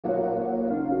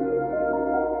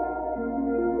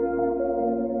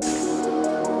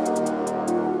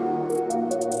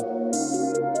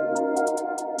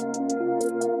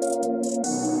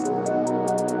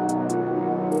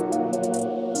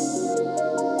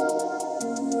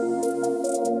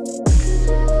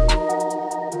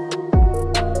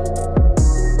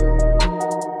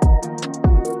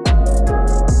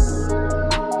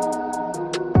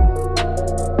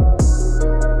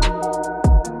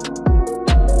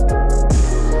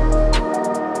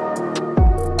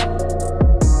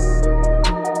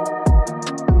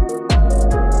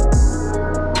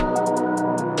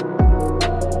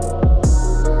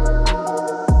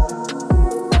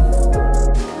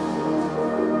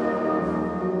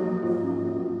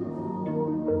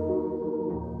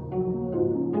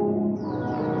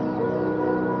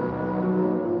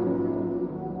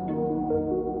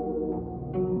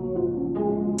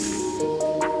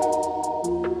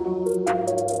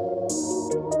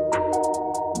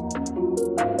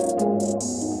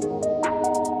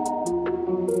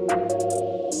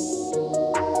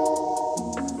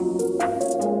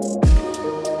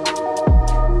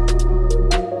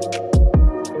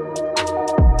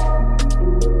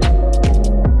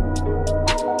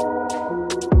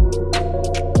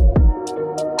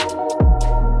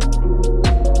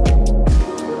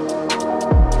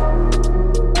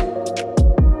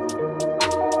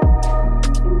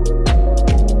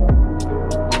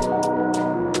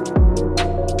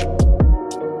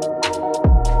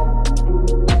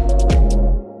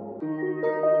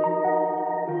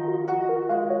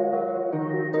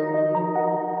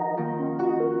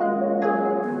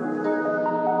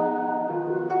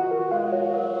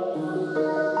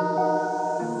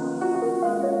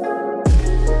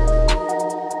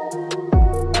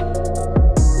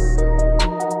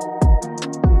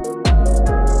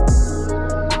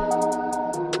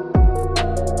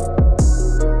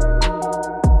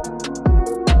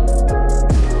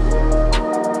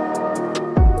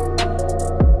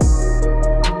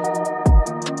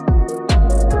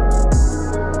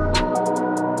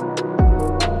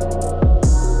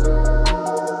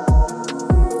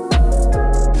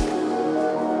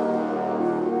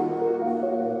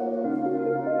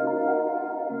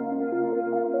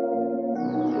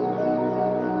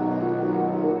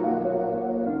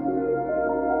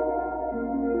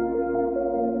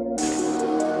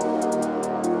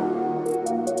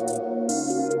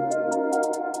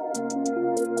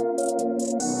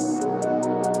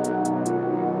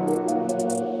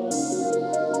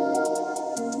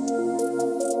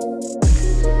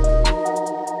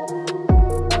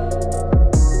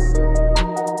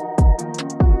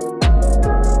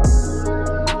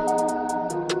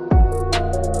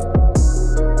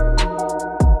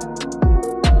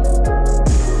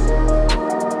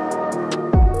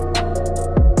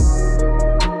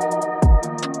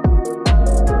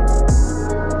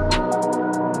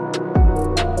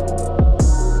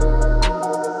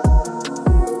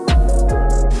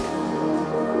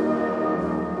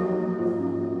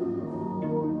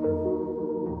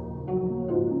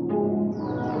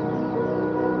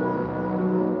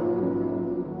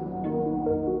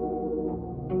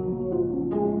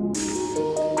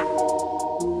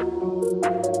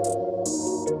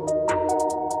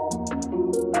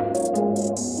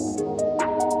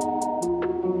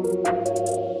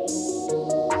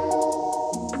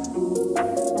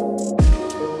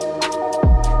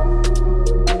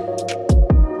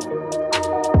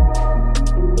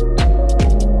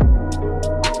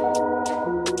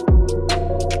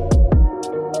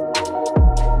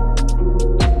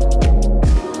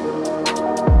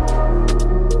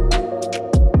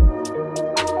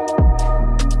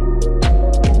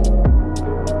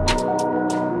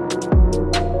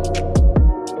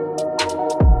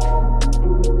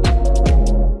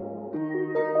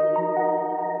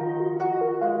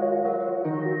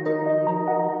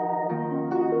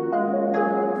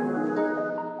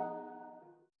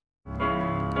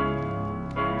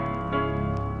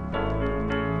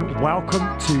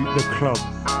Welcome to the club.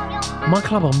 My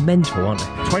club are mental, aren't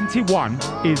they? 21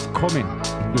 is coming.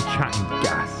 You're chatting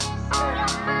gas.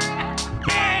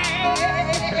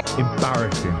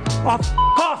 Embarrassing.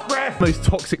 Half ref. Most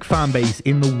toxic fan base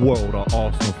in the world are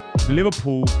Arsenal.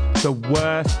 Liverpool, the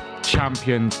worst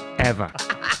champions ever.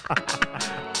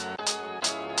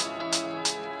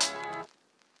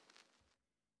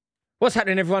 What's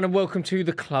happening, everyone, and welcome to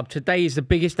the club. Today is the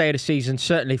biggest day of the season,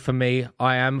 certainly for me.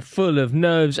 I am full of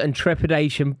nerves and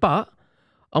trepidation, but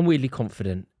I'm weirdly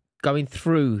confident. Going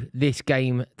through this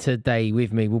game today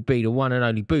with me will be the one and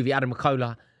only Buvey, Adam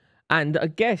McKola, and a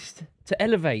guest to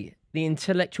elevate the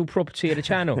intellectual property of the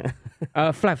channel.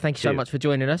 Flav, thank you so much for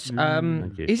joining us.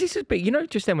 Thank you. Is this a bit,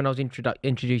 just then when I was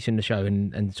introducing the show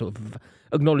and sort of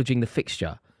acknowledging the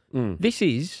fixture, this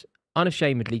is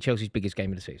unashamedly Chelsea's biggest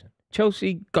game of the season.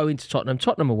 Chelsea going to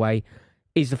Tottenham away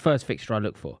is the first fixture I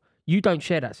look for. You don't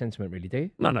share that sentiment, really, do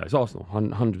you? No, it's Arsenal,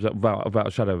 100% without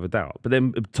a shadow of a doubt. But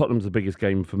then Tottenham's the biggest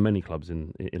game for many clubs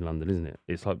in London, isn't it?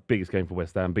 It's like biggest game for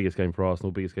West Ham, biggest game for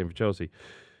Arsenal, biggest game for Chelsea.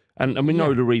 And we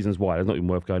know the reasons why. It's not even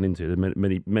worth going into. There are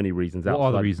many reasons. What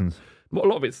are the reasons? A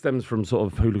lot of it stems from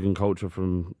sort of hooligan culture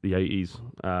from the 80s.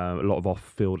 A lot of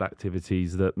off-field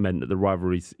activities that meant that the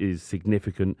rivalry is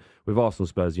significant. With Arsenal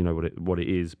Spurs, you know what it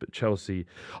is. But Chelsea,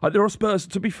 there are Spurs.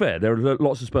 To be fair, there are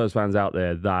lots of Spurs fans out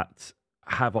there that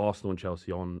have Arsenal and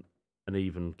Chelsea on an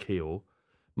even keel.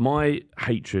 My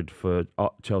hatred for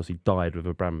Chelsea died with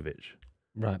Abramovich.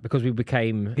 Right, because we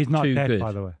became He's not too dead, good.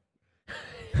 by the way.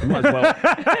 We might as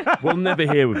well. We'll never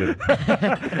hear with him.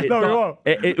 We won't.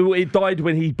 It died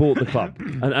when he bought the club.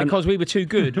 And Because we were too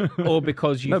good, or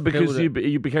because you because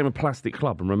you became a plastic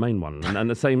club and remain one. And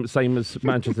the same as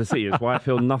Manchester City. That's why I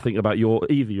feel nothing about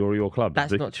either your club.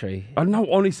 That's not true. No,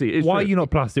 honestly. It's Why true. are you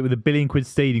not plastic with a £1 billion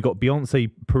stadium? You've got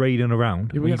Beyonce parading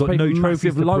around. We You've had got to no pay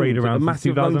trophies to parade around since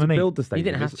massive loan to 2008. build the You stadium.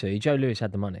 didn't have to. Joe Lewis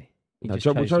had the money. No,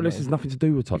 Joe Lewis has nothing to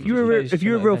do with Tottenham. If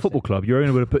you're a real football club, your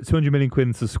owner would have put 200 million quid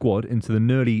into the squad, into the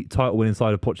nearly title-winning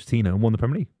side of Pochettino, and won the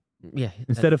Premier League Yeah.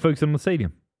 instead of focusing on the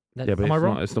stadium. Yeah, but Am I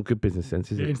wrong? it's not good business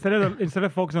sense, is it? Instead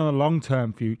of focusing on the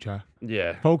long-term future,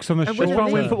 Yeah. focus on the And short win try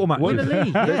and win term. football matches. Win the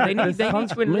league. Yeah, they need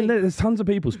to win the league. There's tons of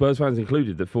people, Spurs fans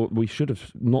included, that thought we should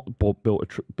have not built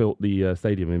the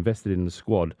stadium, invested in the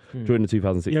squad during the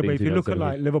 2016. Yeah, but if you look at 2017.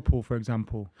 like Liverpool, for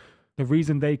example, the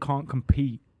reason they can't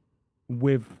compete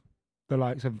with the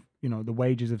likes of the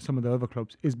wages of some of the other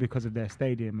clubs is because of their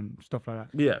stadium and stuff like that.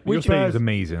 Yeah, Your stadium is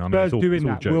amazing. I mean, Spurs it's all, doing it's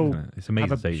all that jokes, will isn't it? It's amazing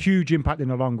have a stadium. huge impact in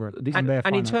the long run. on their And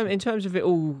finances. in terms of it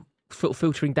all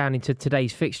filtering down into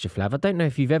today's fixture, Flav, I don't know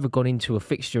if you've ever gone into a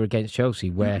fixture against Chelsea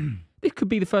where this could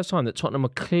be the first time that Tottenham are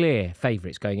clear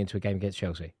favourites going into a game against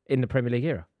Chelsea in the Premier League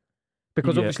era.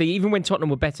 Because obviously, even when Tottenham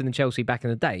were better than Chelsea back in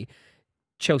the day,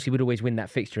 Chelsea would always win that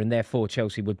fixture, and therefore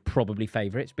Chelsea would probably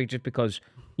favourites, just because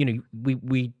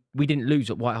we didn't lose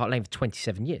at White Hart Lane for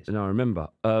 27 years. No, I remember.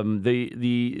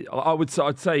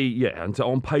 I'd say yeah. And so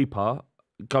on paper,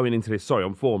 going into this,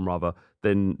 on form rather,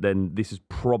 then this is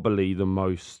probably the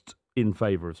most in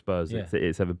favour of Spurs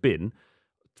it's ever been.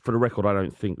 For the record, I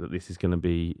don't think that this is going to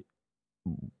be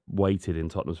weighted in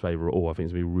Tottenham's favour at all. I think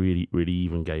it's going to be a really, really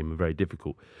even game and very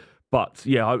difficult. But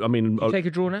yeah, I mean, Do you take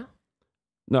a draw now?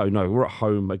 no, we're at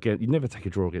home again. You never take a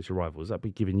draw against your rivals. That'd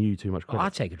be giving you too much credit.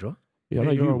 I'd take a draw. Yeah, I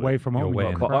know you're you away would. from You're home. away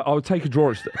you've in- got But I would take a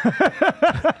draw.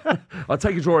 I'd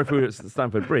take a draw if we were at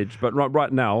Stamford Bridge. But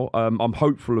right now, I'm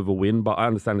hopeful of a win. But I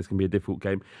understand it's going to be a difficult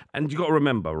game. And you got to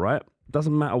remember, right?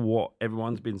 Doesn't matter what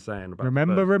everyone's been saying about.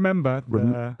 Remember,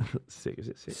 the Six, is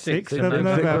it six? 6th of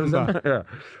November.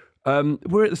 Yeah.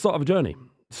 We're at the start of a journey.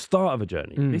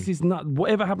 This is not.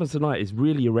 Whatever happens tonight is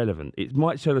really irrelevant. It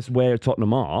might tell us where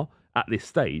Tottenham are at this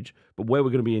stage, but where we're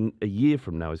going to be in a year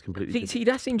from now is completely different. See,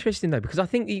 that's interesting though, because I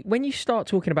think when you start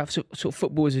talking about sort of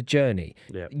football as a journey,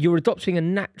 Yeah. you're adopting a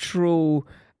natural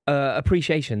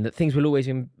appreciation that things will always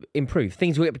improve.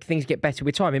 Things get better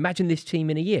with time. Imagine this team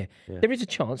in a year. Yeah. There is a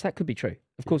chance that could be true.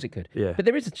 Of course it could. Yeah. But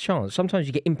there is a chance. Sometimes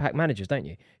you get impact managers, don't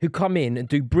you, who come in and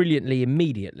do brilliantly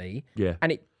immediately. Yeah.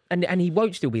 And he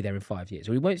won't still be there in 5 years,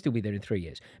 or he won't still be there in 3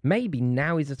 years. Maybe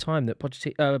now is the time that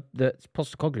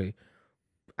Postecoglou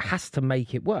has to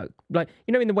make it work. Like,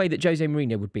 in the way that Jose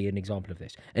Mourinho would be an example of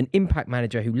this. An impact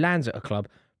manager who lands at a club,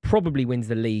 probably wins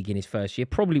the league in his first year,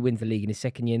 probably wins the league in his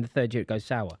second year, and the third year it goes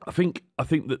sour. I think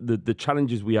that the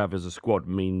challenges we have as a squad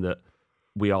mean that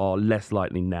we are less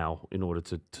likely now in order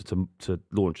to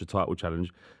launch a title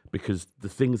challenge, because the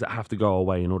things that have to go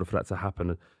away in order for that to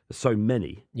happen are so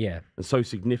many Yeah. and so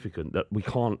significant that we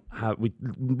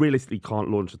realistically can't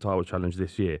launch a title challenge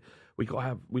this year. We got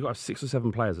to have 6 or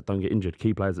 7 players that don't get injured,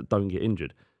 key players that don't get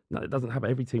injured. No, it doesn't happen.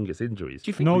 Every team gets injuries. Do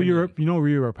you think? Europe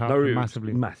helped No, it's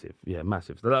massively. massive. Yeah,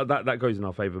 massive. So that goes in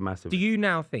our favour massively. Do you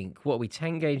now think, what are we,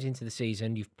 10 games into the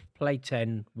season, you've played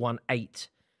 10, won 8,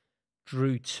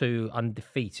 drew 2,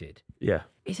 undefeated? Yeah.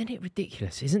 Isn't it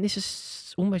ridiculous? Isn't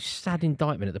this almost sad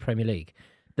indictment at the Premier League?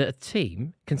 That a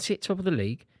team can sit top of the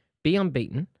league, be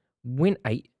unbeaten, win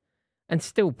 8, and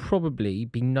still probably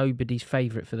be nobody's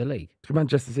favourite for the league.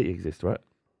 Manchester City exists, right?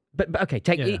 But okay,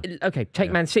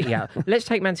 take Man City out. Let's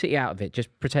take Man City out of it. Just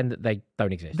pretend that they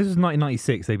don't exist. This is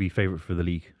 1996. They'd be favourite for the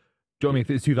league. Do you know what I mean? If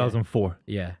it's 2004.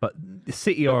 Yeah. But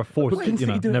City are a force, But can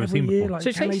City do it never every seen year? before. Like,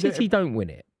 So can say they do it City don't win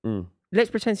it. Let's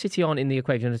pretend City aren't in the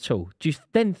equation at all. Do you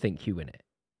then think you win it?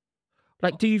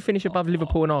 Like, do you finish above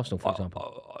Liverpool and Arsenal, for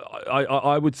example?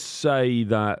 I would say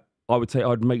that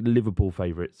I'd make Liverpool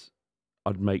favourites.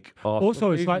 I'd make Arsenal.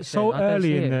 Also, it's like so I don't early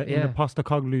see in it, the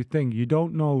Postecoglou thing. You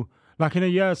don't know. Like in a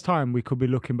year's time, we could be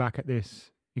looking back at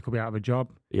this. You could be out of a job.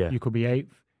 Yeah. You could be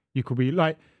 8th. You could be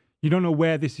like, you don't know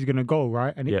where this is going to go,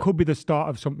 right? And it could be the start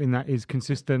of something that is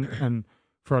consistent and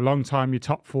for a long time you're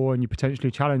top 4 and you're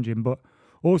potentially challenging. But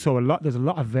also there's a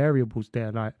lot of variables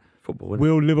there. Like, football.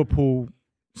 will Liverpool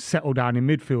settle down in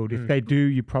midfield? If they do,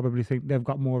 you probably think they've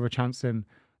got more of a chance than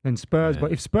Spurs.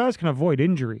 But if Spurs can avoid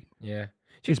injury, Yeah.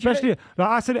 especially, like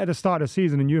I said it at the start of the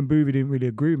season, and you and Buvey didn't really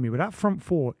agree with me, but that front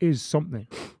 4 is something.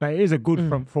 Like, it is a good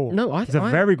front 4. No, it's a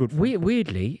very good front 4.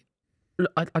 Weirdly,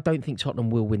 look, I don't think Tottenham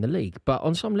will win the league, but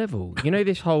on some level,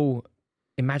 this whole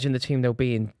imagine the team they'll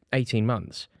be in 18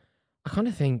 months. I kind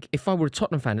of think if I were a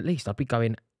Tottenham fan, at least I'd be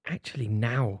going, actually,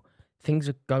 now things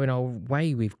are going our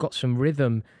way. We've got some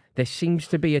rhythm. There seems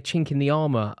to be a chink in the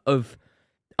armour of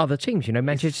other teams.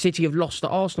 Manchester City have lost to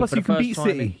Arsenal. Plus, you can beat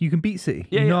City. You can beat City.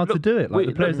 You know how to do it. Like,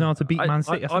 the players know how to beat Man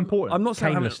City. That's important. I'm not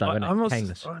saying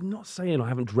Painless. I'm not saying I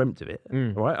haven't dreamt of it.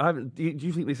 Right? Do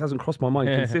you think this hasn't crossed my mind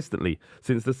consistently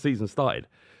since the season started?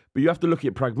 But you have to look at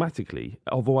it pragmatically.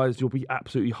 Otherwise, you'll be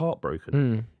absolutely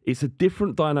heartbroken. It's a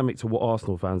different dynamic to what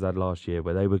Arsenal fans had last year,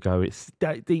 where they were going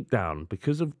deep down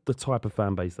because of the type of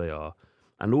fan base they are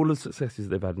and all the successes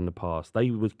they've had in the past.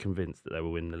 They were convinced that they were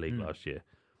winning the league last year.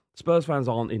 Spurs fans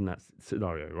aren't in that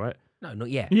scenario, right? No, not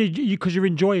yet. Yeah, because you're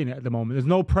enjoying it at the moment. There's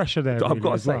no pressure there. I've really, got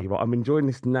to as say, well. right, I'm enjoying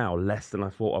this now less than I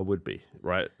thought I would be,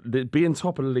 right? Being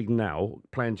top of the league now,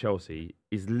 playing Chelsea,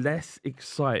 is less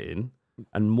exciting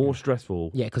and more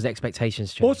stressful. Yeah, because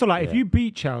expectations change. Also, like, if you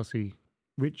beat Chelsea,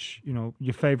 which,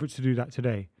 your favourites to do that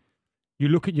today, you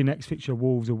look at your next fixture,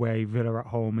 Wolves away, Villa at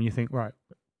home, and you think, right,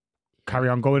 carry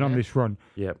on going on this run.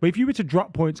 Yeah. But if you were to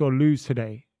drop points or lose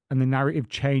today, and the narrative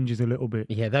changes a little bit.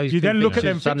 Yeah, those you two then look at fixtures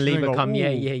them suddenly fixtures and become go,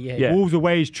 yeah. Wolves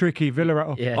away is tricky, Villa at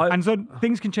home. Yeah. And so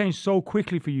things can change so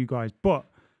quickly for you guys. But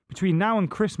between now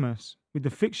and Christmas, with the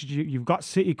fixtures, you've got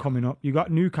City coming up, you've got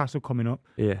Newcastle coming up.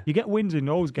 Yeah. You get wins in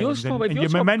those games, If and you're your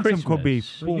top momentum could be.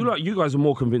 Christmas, You guys are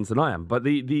more convinced than I am, but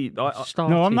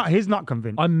No, I'm not. He's not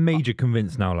convinced. I'm major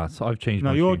convinced now, lads. I've changed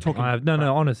No, my you're tune. talking-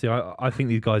 No, honestly, I think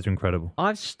these guys are incredible.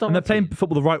 I've started. And they're playing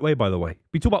football the right way, by the way.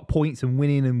 We talk about points and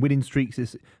winning streaks.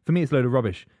 For me, it's a load of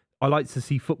rubbish. I like to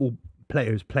see football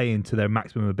players playing to their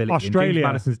maximum ability. And Australia. James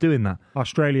Maddison's doing that.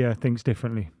 Australia thinks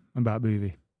differently about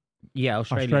Buvey. Yeah,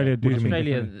 Australia.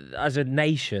 Australia as a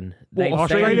nation.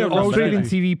 Australian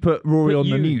TV put Rory on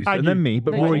the news, and then me,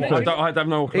 but Rory first. I have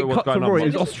no clue It what's cut to going on. Rory. It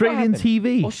was Australian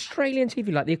TV. Australian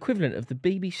TV, like the equivalent of the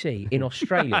BBC in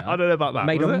Australia. I don't know about that.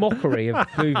 Made was a it? mockery of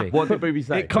Buvey. What did Buvey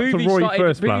say? It cut to Rory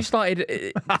first, Buvey Flav.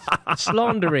 started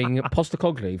slandering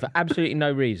Postecoglou for absolutely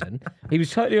no reason. He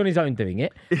was totally on his own doing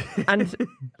it. And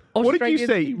What did you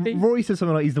say? Australian TV Rory said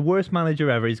something like, he's the worst manager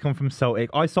ever. He's come from Celtic.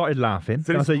 I started laughing.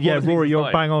 And I said, yeah, before the Rory, season you're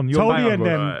started. bang on. You're bang on,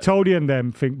 Rory. Toadie and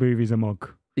them think Buvey's a mug.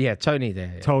 Yeah, Tony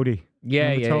there. Toadie.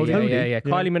 Yeah. Remember Toadie? Yeah.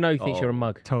 Kylie Minogue thinks you're a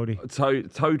mug. Toadie.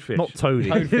 Toadfish. Not Toadie.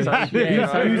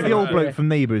 Yeah, Who's the old bloke from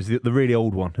Neighbours? The really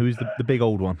old one. Who's the big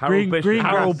old one? Harold Bishop. Green-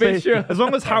 Harold Bishop. As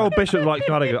long as Harold Bishop's like,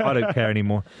 I don't care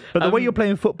anymore. But the way you're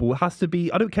playing football has to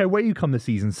be, I don't care where you come this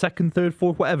season, second, third,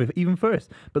 fourth, whatever, even first.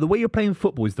 But the way you're playing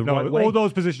football is the No, right way. all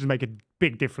those positions make a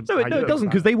big difference. No, it doesn't,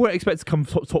 because they weren't expected to come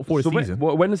top four this season.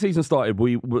 When the season started,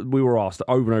 we were asked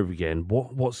over and over again,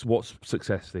 what's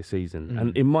success this season?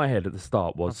 And in my head at the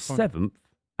start was Have fun. 7th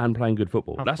and playing good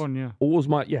football. Have That's fun, yeah. always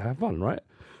have fun, right?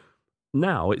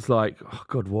 Now it's like, oh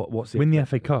God, what's the Win the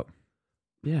FA Cup.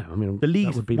 Yeah, I mean, The that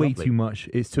league's would be way lovely. too much.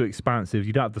 It's too expansive.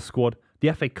 You don't have the squad.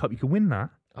 The FA Cup, you can win that.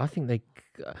 I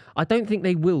don't think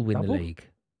they will win the Double? league.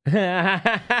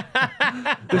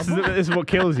 This is what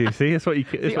kills you. See, that's what I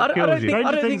kills don't you. think, I don't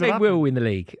Stranger think things they have will win the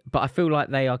league, but I feel like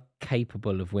they are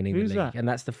capable of winning Who's the league, that? and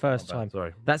that's the first time.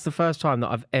 Sorry. That's the first time that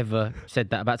I've ever said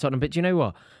that about Tottenham. But do you know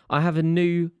what? I have a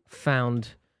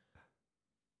newfound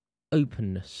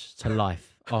openness to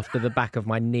life after the back of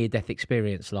my near-death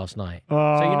experience last night. So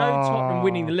you know Tottenham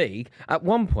winning the league, at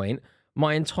one point,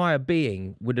 my entire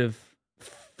being would have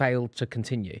failed to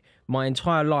continue. My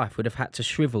entire life would have had to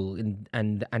shrivel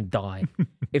and die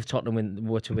if Tottenham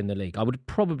were to win the league. I would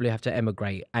probably have to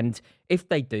emigrate. And if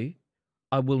they do,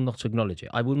 I will not acknowledge it.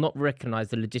 I will not recognise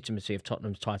the legitimacy of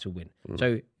Tottenham's title win.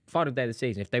 So, final day of the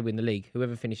season, if they win the league,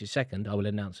 whoever finishes second, I will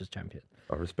announce as champion.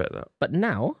 I respect that. But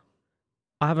now,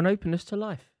 I have an openness to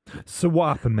life. So what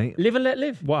happened, mate? Live and let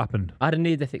live. What happened? I had a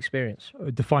near-death experience.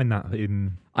 Define that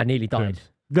in... I nearly died.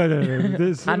 No. Had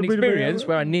an experience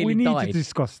where I nearly died. We died. need to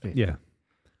discuss this. Yeah.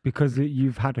 Because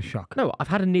you've had a shock. No, I've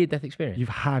had a near-death experience. You've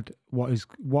had what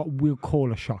we'll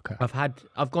call a shocker.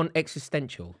 I've gone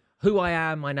existential. Who I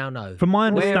am, I now know. From my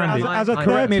understanding, as a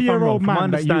correct me if I'm 30-year-old wrong, from my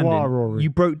man that you are, Rory. you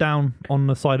broke down on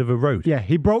the side of a road. Yeah,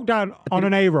 he broke down on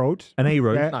an A road. An A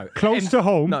road? Yeah, No. close to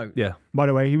home. No. Yeah. By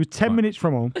the way, he was 10 minutes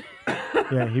from home.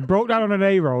 Yeah, he broke down on an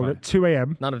A road at 2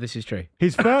 a.m. None of this is true.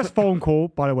 His first phone call,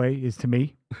 by the way, is to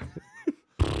me.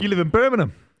 You live in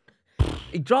Birmingham.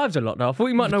 He drives a lot now. I thought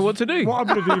he might know what to do. What I'm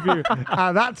going to do for you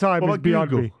at that time What is about beyond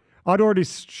Google? me. I'd already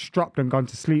strapped and gone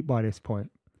to sleep by this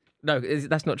point. No,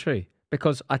 that's not true.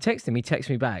 Because I texted him, he texted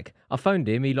me back. I phoned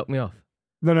him, he locked me off.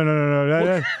 No.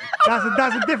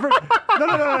 That's a different.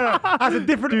 No. That's a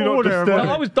different Do not order. disturb.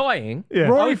 I was dying. Yeah.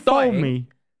 Rory I was phoned dying. me.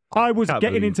 I was Can't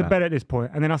getting believe into that. bed at this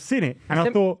point, and then I seen it, and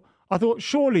I thought,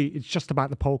 surely it's just about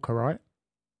the poker, right?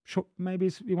 Sure, maybe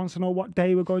he wants to know what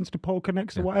day we're going to the poker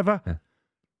next or whatever. Yeah.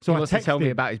 So He I wants to texted tell me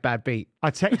him. about his bad beat.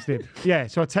 I texted,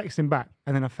 so I texted him back,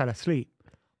 and then I fell asleep.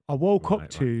 I woke up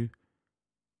to,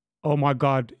 oh my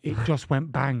God, it just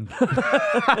went bang.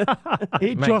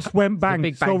 It Mate, just went it's the bang.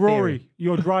 Big So Bang Rory, Theory.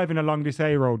 you're driving along this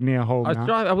A road near home I was now.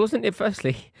 driving. I wasn't. It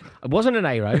wasn't an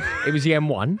A road. It was the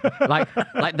M1, like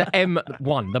the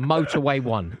M1, the motorway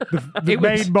one. The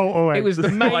main motorway. It was the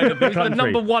main. spine of the It was the country.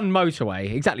 number one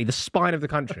motorway. Exactly, the spine of the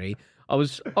country. I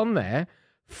was on there,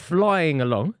 flying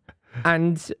along,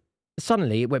 and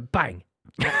suddenly it went bang,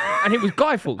 and it was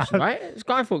Guy Fawkes, right? It's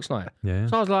Guy Fawkes night. Yeah.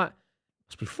 So I was like,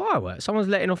 must be fireworks. Someone's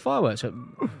letting off fireworks at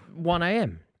 1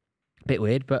 a.m. Bit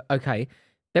weird, but okay.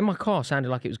 Then my car sounded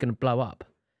like it was going to blow up.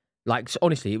 Like,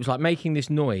 honestly, it was like making this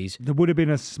noise There would have been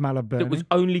a smell of burning. that was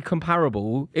only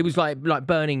comparable. It was like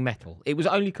burning metal. It was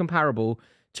only comparable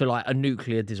to like a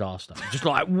nuclear disaster. Just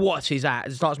like, what is that?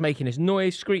 It starts making this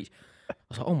noise, screech. I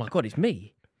was like, oh my God, it's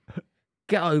me.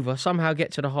 Get over, somehow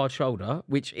get to the hard shoulder,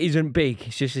 which isn't big.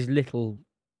 It's just this little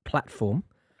platform.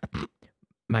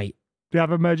 Mate, Do you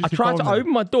have emergency I tried to phone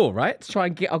open my door, right? To try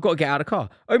and I've got to get out of the car.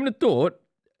 Open the door.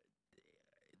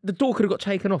 The door could have got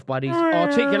taken off by these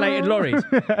articulated lorries.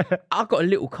 I've got a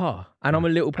little car and I'm a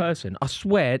little person. I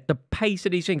swear, the pace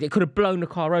of these things, it could have blown the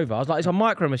car over. I was like, it's a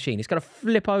micro machine. It's going to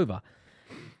flip over.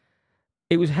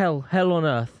 It was hell on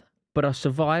earth, but I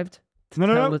survived.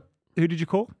 No. Who did you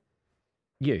call?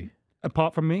 You.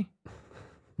 Apart from me?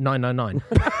 999.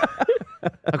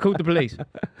 I called the police.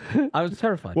 I was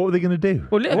terrified. What were they going to do?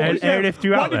 Well, Airlift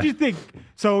you out What did you think?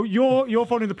 So you're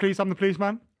phoning the police, I'm the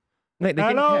policeman? Mate, they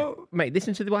didn't Hello? care. Mate,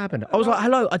 listen to what happened. I was like,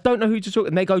 hello, I don't know who to talk to.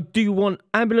 And they go, do you want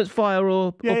ambulance, fire,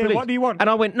 or Yeah, police? what do you want? And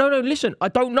I went, no, listen, I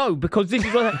don't know because this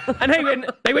is what... And they went,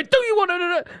 do you want...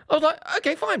 I was like,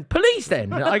 okay, fine, police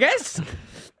then, I guess.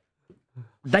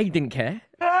 They didn't care.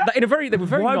 They were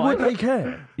very Why nice. would they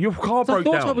care? Your car So I broke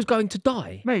thought down. I was going to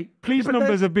die. Mate, police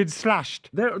numbers have been slashed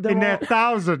There in their are-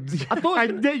 thousands.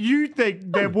 And you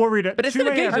think they're worried at But it's 2 still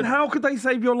a a.m. geezer. And how could they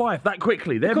save your life that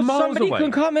quickly? They're Because miles somebody away.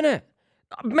 can come in it.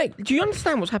 Mate, do you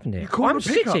understand what's happened here? called I'm a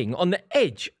pickup. sitting on the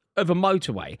edge of a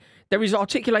motorway. There is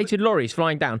articulated lorries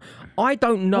flying down. I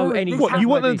don't know any... What, you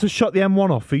want them to shut the M1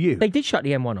 off for you? They did shut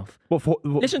the M1 off.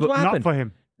 Listen to what Not happened. for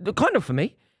him. Kind of for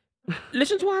me.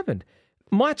 Listen to what happened.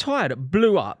 My tyre that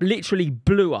blew up, literally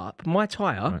blew up, my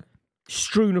tyre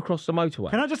strewn across the motorway.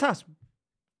 Can I just ask,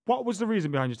 what was the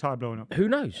reason behind your tyre blowing up? Who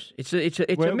knows? It's a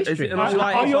Well, mystery. is it-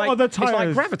 are your other it's like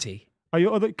tyres- gravity.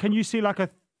 Can you see like a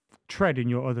tread in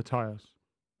your other tyres?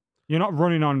 You're not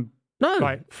running on No.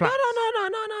 like flats. No.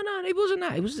 It wasn't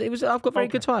that. It was. I've got very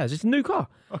good tyres. It's a new car.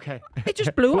 Okay. It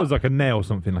just blew It up. was like a nail or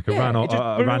something, like a Yeah, it just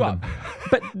blew random. up.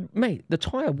 But mate, the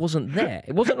tyre wasn't there.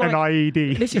 It wasn't An like.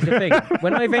 IED. This is the thing.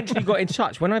 When I eventually got in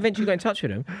touch with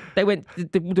them, they went,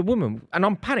 the woman, and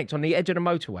I'm panicked on the edge of the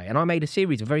motorway, and I made a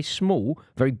series of very small,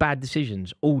 very bad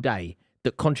decisions all day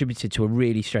that contributed to a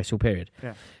really stressful period.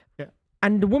 Yeah.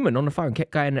 And the woman on the phone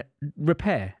kept going,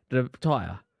 repair the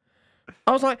tyre.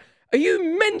 I was like, are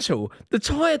you mental? The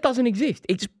tyre doesn't exist.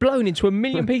 It's blown into a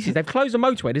million pieces. They've closed the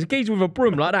motorway. There's a geezer with a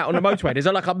broom like that on the motorway. There's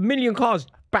like a million cars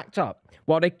backed up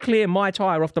while they clear my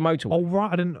tyre off the motorway. Oh,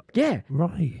 right. I didn't... Yeah.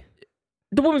 Right.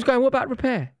 The woman's going, what about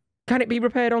repair? Can it be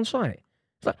repaired on site?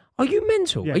 It's like, are you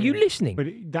mental? Yeah, are you yeah. listening? But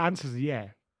the answer is yeah.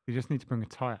 You just need to bring a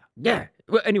tyre. Yeah.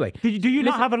 Well, anyway. Do you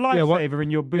not have a lifesaver in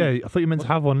your boot? Yeah, I thought you meant to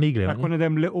have one legally. Like one of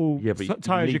them little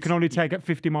tyres you need can only take at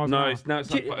 50 miles an hour. No,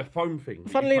 it's like a foam thing.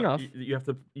 Funnily enough,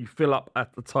 you fill up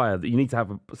at the tyre. You need to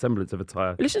have a semblance of a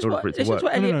tyre. Listen to in order what, for it to work.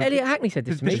 Elliot Hackney said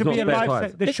this to me. There should be a spare life.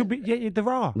 tyres. There should be. Yeah, there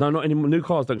are. No, not anymore. New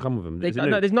cars don't come with them.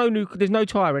 There's no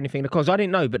tyre or anything. Because I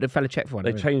didn't know, but the fella checked for one.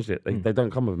 They changed it. They don't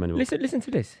come with them anymore. Listen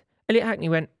to this. Elliot Hackney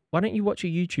went, why don't you watch a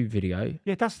YouTube video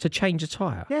to change a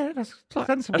tyre? Yeah, that's like,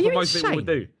 sensible. Are you what most people would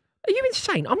do. Are you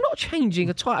insane? I'm not changing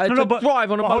a tyre to but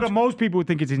drive on a hold motor. on, most people would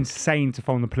think it's insane to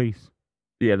phone the police.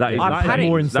 Yeah, that is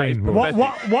more insane. What?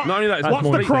 Not only that, What's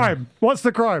the crime? What's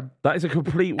the crime? That is a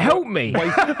complete. Help me!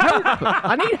 Help!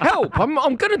 I need help.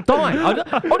 I'm gonna die.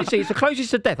 Honestly, it's the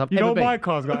closest to death I've ever been. My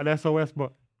car's got an SOS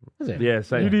button. Is it? Yeah,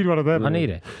 same. You need one of them. I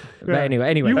need it. But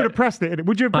anyway. You would have pressed it.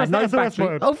 Would you have pressed no the SOS battery.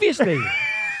 button? Obviously.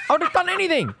 I would have done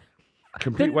anything.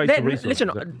 Complete waste of resources.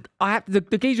 Listen, I have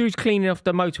the geezer who's cleaning off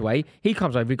the motorway. He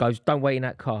comes over. He goes, "Don't wait in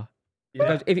that car."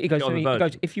 Yeah. He goes to me, he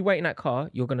goes, "If you wait in that car,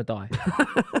 you're going to die."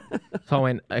 So I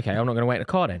went, "Okay, I'm not going to wait in the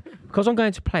car then." Because I'm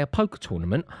going to play a poker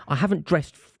tournament, I haven't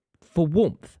dressed for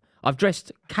warmth. I've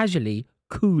dressed casually,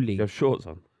 coolly. You have shorts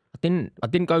on. I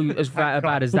didn't go as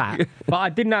bad as that, but I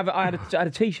didn't have. I had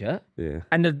a t-shirt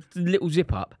and a little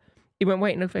zip up. He went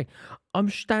waiting. No thing. I'm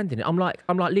standing. I'm like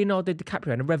Leonardo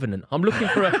DiCaprio in a Revenant. I'm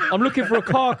looking for a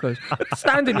carcass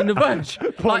standing in the verge.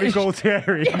 Paulie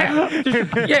Gualtieri.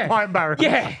 Yeah, Quite embarrassed.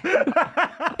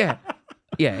 Yeah.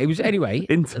 It was anyway.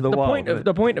 Into the wild.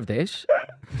 The point of this,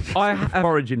 I have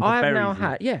foraging for I have berries. now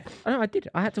had. Yeah, I did.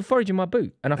 I had to forage in my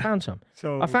boot, and I found some.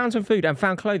 So- I found some food and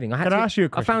found clothing. Can I ask you a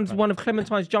question, I found Flav? one of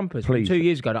Clementine's jumpers from Please. 2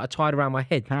 years ago that I tied around my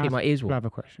head to Can I keep my ears warm. have a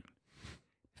question?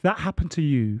 If that happened to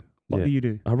you, what do you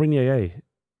do? I'll ring the AA.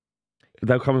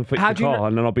 They'll come and fix How the do you car, know-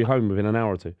 and then I'll be home within an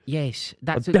hour or two. Yes, I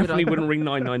that's a definitely good wouldn't ring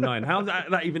 999. How's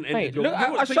that even Mate, ended? look,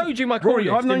 I showed you my Rory,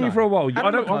 call I've known list, you for a while.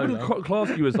 didn't I wouldn't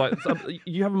class you as like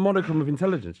you have a modicum of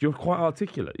intelligence. You're quite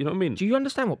articulate. You know what I mean? Do you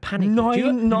understand what panic is?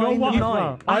 You know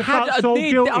what? I felt so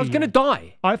guilty. I was going to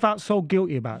die. I felt so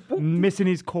guilty about missing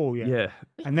his call, Yeah.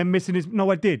 and then missing his.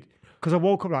 No, I did, because I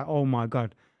woke up like, oh my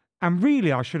god, and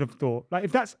really I should have thought,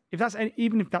 like,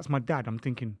 even if that's my dad, I'm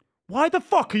thinking, why the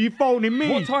fuck are you phoning me?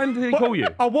 What time did he But call you?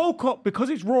 I woke up because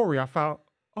it's Rory. I felt,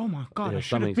 oh my god, Yeah, I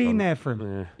should have something's been wrong. there for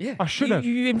him. Yeah. I should have.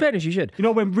 In fairness, you should. You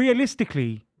know, when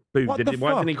realistically, Boob, what the why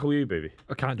fuck? didn't he call you, Booby?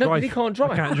 I can't No, drive. he can't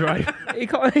drive. I can't drive. He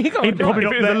can't If drive.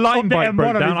 it was a line bike M1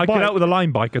 broke on down, his I'd get bike. out with a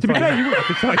line bike. To be fair, you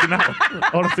would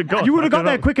Honest to God. you would have got I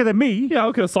there could quicker than me. Yeah,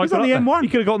 I could have cycled on the up there. M1. You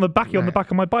could have got on the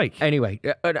back of my bike. Anyway,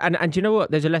 and do you know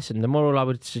what? There's a lesson. The moral I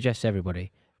would suggest to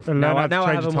everybody. And Now learn how to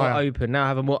I change have a a more tyre. open. Now I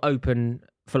have a more open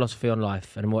philosophy on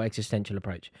life and a more existential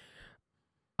approach.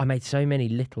 I made so many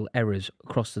little errors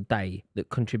across the day that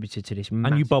contributed to this.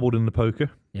 And you bubbled in the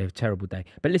poker. Yeah, terrible day.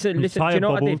 But listen. Do Tyre you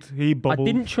know what I bubbled. did? He bubbled.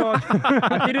 I didn't charge.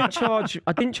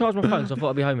 I didn't charge my phone, so I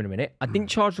thought I'd be home in a minute. I didn't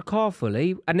charge the car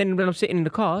fully, and then when I'm sitting in the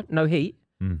car, no heat,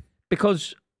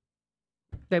 because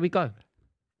there we go.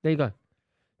 There you go.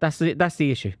 That's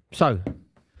the issue. So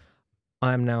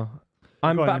I am now.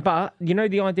 But you know,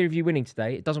 the idea of you winning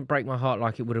today, it doesn't break my heart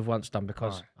like it would have once done,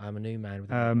 because I'm a new man.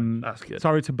 With That's good.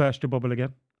 Sorry to burst your bubble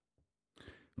again.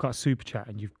 Got a super chat,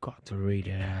 and you've got to read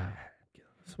it out.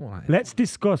 Let's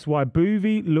discuss why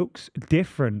Buvey looks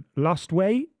different. Lost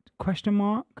weight? Question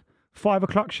mark. 5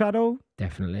 o'clock shadow.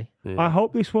 Definitely. I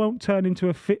hope this won't turn into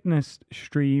a fitness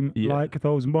stream like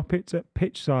those Muppets at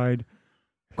Pitchside.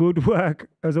 Good work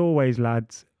as always,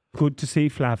 lads. Good to see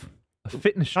Flav. A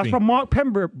fitness stream. That's from Mark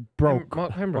Pembroke. Mark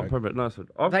Pembroke. Nice one.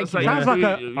 Thank you. Sounds like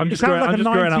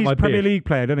a Premier League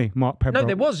player, doesn't he? Mark Pembroke. No,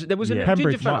 there was a Pembridge,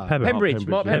 ginger fella. Pembridge.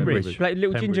 Mark Pembridge. Pembridge. Played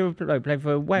little ginger played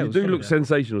for You Wales. do look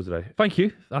sensational today. Thank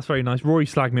you. That's very nice. Rory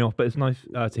slagged me off, but it's nice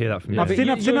to hear that from you. I've seen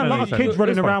a lot of you- kids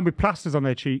running it's fine. around with plasters on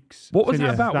their cheeks. What was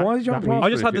since that about? Why did you have that week. plaster? I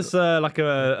just had this like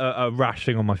a rash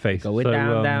thing on my face. Going So,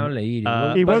 down, leading.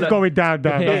 He But was look- going down.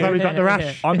 That's how he got the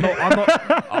rash.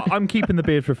 I'm keeping the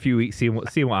beard for a few weeks, seeing what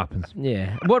happens.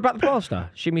 Yeah. What about the plaster?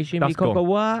 Shimmy, That's coco, gone.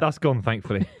 what? That's gone,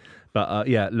 thankfully. But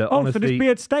yeah, look, Oh, honestly, so this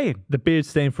beard's staying. the beard's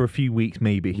staying for a few weeks,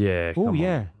 maybe. Yeah. Oh, come on.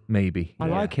 yeah. Maybe. I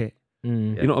like it.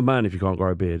 You're not a man if you can't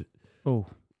grow a beard. Oh.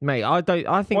 Mate, I think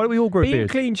Why don't we all grow being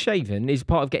beards? clean shaven is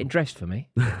part of getting dressed for me.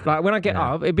 Like when I get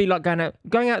up, it'd be like going out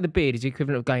with the beard is the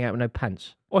equivalent of going out with no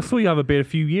pants. I saw you have a beard a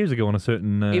few years ago on a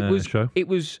certain show. It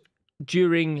was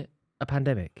during a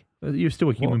pandemic. You're still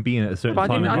a human being at a certain But I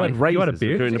time. didn't- I You didn't- had a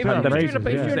beard. During the It was pandemic. during a-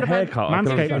 Yeah. during The a haircut. Manscaped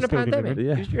during was a still pandemic. different.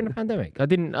 It was during a pandemic.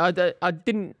 I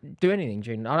didn't do anything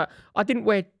during. I didn't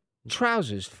wear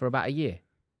trousers for about a year.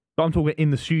 But I'm talking in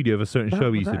the studio of a certain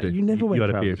show we used to do. You never wear had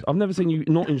a trousers. beard. I've never seen you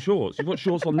not in shorts. You've got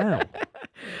shorts on now.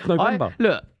 It's November.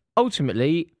 Look,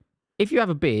 ultimately, if you have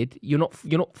a beard, you're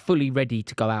not fully ready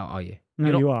to go out, are you?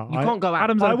 No, you are. You can't go out.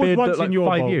 Adam's I had a was beard once like in your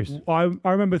 5 boat. years. I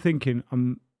remember thinking,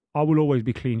 I will always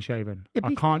be clean shaven. Yeah,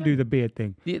 I can't do the beard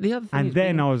thing. The other thing And is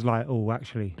then I was like, oh,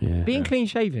 actually, being clean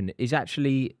shaven is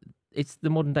actually it's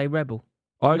the modern day rebel.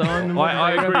 I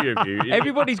agree with you.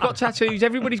 Everybody's got tattoos.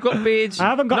 Everybody's got beards. I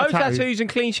haven't got no a tattoo. tattoos and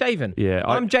clean shaven. Yeah,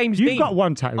 I'm James you've Dean. got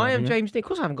one tattoo. I am haven't you? James Dean. Of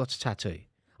course, I haven't got a tattoo.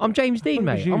 I'm James Dean, What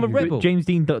mate. was you? I'm a rebel. James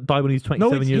Dean died when he was 27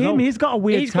 No, it's years him. old. He's got a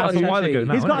weird He's got tattoo. a while ago tattoo.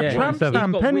 now, He's got a yeah. tramp He's got-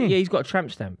 stamp, penny. Yeah, he's got a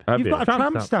tramp stamp. You've got a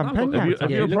tramp stamp, I've got- penny. have you-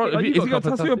 actually. have you- look at- have Has he got a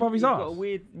couple tattoo above his He's got a arse?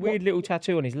 weird little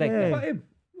tattoo on his leg. Yeah. there.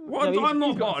 What? No, I'm not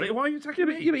he's got got it. Why are you attacking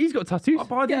me? Yeah, but he's got tattoos.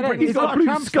 Yeah, He's got a blue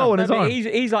tramp skull on No, his but arm.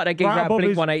 he's like that gig Right out above Blink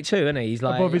his- 182, isn't he? He's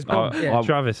like above his bum. yeah.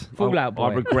 Travis. Full out boy.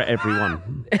 I regret every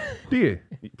one. Do you?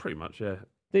 Pretty much, yeah.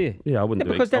 Do you? Yeah, I wouldn't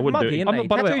do because it. they're I wouldn't muggy, do it. innit?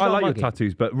 By the way, Tattoos I are like your muggy.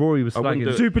 tattoos, but Rory was I wouldn't slagging. do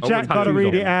it. Super I chat, want gotta tattoos read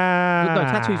on. it. No,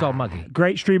 tattoos are muggy.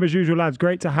 Great stream as usual, lads.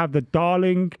 Great to have the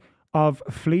darling of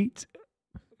Fleet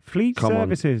Come on.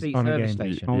 Services Fleet on service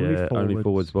again. station. Only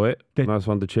forwards, boy. The- Nice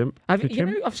one, the chimp.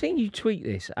 I've seen you tweet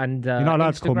this and You're not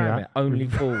allowed to call me Instagram that. it. Only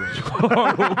forward.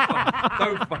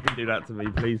 Don't fucking do that to me,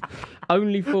 please.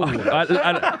 Only forward.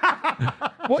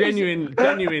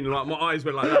 Genuine, like my eyes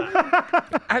went like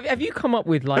that. Have you come up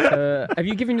with like a? Have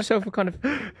you given yourself a kind of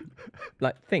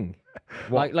like thing?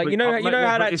 What? Like you know Mate, how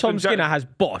but that it's Tom been Skinner has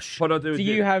Bosch. What do I do Do with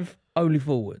you you? have only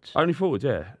forwards? Only forwards,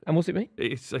 yeah. And what's it mean?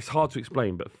 It's hard to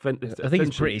explain, but I think it's essentially-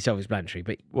 pretty self-explanatory,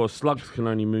 but Well, slugs can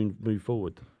only move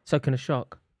forward. so can a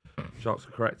shark. Sharks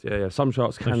are correct. Yeah. Some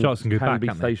sharks can go back, be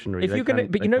can't they? stationary. If They you're gonna,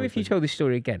 can- but they you know, can if you stay- tell this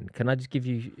story again, can I just give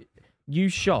you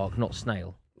use shark, not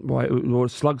snail? Right, well,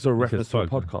 slugs are a reference to a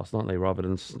slug. podcast, aren't they? Rather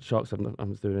than sharks haven't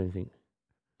to do anything.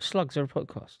 Slugs are a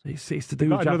podcast. It's to do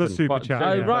Got with another Jaffin, super but- chat,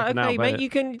 Oh yeah. right, Now, okay, mate. but- You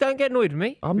can don't get annoyed with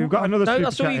me. I'm We've not- got another No, super I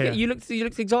saw chat you. here. You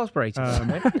looked exasperated.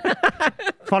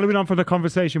 Following on from the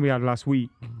conversation we had last week,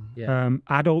 Yeah.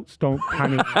 adults don't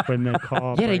panic when their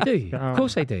car. Yeah, they breaks do. down. Of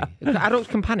course they do. Adults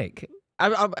can panic.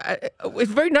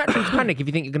 It's very natural to panic if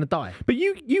you think you're going to die. But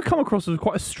you come across as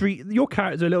quite a street. Your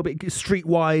character's a little bit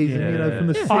streetwise, and, you know, from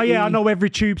the city. Oh yeah, I know every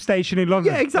tube station in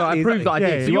London. Yeah, So exactly. I proved that I Yeah,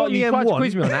 did. yeah. So you're on the tried to M1.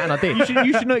 quiz me on that, and I did.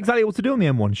 You should know exactly what to do on the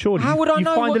M1. Surely. How would I know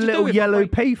You find what a to little do if yellow I-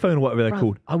 payphone or whatever they're Bruv,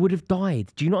 called. I would have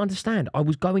died. Do you not understand? I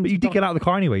was going. But to you did die. get out of the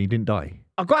car anyway. You didn't die.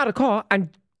 I got out of the car and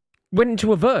went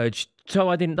into a verge, so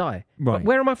I didn't die. Right. But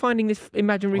where am I finding this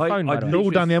imaginary phone? by the way? They're all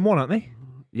down the M1, aren't they?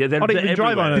 Yeah, they're I don't even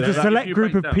drive on everywhere. it. There's a If select you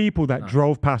group break of down- people that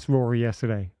drove past Rory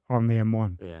yesterday on the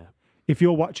M1. Yeah. If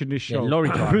you're watching this Yeah, show, lorry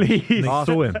drivers. please, They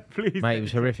saw him. please. Mate, it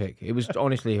was horrific. It was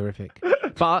honestly horrific.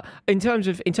 But in terms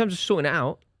of sorting it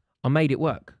out, I made it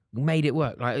work. Made it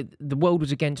work. Like the world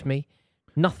was against me,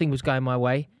 nothing was going my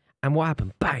way, and what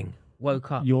happened? Bang!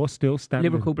 Woke up. You're still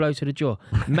standing. Lyrical blow to the jaw.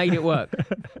 Made it work.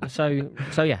 so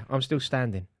yeah, I'm still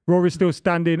standing. Rory's still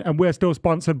standing, and we're still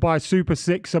sponsored by Super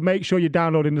 6. So make sure you're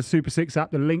downloading the Super 6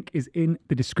 app. The link is in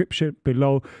the description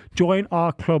below. Join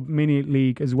our club mini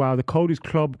league as well. The code is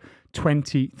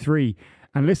club23.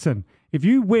 And listen, if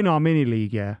you win our mini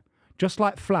league, yeah, just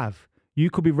like Flav, you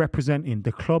could be representing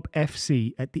the club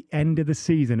FC at the end of the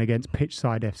season against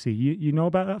Pitchside FC. You know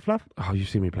about that, Flav? Oh, you've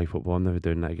seen me play football. I'm never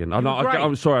doing that again. were great.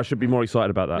 I'm sorry. I should be more excited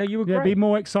about that. No, you were Yeah, great. be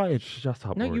more excited. Shut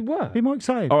up. No, Rory. you were. Be more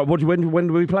excited. All right. When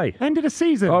do we play? End of the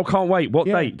season. Oh, can't wait. What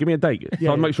Yeah. date? Give me a date. So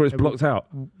Yeah, I'll make sure it's yeah, blocked out.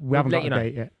 We haven't let got a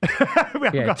you date yet. We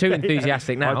haven't Yeah, got too a date yet.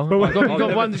 enthusiastic now. But I've got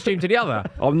never- one stream to the other.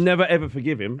 I'll never ever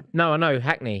forgive him. No, I know.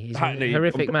 Hackney. He's Hackney. a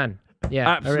horrific man. Yeah,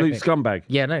 Absolute horrific. scumbag.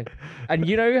 Yeah, no. And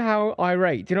you know how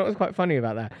irate? Do you know what's quite funny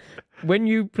about that? When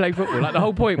you play football, like the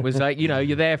whole point was like, you know,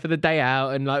 you're there for the day out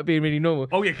and like being really normal.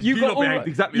 Oh, yeah, 'cause you lot behaved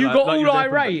exactly you like- got like you all were there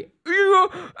for irate.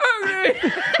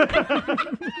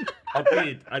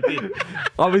 I did.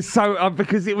 I was so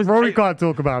because it was Rory can't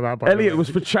talk about that. By the Elliot way. was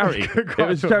for charity. It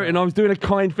was charity, and I was doing a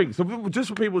kind thing. So just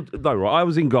for people to know, right? I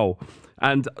was in goal,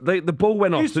 and the ball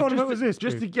went off. Whose So tournament was this,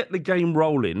 just to dude? get the game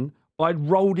rolling, I'd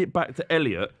rolled it back to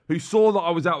Elliot, who saw that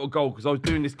I was out of goal because I was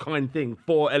doing this kind thing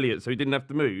for Elliot, so he didn't have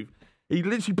to move. He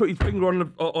literally put his finger on the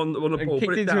ball, kicked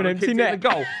put it into down, an and kicked empty it in the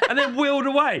net. goal, and then wheeled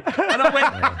away. And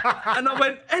I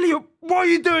went, Elliot, what are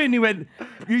you doing? He went,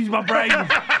 use my brain.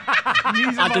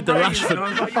 I did the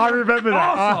Rashford. I remember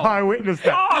that. Arsehole. I witnessed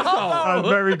that. Arsehole.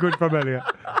 Very good from Elliot.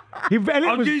 Elliot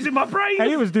I'm using my brain.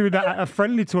 Elliot was doing that at a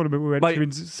friendly tournament we went Mate, to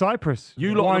in Cyprus.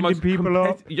 You lot are the winding most people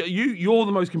up. You're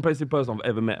the most competitive person I've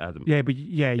ever met, Adam. Yeah, but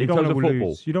yeah, you In don't terms want of to football.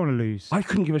 lose. You don't want to lose. I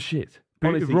couldn't give a shit.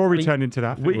 Honestly, Rory turned into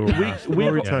that. We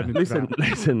Rory got, turned into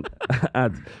listen,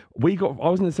 Ad. I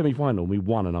was in the semi-final and we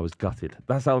won, and I was gutted.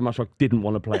 That's how much I didn't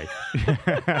want to play.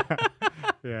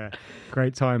 Yeah,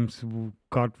 great times.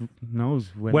 God knows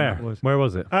when Where? that was. Where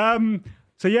was it?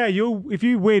 So yeah, if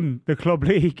you win the club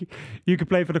league, you can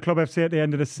play for the club FC at the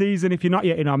end of the season. If you're not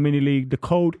yet in our mini league, the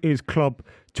code is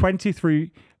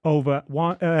club23. Over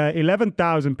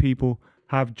 11,000 people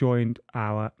have joined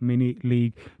our mini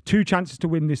league. 2 chances to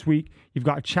win this week. You've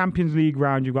got a Champions League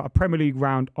round. You've got a Premier League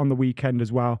round on the weekend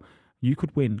as well. You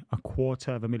could win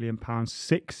 £250,000.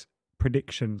 6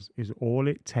 predictions is all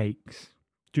it takes.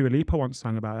 Dua Lipa once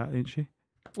sang about that, didn't she?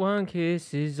 One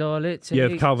kiss is all it takes.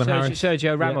 Yeah, Calvin Harris.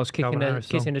 Sergio Ramos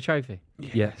Kissing the trophy.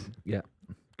 Yes. Yeah.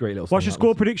 Great little. What's your song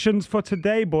score that predictions for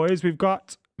today, boys? We've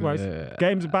got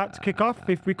game's about to kick off.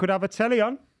 If we could have a telly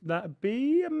on, that'd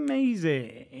be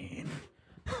amazing.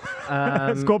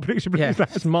 Score prediction, please. Yeah,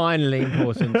 it's mindly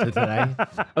important to today.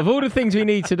 Of all the things we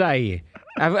need today,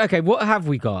 okay, what have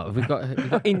we got? We've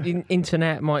got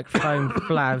internet, microphone,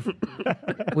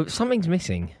 Flav. Something's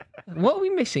missing. What are we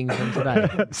missing from today?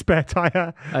 Spare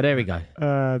tyre. Oh, there we go.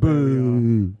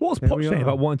 Boo. What was There Poch we saying are.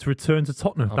 about wanting to return to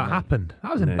Tottenham if that happened?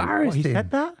 That was embarrassing. He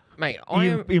said that? Mate,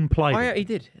 He implied it. he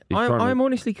did. He's trying to- I'm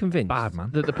honestly convinced Bad, man.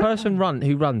 that the person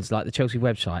who runs like the Chelsea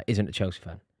website isn't a Chelsea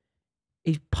fan.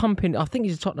 He's pumping. I think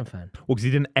he's a Tottenham fan. Well, because he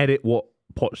didn't edit what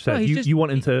Poch said. No, he's just- you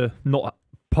want him to not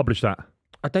publish that?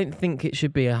 I don't think it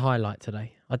should be a highlight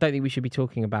today. I don't think we should be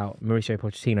talking about Mauricio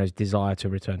Pochettino's desire to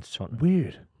return to Tottenham.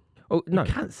 Weird. Oh no,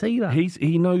 You can't say that.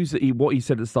 He knows that what he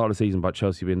said at the start of the season about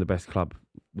Chelsea being the best club,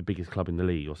 the biggest club in the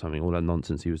league or something, all that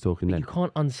nonsense he was talking but then. you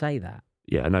can't unsay that.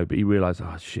 Yeah, I know, but he realised,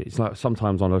 oh shit, it's like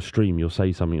sometimes on a stream you'll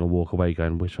say something and walk away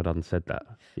going, wish I'd unsaid that.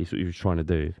 He's what he was trying to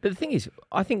do. But the thing is,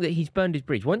 I think that he's burned his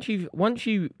bridge. Once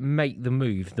you make the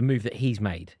move that he's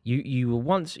made, you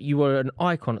were an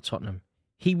icon at Tottenham.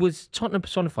 He was Tottenham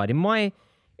personified. In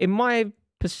my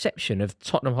perception of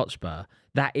Tottenham Hotspur,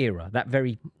 that era, that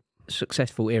very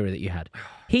successful era that you had,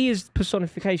 he is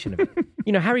personification of it.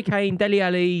 You know, Harry Kane, Dele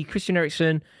Alli, Christian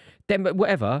Eriksen, then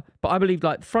whatever. But I believe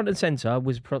like front and centre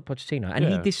was Pochettino, and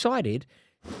he decided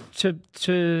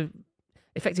to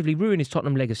effectively ruin his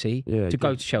Tottenham legacy to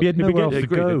go to Chelsea. He had nowhere else to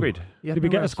Agreed, go. agreed. Did we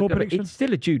get a score But prediction? it's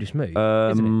still a Judas move, isn't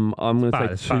it? I'm going to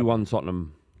It's say bad. 2-1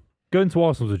 Tottenham. Going to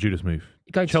Arsenal's a Judas move.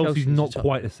 Going to Chelsea's Chelsea's not a top-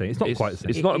 quite the same. It's not quite the same.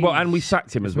 It's It not well, and we is.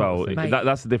 sacked him as not well. the same.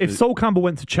 That's the difference. If Sol Campbell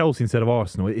went to Chelsea instead of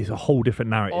Arsenal, it's a whole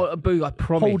different narrative. Oh, Boo, I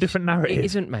promise. Whole different narrative. It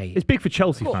isn't, mate. It's big for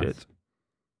Chelsea Bullshit.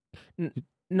 fans.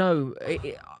 No,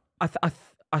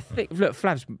 I think. Look,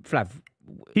 Flav.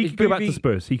 He is could go back to Buvey-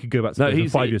 Spurs. He could go back to No, Spurs in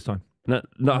he's- 5 years' time. No,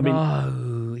 I mean,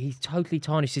 No, he's totally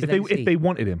tarnished his If legacy. they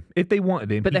wanted him, But he'd the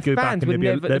go back fans and would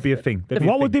never- there'd be a thing. There'd be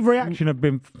a What would thing. the reaction have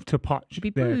been to Poch? Should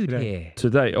be there booed today? here.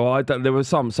 today, there were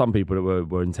some people that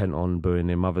were intent on booing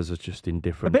him. Others are just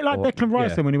indifferent. A bit like Declan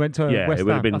Rice then when he went to Yeah, West it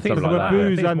would have Ham. been I think something there were like that. boos I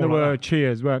think and it's there more were like that.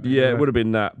 cheers, weren't there? Yeah, it would have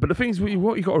been that. But the thing is,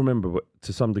 what you got to remember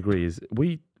to some degree is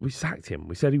we sacked him.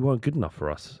 We said he weren't good enough for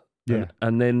us. Yeah.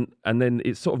 And then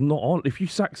it's sort of not on. If you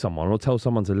sack someone or tell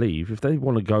someone to leave, if they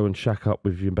want to go and shack up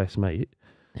with your best mate,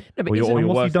 No, but or your isn't-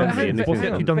 what's he worst done enemy, since? and if What's he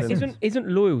it's- actually done but since? isn't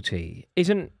loyalty?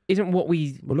 Isn't what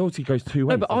we? Well, loyalty goes two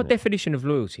ways. No, but our doesn't it? definition of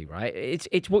loyalty, right?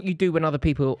 It's what you do when other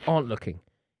people aren't looking.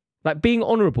 Like being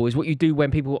honourable is what you do when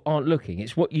people aren't looking.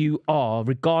 It's what you are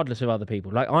regardless of other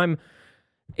people. Like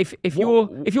if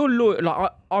you're loyal,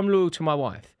 like I'm loyal to my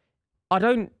wife. I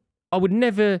would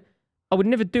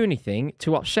never do anything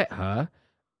to upset her,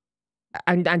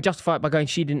 and justify it by going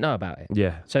she didn't know about it.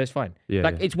 Yeah. So it's fine. Yeah,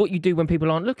 Like yeah. it's what you do when people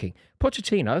aren't looking.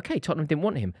 Pochettino, okay, Tottenham didn't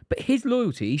want him, but his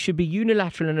loyalty should be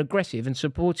unilateral and aggressive and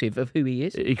supportive of who he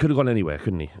is. He could have gone anywhere,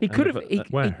 couldn't he? He could have.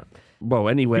 Where? Well,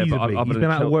 anywhere. But Feasibly. He's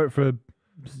been out of work for,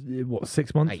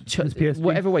 6 months? Hey, since PSG?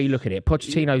 whatever way you look at it,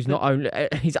 Pochettino's not only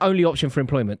his only option for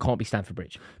employment can't be Stamford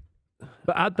Bridge.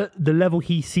 But at the level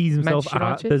he sees himself Manchester at,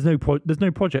 United? there's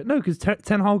no project. No, because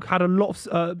Ten Hag had a lot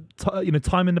of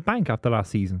time in the bank after last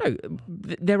season. No,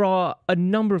 there are a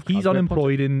number of. He's clubs where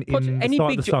unemployed in the any start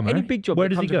big of the job, summer. any big job Where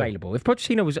that does he comes go? available. If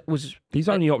Pochettino was His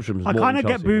only option was I more kind than of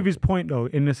get Chelsea. Buvey's point though,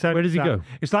 in the sense Where does he that go?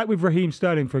 It's like with Raheem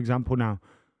Sterling, for example. Now,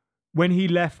 when he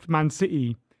left Man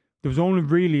City, there was only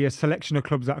really a selection of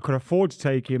clubs that could afford to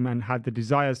take him and had the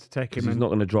desires to take him. He's And not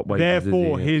going to drop wages.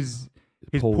 therefore, is he?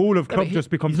 his pool of but clubs he- just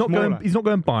becomes He's not smaller. going. He's not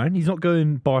going Bayern. He's not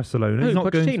going Barcelona. Who, He's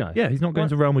not going. Pochettino? Yeah, he's not going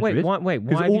to Real Madrid. Wait,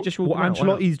 Because why have you just ruled him out? Why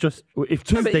not? Ancelotti's just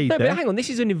If No, two, but, stayed no, there. but hang on, this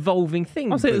is an evolving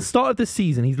thing. I'll say at the Bruce. start of the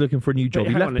season, he's looking for a new job.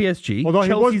 He hang left on. PSG. Although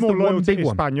Chelsea's he was more the one loyal to big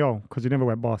one. Espanyol because he never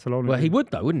went Barcelona. Well, did he would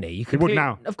though, wouldn't he? You could would clear-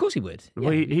 now. Of course he would.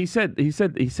 well, Yeah. he said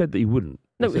that he wouldn't.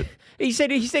 No, he said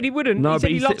he wouldn't. No, he but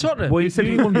said he loved said, Tottenham. Well, he said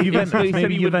he wanted he Juventus, said he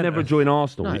maybe would never Juventus. join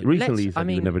Arsenal. No, Recently, he let's- said I he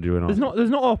mean- would never join Arsenal. There's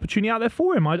not opportunity out there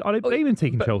for him. I don't blame him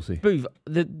taking Chelsea. Booth,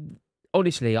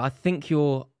 honestly, I think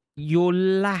you're your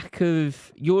lack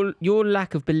of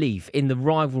belief in the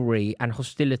rivalry and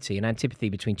hostility and antipathy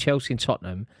between Chelsea and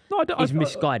Tottenham is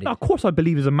misguided. Of course, I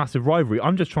believe it's a massive rivalry.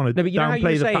 I'm just trying to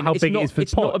downplay the fact how big it is for Poch.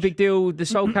 It's not a big deal. The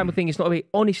Sol Campbell thing is not a big.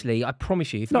 Honestly, I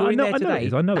promise you, if you're in there today,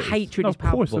 the hatred is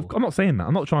palpable. Of course, I'm not saying that.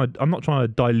 I'm not trying to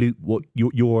dilute what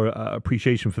your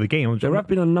appreciation for the game. There have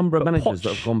been a number of managers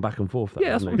that have gone back and forth.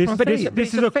 Yeah, that's what I'm trying to say.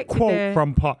 This is a quote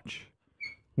from Poch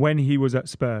when he was at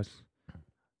Spurs.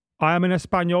 I am an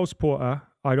Espanyol supporter.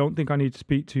 I don't think I need to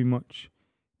speak too much.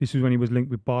 This was when he was linked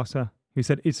with Barca. He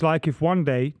said, it's like if one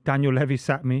day Daniel Levy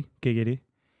sacked me, giggity.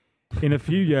 In a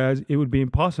few years, it would be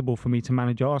impossible for me to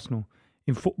manage Arsenal.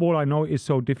 In football, I know it is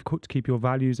so difficult to keep your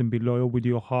values and be loyal with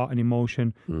your heart and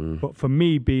emotion. But for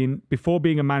me, before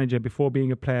being a manager, before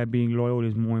being a player, being loyal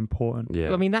is more important.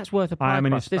 Yeah. I mean, that's worth a pie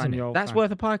crust, isn't it? That's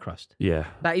worth a pie crust. Yeah.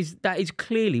 That is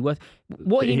clearly worth...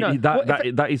 What he knows...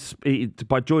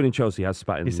 By joining Chelsea, he has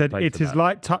spat in. He said, it is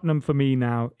like Tottenham for me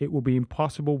now. It will be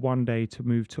impossible one day to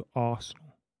move to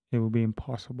Arsenal. It will be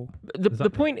impossible. The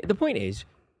point is...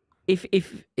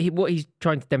 What he's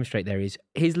trying to demonstrate there is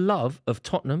his love of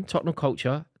Tottenham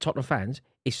culture, Tottenham fans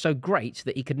is so great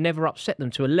that he could never upset them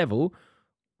to a level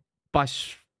by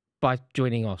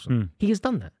joining Arsenal. He has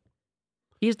done that.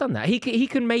 He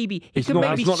can maybe. It's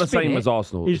not the same as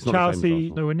Arsenal. It's Chelsea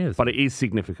nowhere near, but it is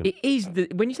significant. It is.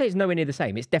 When you say it's nowhere near the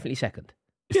same, it's definitely second.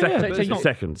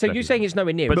 Second. So you're saying it's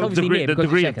nowhere near, but it's obviously near. The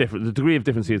degree of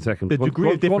difference is second. The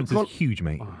degree of difference is huge,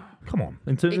 mate. Come on.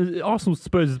 Arsenal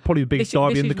Spurs is probably the biggest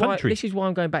derby in the country. This is why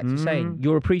I'm going back to saying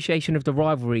your appreciation of the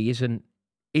rivalry isn't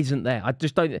there.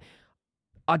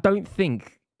 I don't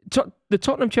think the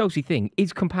Tottenham Chelsea thing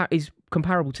is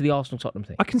comparable to the Arsenal Tottenham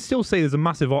thing. I can still say there's a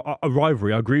massive a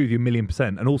rivalry. I agree with you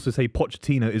 1,000,000%, and also say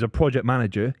Pochettino is a project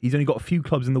manager. He's only got a few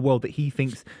clubs in the world that he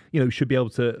thinks should be able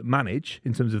to manage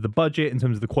in terms of the budget, in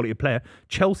terms of the quality of player.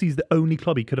 Chelsea's the only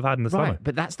club he could have had in the summer.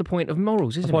 But that's the point of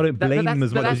morals, isn't it? I don't blame him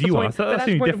as much as you are. That's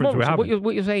the only difference we're having.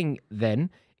 What you're saying then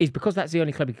is because that's the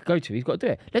only club he could go to, he's got to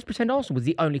do it. Let's pretend Arsenal was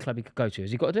the only club he could go to.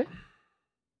 Has he got to do it?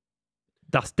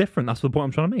 That's different. That's the point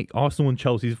I'm trying to make. Arsenal and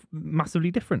Chelsea is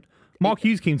massively different. Mark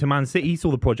Hughes came to Man City. He saw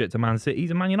the project of Man City.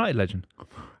 He's a Man United legend.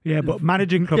 Yeah, but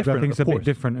managing clubs, I think, is a bit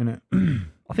different, isn't it?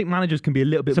 I think managers can be a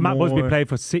little bit so more... Matt Busby played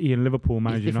for City and Liverpool,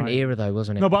 managing United. Different era, though,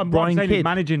 wasn't it? No, but Brian Kidd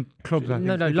managing clubs. I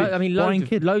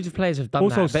think. Loads of players have done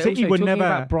also, that. But City would never.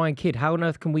 About Brian Kidd, how on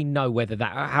earth can we know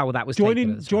how that was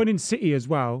joining City as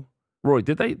well? Roy,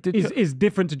 is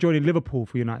different to joining Liverpool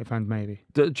for United fans, maybe.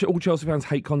 All Chelsea fans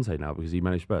hate Conte now because he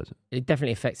managed Spurs. It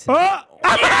definitely affects him. Get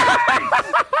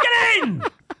in!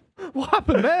 What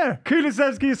happened there?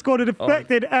 Kulusevski scored a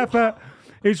deflected effort.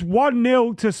 It's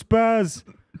 1-0 to Spurs.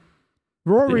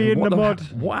 Rory in the mud.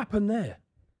 What happened there?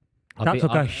 That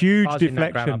took a huge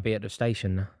deflection. I'll be at the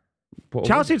station now.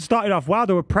 Chelsea had started off well.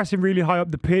 They were pressing really high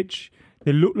up the pitch.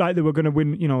 They looked like they were going to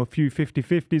win, a few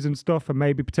 50-50s and stuff, and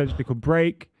maybe potentially could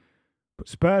break. But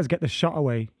Spurs get the shot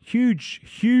away. Huge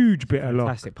bit of luck.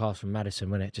 Fantastic pass from Maddison,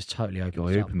 wasn't it? Just totally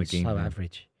opened the game. So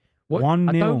average. 1-0.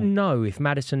 I don't know if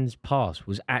Maddison's pass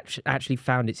was actually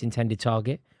found its intended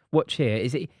target. Watch here.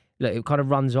 Is it? Look, it kind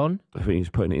of runs on. I think he's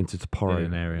putting it into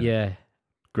Toporo. Yeah.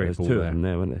 Great ball. Two of them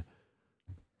there, weren't there?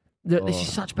 Look, this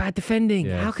is such bad defending.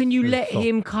 Yeah, how can you let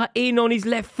him cut in on his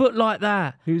left foot like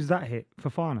that? Who's that hit?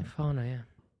 Fofana. Fofana, yeah.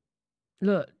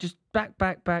 Look, just back.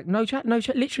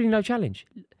 Literally no challenge.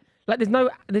 Like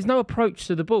there's no approach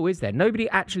to the ball, is there? Nobody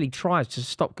actually tries to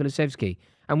stop Kulusevski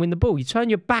and win the ball. You turn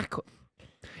your back.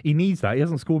 He needs that. He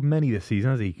hasn't scored many this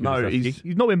season, has he? No, he's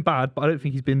not been bad, but I don't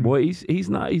think he's been. Well, he's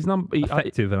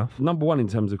effective enough. Number one in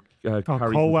terms of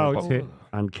carries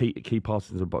and key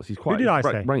passes in the box. He's quite. Who did I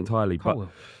say? Ranked highly, but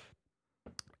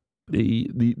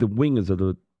the wingers are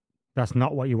the. That's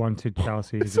not what you wanted,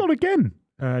 Chelsea. It's on again.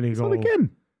 Early goal. On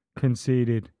again.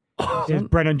 Conceded. Here's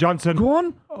Brennan Johnson. Go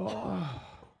on. Oh.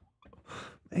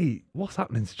 Hey, what's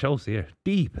happening to Chelsea here?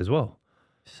 Deep as well.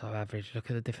 So average. Look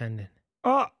at the defending.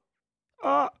 Oh,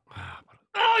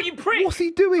 you prick! What's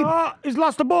he doing? He's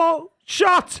lost the ball.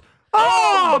 Shot!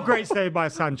 Oh, great save by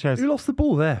Sanchez. Who lost the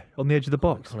ball there on the edge of the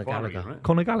box? Conor Gallagher. Right?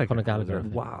 Conor Gallagher.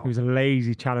 Wow. It was a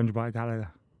lazy challenge by Gallagher.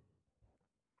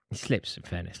 He slips, in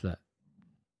fairness, look.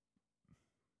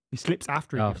 He slips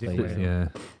after he gives it away. Yeah.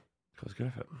 That was good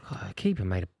effort. The keeper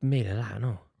made a meal of that,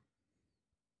 no?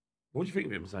 What do you think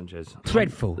of him, Sanchez?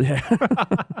 Dreadful. Yeah.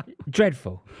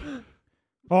 Dreadful.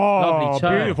 Oh,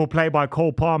 beautiful play by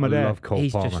Cole Palmer there. I love Cole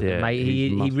Palmer. Just, mate,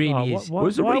 he really is. Why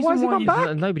has he gone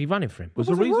back? Nobody running for him. Was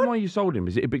the reason why you sold him?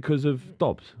 Is it because of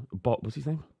Dobbs? What's his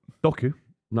name? Doku?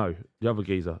 No, the other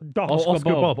geezer.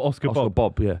 Oscar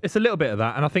Bob, yeah. It's a little bit of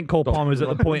that, and I think Cole Palmer is at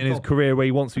the point in his career where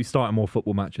he wants to be starting more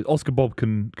football matches. Oscar Bob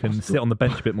can sit on the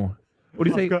bench a bit more. What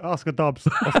do you say? Oscar Dobbs.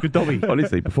 Oscar Dobby.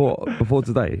 Honestly, before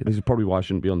today, this is probably why I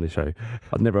shouldn't be on this show.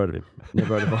 I'd never heard of him.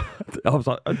 Never heard of him. I was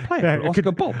like, I'd play Yeah,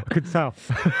 Oscar Bob. I could tell.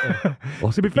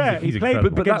 To be fair, he's he played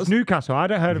incredible. against Newcastle. I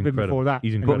hadn't heard of him incredible. before that.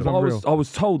 He's and it incredible. was unreal. I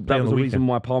was told Play that on was the the reason weekend.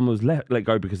 why Palmer was let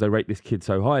go because they rate this kid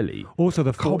so highly. Also,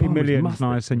 the 40 Palmer's million is massive.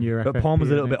 nice in your But FFP, Palmer's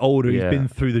a little isn't bit older. He's Yeah. been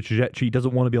through the trajectory. He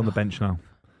doesn't want to be on the bench now.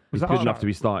 Was He's that good enough to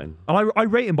be starting. And I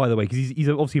rate him, by the way, because he's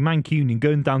obviously Mancunian.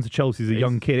 Going down to Chelsea as a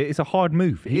young kid, it's a hard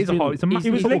move. It He's is a hard. It's a been- massive. He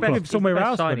was football linked club. with somewhere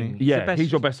else, wasn't he? He's the Yeah, best-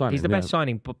 he's your best signing. He's the yeah. best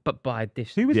signing, but by a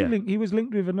distance. Who was Yeah. he linked? He was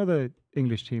linked with another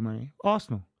English team, wasn't he?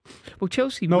 Arsenal. Well,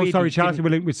 Chelsea. No, weirdly sorry, Chelsea didn't- were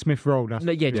linked with Smith Rowe. That's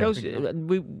No,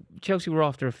 Chelsea were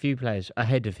after a few players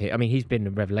ahead of him. I mean, he's been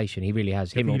a revelation. He really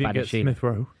has. Him You or didn't get Badashina. Smith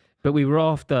Rowe But we were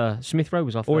after Smith Rowe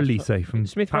was our or first. Elise from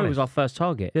Smith Rowe Palace. was our first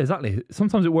target. Yeah, exactly.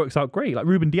 Sometimes it works out great. Like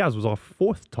Ruben Diaz was our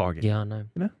fourth target. Yeah, I know.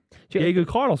 You know? Do you- Diego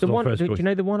Carlos The was our one, first do choice. you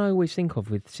know the one I always think of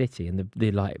with City and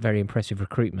the like very impressive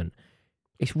recruitment?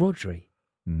 It's Rodri.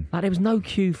 Like there was no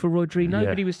queue for Rodri.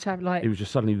 Nobody was like He was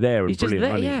just suddenly there and he's just brilliant.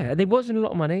 there. wasn't he? Yeah, and there wasn't a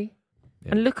lot of money.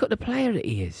 Yeah. And look at the player that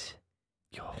he is.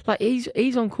 Like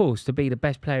he's on course to be the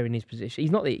best player in his position.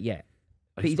 He's not it yet.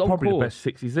 But he's on probably the course. best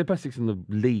six. He's the best six in the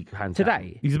league, hands down.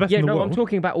 Today. He's the best yeah, in the no, world. I'm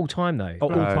talking about all time though. Oh,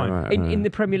 all time. Right, In the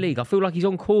Premier League, I feel like he's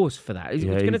on course for that. It's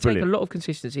Yeah, going to he's take brilliant. a lot of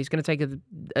consistency. It's going to take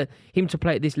him to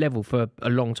play at this level for a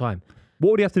long time.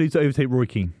 What would he have to do to overtake Roy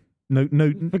Keane? No.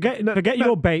 Forget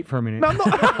your bait for a minute. No, I'm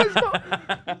not. It's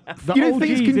not. The You don't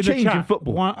think OGs things can the change in chat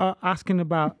football? asking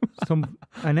about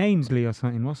an Ainsley or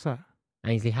something. What's that?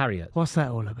 Ainsley Harriott. What's that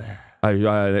all about?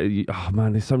 Oh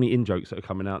man, there's so many in jokes that are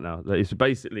coming out now. That it's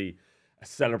basically a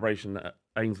celebration that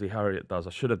Ainsley Harriott does. I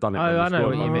should have done it. Oh, when we I know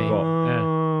scored, what you but I mean. forgot.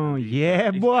 Oh,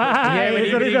 yeah, boy. Yeah, when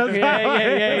That's what he does. yeah.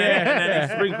 And then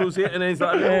he sprinkles it, and then he's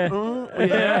like,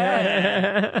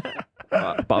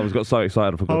 but I got so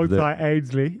excited I forgot Hold to do it. tight,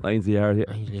 Ainsley. Ainsley Harriott.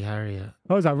 Ainsley Harriott.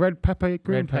 What was that? Red pepper,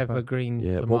 green Red pepper, green.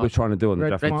 Yeah, tomato. what we're trying to do on the Red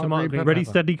draft. tomato, tomato, green green pepper. Ready,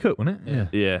 steady, cook, wasn't it?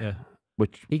 Yeah.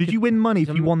 Which He Did could- you win money if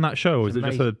it's you won that show, or is it's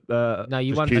it just a No,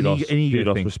 you just won. kudos, an ego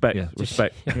kudos, thing? respect, Yeah.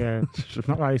 respect. Yeah, it's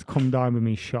not like he's come down with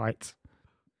me shite.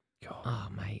 Oh,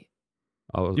 mate.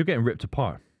 You're getting ripped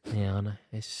apart. Yeah, I know.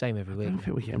 It's the same every I week. don't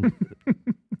think we're getting. I'm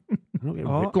not getting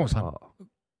Oh, ripped go on, Sam. apart.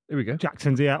 Here we go.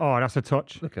 Jackson's here. Oh, that's a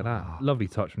touch. Look at that. Lovely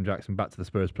touch from Jackson back to the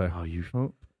Spurs player. Oh, you.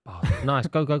 Oh. Nice.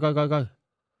 Go.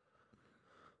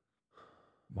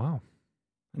 Wow.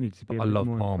 I need to be a I bit love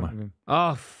more in Palmer. front of him.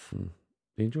 Oh,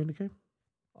 You enjoying the game?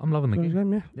 I'm loving the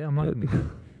game. Yeah. Yeah, I'm liking the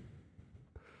game.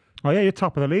 Oh, yeah, you're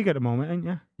top of the league at the moment, ain't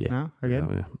you? Yeah. Now, again.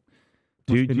 Yeah.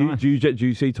 Do Must be nice.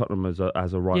 you see Tottenham as a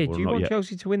rival yeah. or Do you not want yet?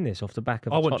 Chelsea to win this off the back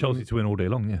of I want Tottenham Chelsea to win all day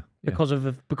long, yeah. because of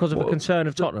a Well, concern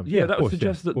of Tottenham? Yeah, that of would course,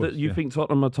 suggest yeah, of that course, you yeah. think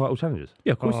Tottenham are title challengers.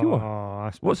 Yeah, of course you are. Oh,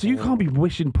 that's What? So you can't be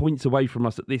wishing points away from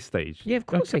us at this stage. Yeah, of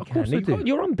course they Of course can. they do.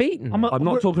 You're unbeaten. I'm not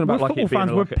we're- talking about we're like it football being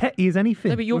fans. a We're like a- petty as anything.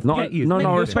 No, but you're Not- petty as no, anything.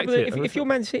 I you're respect top of the- it. If you're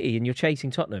Man City and you're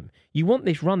chasing Tottenham, you want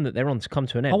this run that they're on to come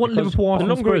to an end. I want because Liverpool, the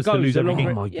Arsenal, longer it Spurs to goes, lose the every longer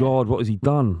game. Oh my yeah. God, what has he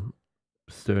done?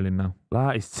 Sterling now.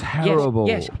 That is terrible.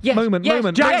 Yes. Moment.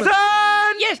 Jackson!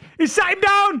 Yes. He sat him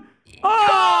down!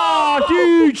 Oh,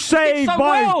 huge save so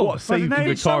by well. What a save What's from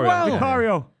his name? Vicario.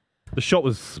 Vicario. The shot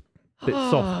was a bit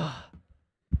soft.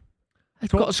 He's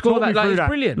got to score talk me that. Like, through it's that.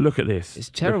 brilliant. Look at this. It's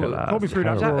terrible. Look at Talk me through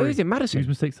that, Is that- Rory. who is it? Madison. Whose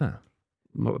mistake's that?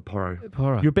 Porro.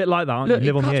 Porro. You're a bit like that, aren't Look,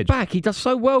 you? Live he on the cuts edge. back. He does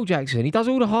so well, Jackson. He does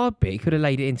all the hard bit. He could have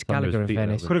laid it into Some of his Gallagher, in feet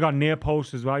fairness. over. Could have gone near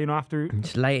post as well, you know, after.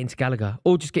 Just lay it into Gallagher.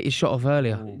 Or just get your shot off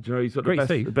earlier. Do you know he's got Great the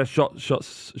save. best shot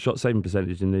saving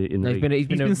percentage in the No, league. he's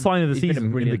He's been sign of the he's been a season in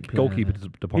the brilliant player. goalkeeper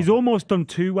department. He's almost done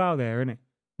too well there, isn't it?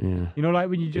 Yeah. You know, like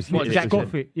when you just What, you Jackson?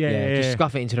 scuff it. Yeah. Just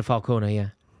scuff it into the far corner, yeah.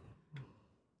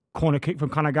 Corner kick from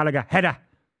Conor Gallagher. Header.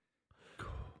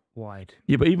 Wide.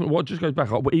 Yeah, but even what just goes back.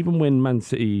 Even when Man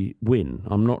City win,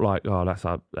 I'm not like, oh,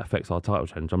 that affects our title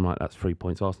challenge. I'm like, that's 3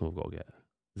 points Arsenal have got to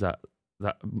get.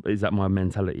 Is that my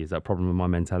mentality? Is that a problem with my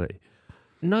mentality?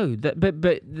 No, but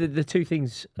the two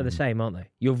things are the same, aren't they?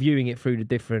 You're viewing it through the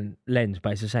different lens,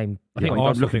 but it's the same. I think point.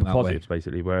 Arsenal I'm looking think for that way. positives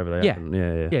basically wherever they Yeah. happen.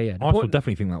 Yeah. Yeah. The Arsenal point-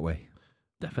 definitely think that way.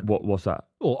 Definitely. What's that?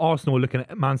 Well, Arsenal are looking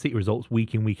at Man City results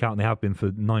week in, week out, and they have been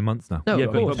for 9 months now. No, Yeah,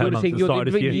 of but- course. but You're the months thing- at the start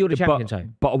of this year. you're the champion, but, so.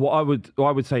 but what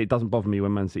I would say it doesn't bother me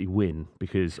when Man City win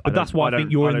because. But that's why I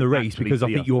think you're in the race, because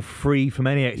I think you're free from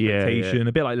any yeah. expectation.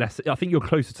 A bit like Leicester. I think you're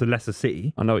closer to Leicester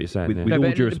City. I know what you're saying. With- yeah. with No, all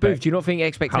but due Booth, respect, do you not think how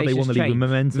expectations they won the league with change?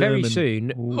 momentum. Very and-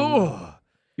 soon. Oh,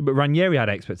 But Ranieri had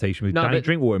expectation with No, Danny but-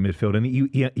 Drinkwater in midfield, and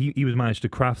he was managed to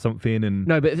craft something. And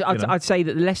no, but know. I'd say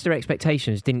that the Leicester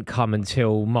expectations didn't come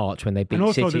until March when they beat And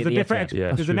also, City there's at a the different Etihad.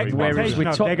 Yeah, there's an that's true. Whereas expectation with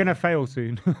of Tot- they're going to fail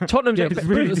soon. Tottenham's yeah, expe-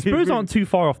 really- Spurs aren't too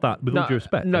far off that, with all due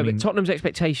respect. No, I mean, but Tottenham's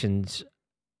expectations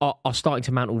are starting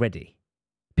to mount already.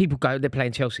 People go, they're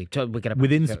playing Chelsea. So we're going to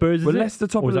Within Spurs, Were is it? Leicester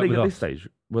top Or of is the that league at with this us? stage?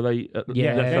 Were they?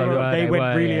 Yeah, they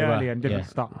went really early and didn't yeah.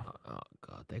 stop. Oh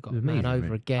God, they got man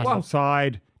over again.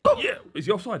 Offside. Yeah, is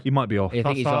he offside? He might be off. I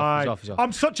think he's off. Offside. He's off. He's off.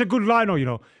 I'm such a good liner, you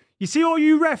know. You see all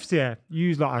you refs here? You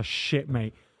use like a shit,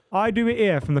 mate. I do it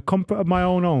here from the comfort of my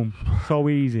own home. So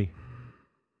easy.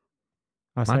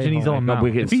 Imagine he's on now.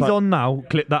 If he's on now,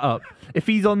 clip that up. If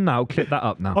he's on now, clip that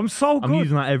up now. I'm so good. I'm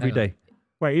using that every day.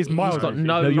 Wait, he's miles. got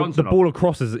no, no. The ball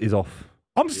across is off.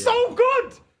 I'm so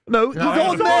good. No, he's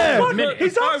on there.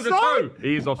 He's offside.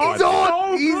 He's offside. He's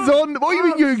on. He's on. What do you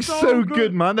mean you're so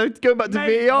good, man? They're going back to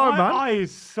Mate, VAR, my man. eye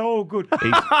is so good.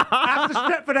 I have to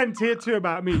step for them tier 2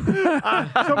 about me.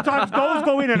 Sometimes goals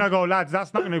go in and I go, lads,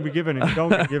 that's not going to be given. It don't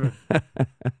get given.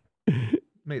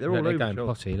 Mate, they're all They're over going the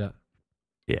potty. Look.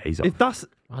 Yeah, he's off. If that's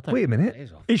wait a minute,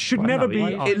 It should never be.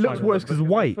 it looks offside. worse because it's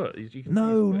white. You can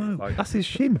No, see his foot. no, Like, that's his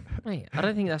shin. Mate, I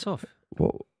don't think that's off.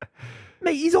 what?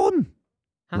 Mate, he's on.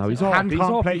 No, he's Hand off. He's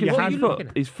can't off. play- You can your see hand- his What are you foot. looking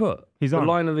at? His foot. He's the on.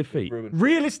 line of the feet.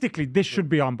 Realistically, this should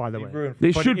be on, by the way.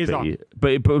 This But should it is on.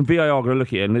 be, but VAR are going to look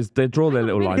at it and they draw their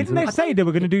little lines. Didn't they say they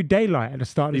were going to do daylight at the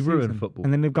start of They the ruined season? football.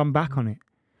 And then they've gone back on it.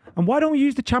 And why don't we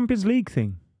use the Champions League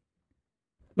thing?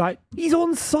 Like, He's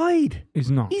onside. he's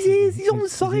not. He is. He's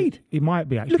onside. He might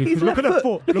be actually. Look at his Look at left the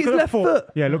foot. foot. Look at his at the left foot.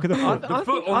 Yeah, look at the foot. The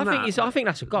foot on that. I think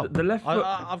that's a goal. The left foot.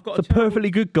 I've got It's a perfectly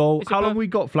good goal. It's a How long per- we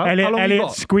got, Flav? How long we Elliot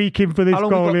got? squeaking for this How long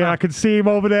we goal got here. now? I can see him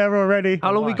over there already.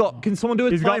 How long we got? Can someone do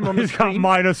a He's got, timer on the he's got screen?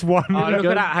 -1. Oh, look go.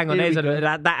 at that. Hang on. Here we There's go.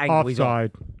 that angle. He's off.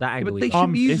 Offside. That angle. But they He's should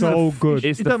off. be using so the- good.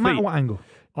 It's It the doesn't matter feet. what angle.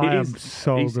 I am is-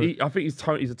 so good. I think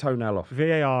his toenail off.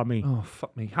 VAR me. Oh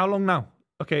fuck me! How long now?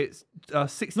 Okay, it's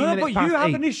 16 No, minutes but past you have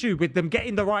 8. an issue with them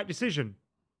getting the right decision.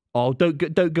 Oh, don't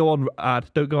go on,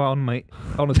 Ad. Don't go on, mate.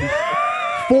 Honestly,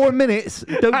 4 minutes.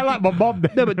 Don't, I like my mum.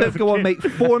 No, but don't go on, mate.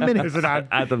 4 minutes. Isn't that?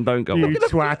 Adam, don't go You on.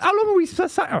 twat. How long are we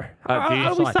sat here? How he's long are we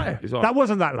offside. sat here? He's off. That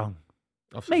wasn't that long.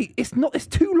 Mate, it's not. It's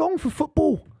too long for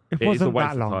football. It It is a wasn't waste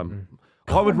that of long. time.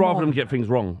 I would Come rather on. them get things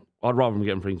wrong. I'd rather them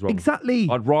get things wrong. Exactly.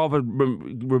 I'd rather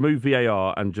remove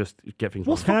VAR and just get things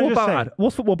What's Can I football just about? say- Ad?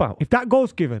 What's football about? If that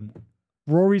goal's given,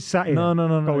 Rory's sat here. No.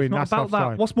 Going, It's not that's about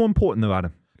offside. that. What's more important though,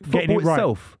 Adam? Getting Football it right.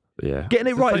 itself. wrong. Yeah. Getting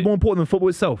it right is more important than football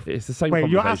itself. It's the same Wait,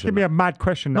 you're conversation. asking me a mad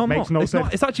question that I'm makes not. no It's sense.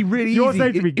 not. It's actually really You're easy.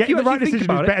 saying to me, If getting you the right actually think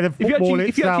decision is about better than if you football actually-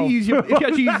 if you actually use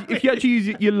itself. if you actually use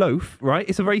your loaf, right?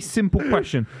 It's a very simple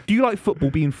question. Do you like football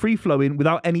being free flowing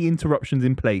without any interruptions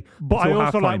in play? But I until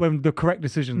also halftime? like when the correct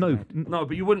decisions. No, No,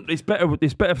 but you wouldn't. It's better.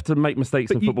 It's better to make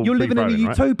mistakes in but football. you're living in a free-flowing,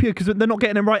 right? utopia because they're not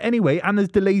getting it right anyway, and there's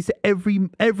delays every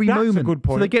That's a moment. good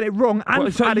point. So they get it wrong and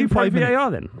Well, so add you in play 5 minutes. VAR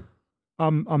then?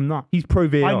 I'm not. He's pro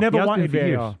VAR. I never He has wanted been for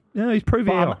years. VAR. Yeah, he's pro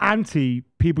But I'm VAR. anti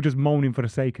people just moaning for the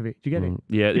sake of it. Do you get it?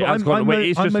 Yeah, Yeah, it's I'm wait,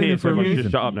 it's I'm just moaning here, for so a everyone reason.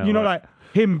 just shut up now. You know, right?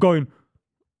 like him going,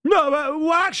 no,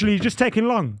 well, actually, it's just taking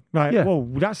long. Like, Yeah. whoa,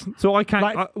 that's. So I can't.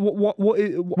 Like- what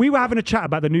We were having a chat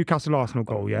about the Newcastle Arsenal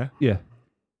goal, yeah? yeah.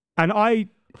 And I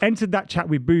entered that chat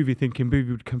with Buvey thinking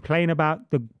Buvey would complain about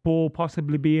the ball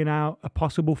possibly being out, a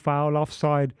possible foul,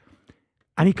 offside.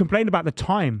 And he complained about the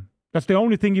time. That's the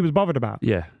only thing he was bothered about.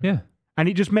 Yeah, Yeah. And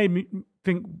it just made me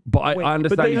think. but I Wait, But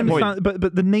understand they your point. understand.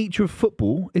 But the nature of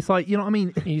football, it's like, you know what I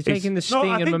mean. You're taking the sting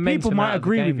I and think momentum people might out of the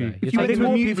agree game, with you. though. If You're you, went taking to,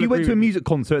 more if people you went agree to a with you. music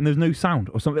concert and there's no sound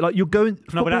or something, like you're going. No,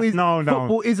 but Football that's- is, no.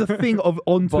 football is a thing of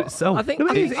onto But itself. I think- No,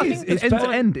 it I is, think- it I is. think It's it's end to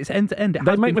better- end. It's end to end. It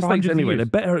They has make been for mistakes hundreds of anyway. years.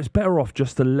 They're better. It's better off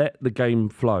just to let the game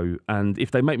flow, and if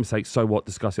they make mistakes, so what?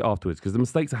 Discuss it afterwards because the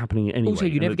mistakes are happening anyway. Also,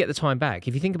 you and never it- get the time back.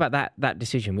 If you think about that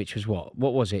decision, which was what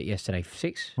was it yesterday?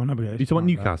 6? Well, nobody You talking about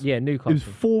Newcastle? Yeah, It was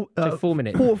Newcastle. 4 4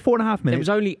 minutes. 4.5 There minutes. was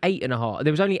only 8.5.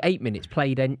 There was only 8 minutes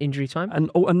played in injury time.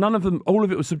 And none of them. All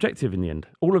of it was subjective in the end.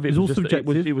 All of it It was all just,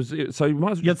 subjective. It was. So you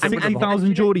might as well You had just get rid of the 60,000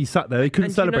 and do you know- Geordies sat there. They couldn't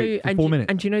And do you know- celebrate for and 4 do you- minutes.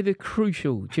 And do you know the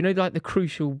crucial? Do you know like the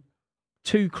crucial,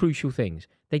 two crucial things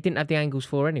they didn't have the angles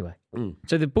for anyway. Mm.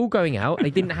 So the ball going out, they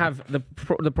didn't have the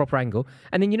proper angle,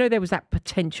 and then you know there was that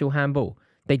potential handball.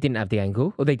 They didn't have the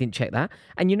angle, or they didn't check that,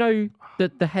 and you know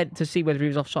the head to see whether he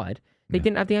was offside. They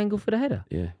didn't have the angle for the header.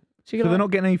 Yeah. So, So they're not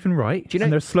getting anything right, Do you know-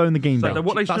 and they're slowing the game So down.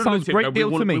 what they That should sounds have great looked at,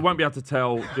 deal we to me. won't be able to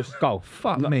tell. Just goal.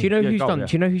 Fuck No. me. Do you know Yeah, who's goal, done? yeah.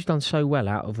 Do you know who's done so well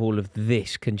out of all of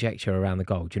this conjecture around the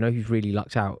goal? Do you know who's really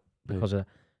lucked out because of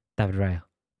David Raya?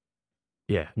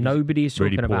 yeah. Nobody is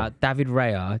really talking poor. about David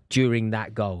Raya during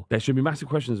that goal. There should be massive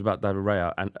questions about David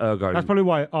Raya and ergo, That's probably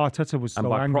why Arteta was and so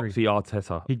by angry. proxy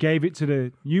Arteta. He gave it to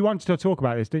the. You wanted to talk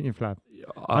about this, didn't you, Flav?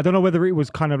 I don't know whether it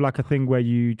was kind of like a thing where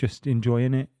you just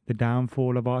enjoying it, the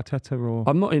downfall of Arteta, or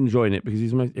I'm not enjoying it because he's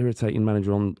the most irritating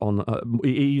manager on.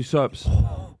 He usurps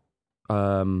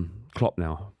Klopp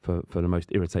now for the most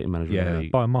irritating manager in the Yeah,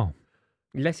 league. by a mile.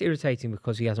 Less irritating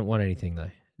because he hasn't won anything though.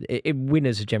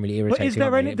 winners are generally irritating. But is there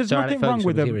aren't any? they? There's Sir Alex nothing wrong Ferguson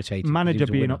with was the irritated 'cause manager he was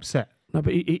a being winner. upset. No,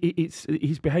 but it's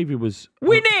his behaviour was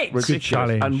Win it! ridiculous. Good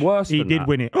challenge. And worse He than did that,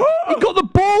 win it. He got the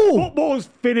ball. Football's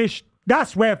finished.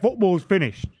 That's where football's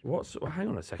finished. Hang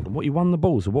on a second. What, you won the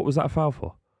ball? So what was that a foul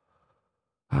for?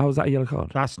 How was that a yellow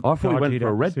card? That's I thought he went dodgy, for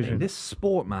a that red decision. then. This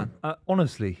sport, man.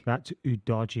 Honestly, That's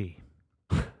dodgy.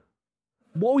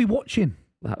 what are we watching?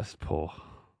 That was poor.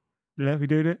 Yeah, we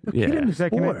doing it. Yeah. Killing the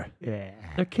Second sport. it? Yeah.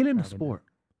 They're killing the sport.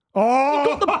 Oh, He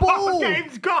got the ball.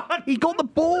 Game's gone. He got the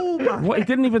ball, man. What? He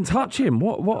didn't even touch him.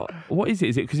 What is it?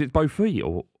 Is it because it's both feet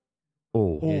or?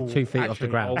 Oh, Yeah, 2 feet off the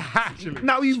ground. Actually,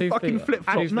 Now you 2 fucking feet- flip 2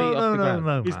 flop. feet No, off no, the no, ground.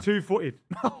 no. he's man. 2-footed.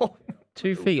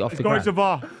 2 feet off He's the going to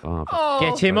ground. VAR. oh,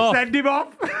 Get him off. Send him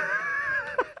off.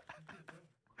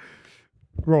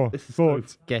 Raw.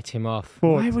 Thoughts. Get him off.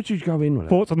 why Thoughts. would you go in with it?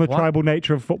 Thoughts on the What? tribal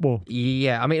nature of football.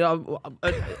 Yeah, I mean,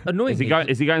 annoying. Is he going?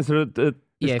 Is he going to the?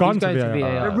 Yeah, if gone he's to going to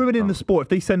VAR. VAR. They're ruining the sport if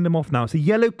they send him off now. It's a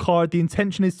yellow card. The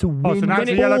intention is to win. Oh, so now the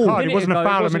it's a yellow ball. card. It wasn't a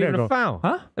foul a wasn't minute even ago. a foul.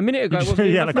 Huh? A minute ago, You it just wasn't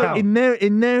even yellow a card. foul.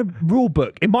 In their rule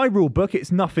book, in my rule book,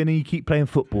 it's nothing, and you keep playing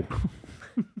football.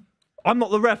 I'm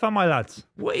not the ref, am I, lads?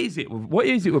 What is it? What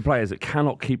is it with players that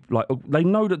cannot keep like? They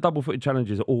know that double-footed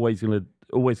challenges are always going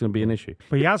to be an issue.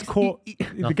 But he has caught.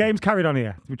 The game's carried on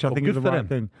here, which I think is good the for right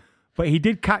them. thing. But he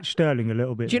did catch Sterling a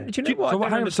little bit. Do you know what? So I what?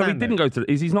 don't Hang on, so he understand, didn't though? go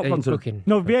to. He's not gone He's to. booking.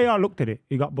 No, VAR looked at it.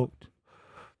 He got booked.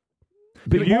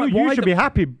 But But you should be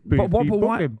happy. But what? You But booked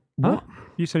why? him. What?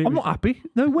 You said he I'm was- not happy.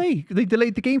 No way. They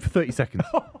delayed the game for 30 seconds.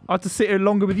 I had to sit here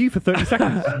longer with you for 30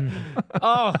 seconds.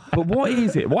 Oh, But what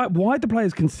is it? Why do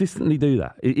players consistently do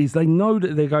that? Is they know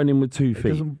that they're going in with 2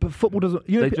 feet. But football doesn't.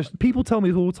 You know, They just- people tell me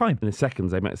this all the time. In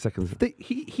seconds, they make seconds.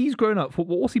 He's grown up.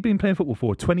 What's he been playing football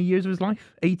for? 20 years of his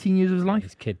life? 18 years of his life?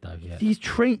 he's a kid though. Yeah. He's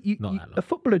trained. Not that long. A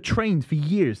footballer trains for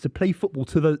years to play football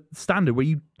to the standard where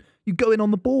you go in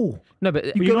on the ball. No, but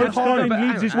You You go know, in hard. Sterling but hang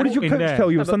leads on, his What did your in coach there.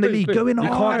 tell you No, on but Sunday Boo, League? Boo, Go in you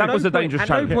hard. That was a no point- dangerous At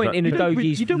no challenge, point but- in You don't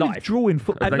Udogi's withdraw in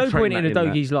football. At They no train point in that in there.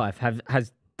 Udogi's life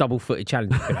has double-footed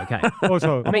challenges been okay.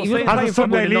 Also, I mean, he wasn't as playing a Sunday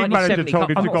football in the league manager 1970 told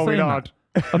him Cup. to I'm go not in saying hard.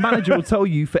 A manager will tell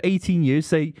you for 18 years,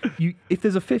 say, if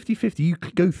there's a 50-50, you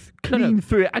could go clean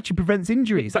through it. Actually prevents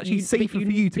injury. It's actually safer for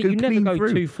you to go you clean never go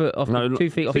through. 2 feet off. No, 2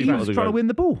 feet off But the he not was ground. the trying to goal. win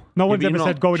the ball. No one's but ever you're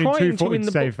said not going in Trying to win 2-footed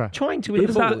the ball. safer. Trying to win If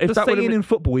the that- ball. if The that would've saying been- in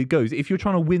football, it goes, if you're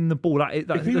trying to win the ball,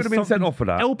 If he would have been sent off for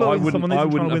that, I elbowing wouldn't, someone I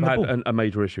isn't trying wouldn't to have win the had ball. a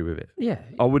major issue with it. Yeah.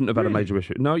 I wouldn't have had a major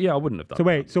issue. No, yeah, I wouldn't have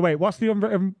done. So wait, what's the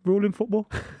unwritten rule in football?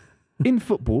 In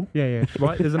football, Yeah.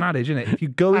 right, there's an adage, isn't it? If you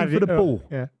go in for the ball,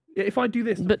 Yeah. if I do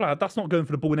this, But- Flav, that's not going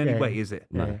for the ball in any Yeah. way, is it?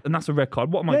 No. And that's a red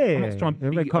card. What am I? Yeah, I'm yeah, not trying to yeah,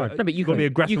 red be, card. No, but you got to be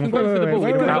can- aggressive. you can on go football. for the ball. wait,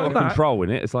 You're wait, Out out of wait. control in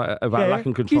it. It's like about Yeah,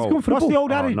 lacking he's control. gone for the What's the ball.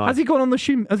 old adage? nice. Has he gone on the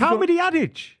shoe? How many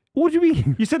adage? What do you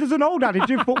mean? You said there's an old adage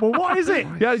in football. What is it?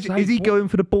 Yeah, is he going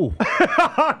for the ball?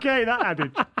 Okay, that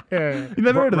adage. Yeah. You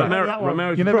never heard of that?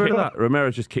 Romero, You never heard of that?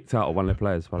 Romero's just kicked out of one of their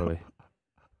players, by the way.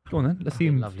 Go on then. Let's see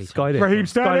him Lovely skide it. Raheem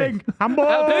Skide Sterling. it. Handball.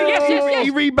 Yes. He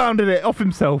rebounded it off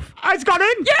himself. It's gone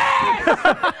in.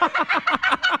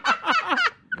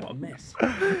 What a mess.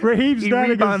 Raheem He Sterling has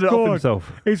rebounded it off scored.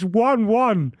 himself. It's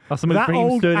 1-1. That's the most That Raheem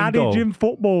old Sterling adage goal. in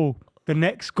football. The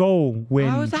next goal wins.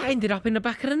 How has that ended up in the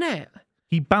back of the net?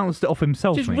 He bounced it off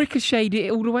himself, Just mate. ricocheted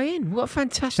it all the way in. What a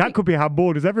fantastic. That could be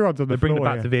handball. As everyone's on the They bring it floor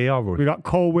back to here. VAR, We Rory. got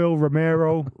Colwill,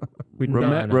 Romero.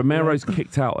 No. Romero's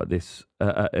kicked out at this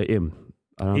at him.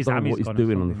 And I His don't know hammy's what he's gone or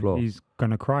doing on the something. floor. He's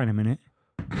gonna cry in a minute.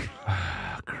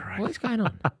 What is going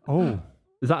on? Oh,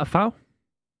 Is that a foul?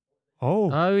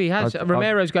 Oh, he has.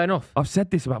 Romero's going off. I've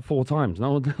said this about 4 times.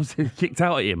 No one else has kicked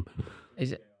out at him.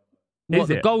 Is it? What,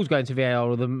 the it? goal's going to VAR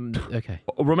or the... Okay.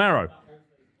 Romero.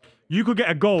 you could get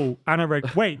a goal and a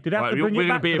red. Wait, did they have Right, to we're bring going it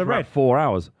to back be for here the for red? about 4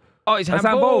 hours. Oh, it's That's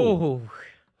handball.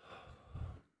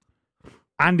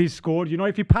 And he's scored. You know,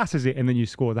 if he passes it and then you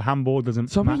score, the handball doesn't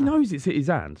So matter. he knows it's hit his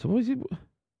hand. So what is it?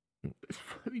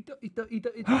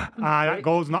 That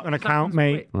goal's not going to count,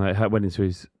 mate. Right, it went into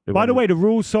his. By the way, the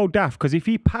rule's so daft because if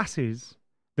he passes,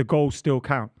 the goal still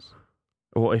counts.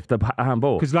 or if the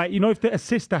handball. Because, like, you know, if the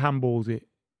assister handballs it,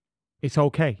 it's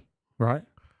okay, right?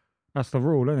 That's the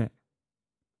rule, isn't it?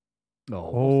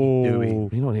 Oh, You're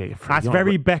not here. That's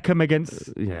very Beckham against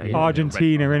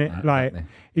Argentina, isn't it? Like,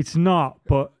 it's not,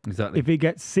 but Exactly. if it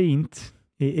gets seen,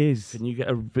 it is. Can you get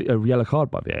a yellow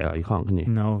card by VAR? You can't, can you?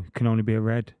 No, it can only be a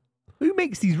red. Who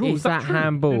makes these rules? Is that true?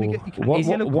 handball? You only get- you can't What, get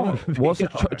yellow card. what's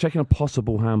checking a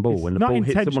possible handball It's when the not ball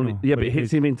hits him on? intentional, Yeah, but but it it hits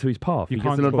is. him into his path. You He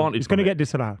can't gets an score. advantage. It's going to from get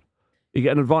disallowed. it. You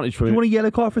get an advantage Do from you it. want a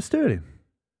yellow card for Sterling?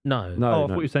 No. I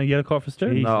thought you were saying yellow card for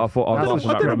Sterling. No, I thought I was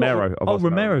talking about Romero.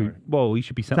 Romero. Well, he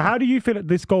should be sent. So how do you feel that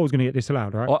this goal is going to get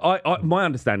disallowed, right? My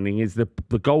understanding is the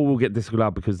goal will get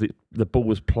disallowed because the ball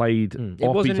was played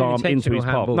off his arm into his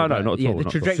palm. No, not at all. The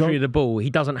trajectory of the ball,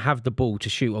 he doesn't have the ball to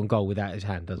shoot on goal without his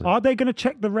hand, does he? Are they going to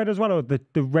check the red as well, or the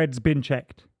red's been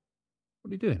checked?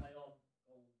 What are you doing?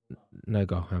 No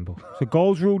goal, handball. So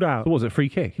goal's ruled out. So was it free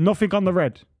kick? Nothing on the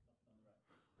red.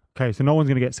 Okay, so no one's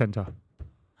going to get sent off.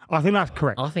 I think that's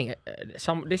correct. I think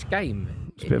this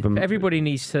game, It's a bit of everybody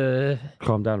needs to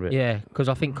calm down a bit. Yeah, because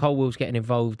I think Colwell's getting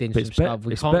involved in some stuff.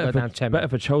 We can't go down 10. It's better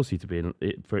for Chelsea to be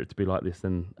for it to be like this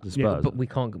than the Spurs. Yeah, but we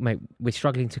can't, mate. We're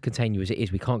struggling to contain you as it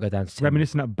is. We can't go down to 10.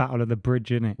 Reminiscent of Battle of the Bridge,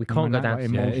 innit? We can't go down to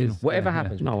 10. Whatever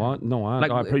happens.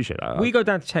 I appreciate that. We go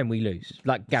down to 10, we lose.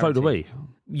 Like guaranteed. So do we.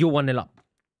 You're 1-0 up.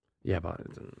 Yeah, but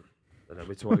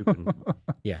we're too open.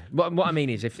 Yeah. What I mean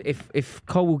is, if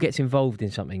Colwell gets involved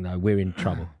in something, though, we're in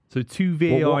trouble. So 2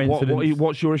 VAR incidents.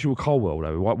 What's your issue with Colwell,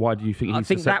 though? Why do you think he's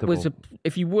susceptible? That was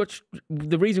if you watch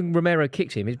the reason Romero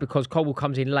kicks him is because Colwell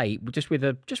comes in late, just with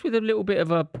a little bit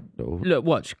of a look.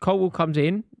 Watch, Colwell comes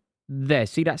in there.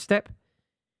 See that step?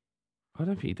 I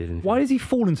don't think he did anything. Why does he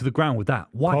fall into the ground with that?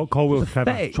 Why? Colwell's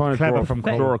clever. Trying to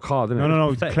draw a card. No,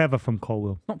 it's clever from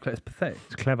Colwell. It's not clever. It's pathetic.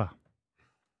 It's clever.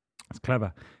 It's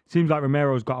clever. Seems like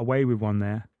Romero's got away with one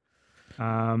there.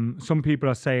 Some people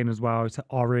are saying as well it's an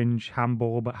orange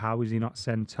handball, but how is he not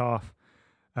sent off?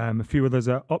 A few others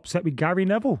are upset with Gary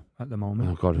Neville at the moment.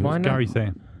 Oh God, what's Gary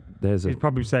saying? He's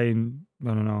probably saying, I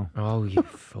don't know. Oh, you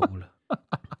fool!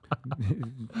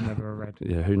 Never read.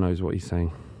 Yeah, who knows what he's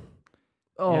saying?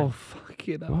 Oh, fuck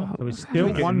it. So it's still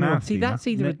 1-0. See, that's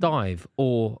either a dive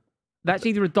or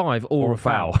a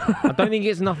foul. I don't think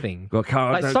it's nothing.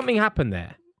 Something happened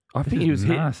there. I think he was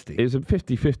nasty. It was a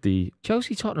 50-50.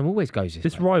 Chelsea Tottenham always goes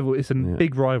this way. Rival. It's a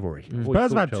big rivalry.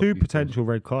 Spurs have had 2 potential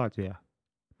red cards. Yeah.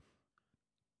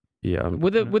 Yeah.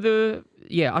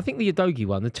 I think the Udogie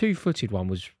one, the 2-footed one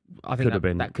was. I think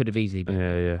that could have easily been.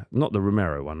 Yeah. Not the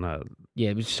Romero one. No.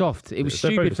 Yeah, it was soft. It was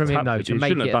stupid from him though to make it.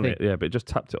 Shouldn't have done it. Yeah, but it just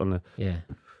tapped it on the. Yeah,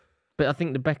 but I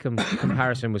think the Beckham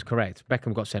comparison was correct.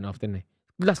 Beckham got sent off, didn't he?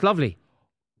 That's lovely.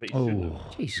 Oh,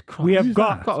 Jesus Christ! We have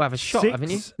got to have a shot,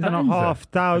 haven't you?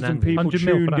 6,500 people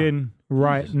tuned in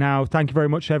right now. Thank you very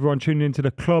much, everyone tuning into the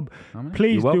club.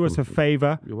 Please do us a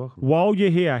favour. You're welcome. While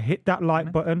you're here, hit that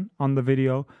like button on the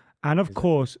video, and of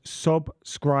course,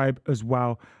 subscribe as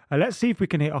well. Let's see if we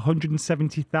can hit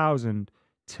 170,000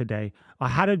 today. I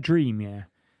had a dream,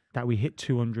 that we hit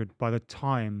 200 by the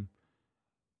time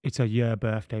it's a year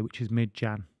birthday, which is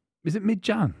mid-Jan. Is it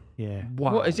mid-Jan? Yeah.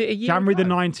 Wow. What is it? A year? January the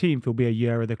 19th will be a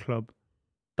year of the club.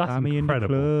 That's incredible. In the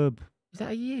club. Is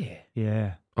that a year?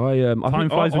 Yeah. Time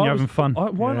flies when you're having fun.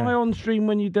 Weren't I on stream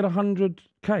when you did 100k?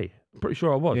 I'm pretty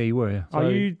sure I was. Yeah, you were. Yeah. So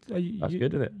are you, that's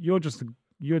good, isn't it? You're just a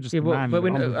man. But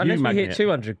unless we hit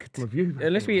 200,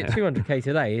 unless we hit 200k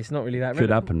today, it's not really that.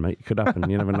 Could happen, mate. Could happen.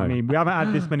 You never know. I mean, we haven't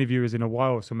had this many viewers in a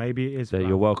while, so maybe it is.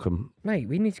 You're welcome, mate.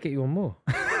 We need to get you on more.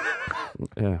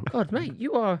 Yeah. God, mate,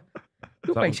 you're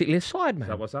basically a side man. Is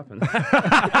that what's happened?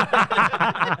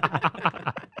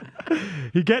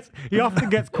 He often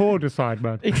gets called a side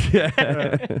man. Yeah.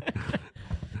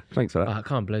 Thanks for that. I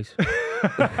can't believe.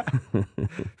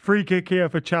 Free kick here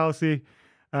for Chelsea.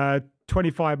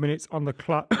 25 minutes on the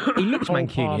clock. He looks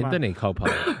Mancunian, doesn't he, Cole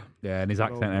Palmer? Yeah, and his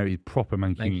accent there, he's proper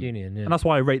Mancunian. Yeah. And that's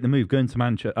why I rate the move. Going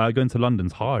to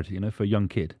London's hard, for a young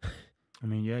kid. I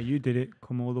mean, yeah, you did it.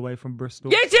 Come all the way from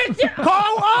Bristol. Yes! Cole!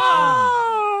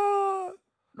 Oh!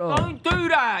 Don't do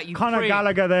that, you Conor prick.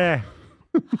 Gallagher there.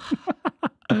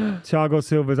 Thiago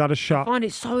Silva's had a shot. I find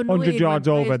it so annoying 100 yards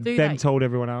over, then that. told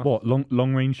everyone else. What,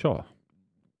 long range shot?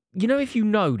 If you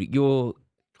know that you're...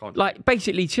 Like,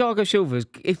 basically, Thiago Silva's...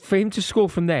 For him to score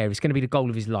from there, it's going to be the goal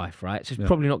of his life, right? So it's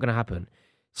probably not going to happen.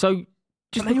 So...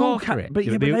 Just look after it. But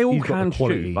they all can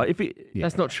shoot. Like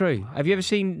That's not true. Have you ever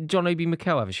seen John Obi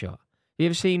Mikel have a shot? Have you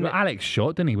ever seen... Alex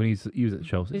shot, didn't he, when he was at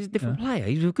Chelsea? He's a different player.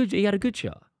 He had a good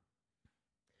shot.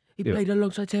 He played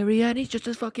alongside Terry and he's just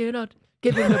as fucking odd.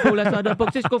 Give him the ball outside the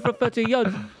box. Just go for 30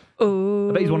 yards. Oh.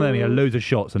 I bet he's one of them. He had loads of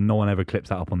shots and no one ever clips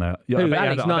that up on there. Who,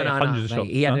 Alex? No. Hundreds of shots.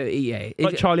 He had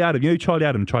like Charlie Adam. Charlie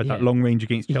Adam tried that long range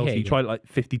against Chelsea. He tried it like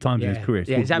 50 times in his career.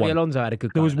 Yeah, Xabi Alonso had a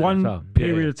good goal. There was one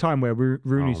period of time where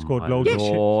Rooney scored loads of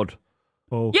shit.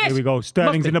 Oh, yes! Here we go.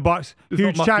 Sterling's in the box.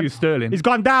 Huge chance. Sterling. He's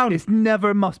gone down. It's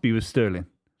never must be with Sterling.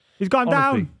 He's gone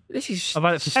down. This is... I've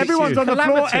had it for 6 Everyone's years. on the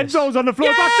floor. Enzo's on the floor.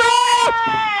 Yes!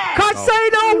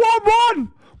 Caicedo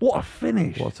 1-1. What a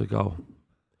finish. What a goal.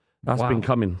 That's been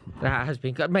coming. That has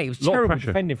been good. Mate, it was terrible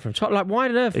defending from top. Like, why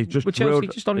on earth were Chelsea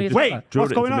just on his... Wait,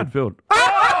 what's going on? Midfield.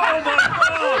 Oh, my God!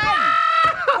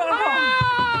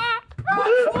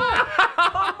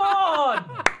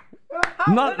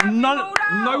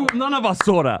 None of us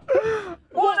saw that.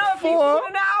 What on earth are you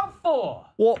calling it out for?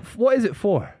 What is it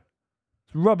for?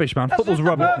 It's rubbish, man. Football's That's just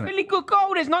rubbish. a Isn't it? perfectly good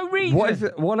goal. There's no reason. What is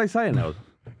it? What are they saying now?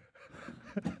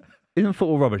 Isn't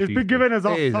football rubbish? It's been given as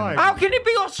It is, offside. How can it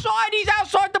be offside? He's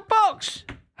outside the box.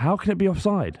 How can it be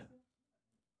offside?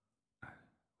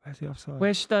 Where's the offside?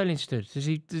 Where's Sterling stood? Does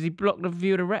he block the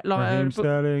view of the red line? Raheem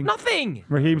Sterling. Nothing.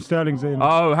 Raheem Sterling's in.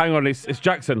 Oh, hang on. It's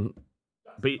Jackson.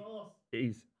 But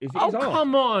is it Oh, his arse?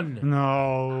 come on.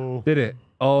 No. Did it?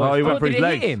 Oh, he Oh, went for did his it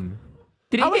legs. hit him?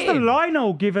 Did he How was hit the him?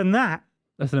 lino given that?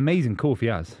 That's an amazing call if he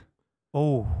has.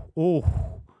 Oh.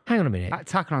 Hang on a minute. That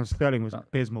tackle on Sterling was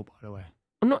abysmal, by the way.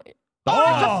 I'm not...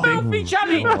 Oh, that's a filthy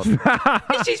challenge.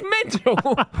 This is mental.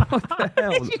 What the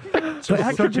hell?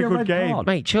 It's such a good game.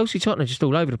 Mate, Chelsea Tottenham are just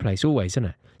all over the place always, isn't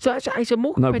it? So it's a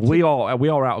more No, competitive... we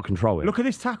are out of control here. Look at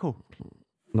this tackle.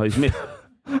 No, he's missed.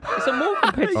 It's a more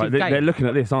competitive Right, game. they're looking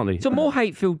at this, aren't they? It's a more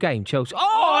hate-filled game, Chelsea.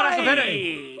 Oh, that's a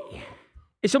penalty.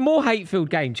 It's a more hate-filled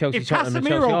game, Chelsea If Tottenham and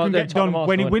Chelsea. Casemiro can get done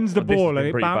when he wins the This has ball been and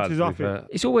it pretty bad, bounces to be off fair. it.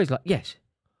 It's always like, yes.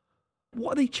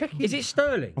 What are they checking? Is it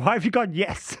Sterling? Why have you gone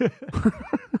yes?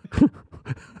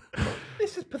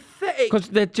 This is pathetic. Because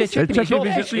they're checking it's not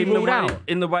officially ruled out.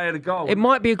 in the way of the goal. It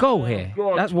might be a goal here.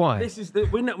 God. That's why. This is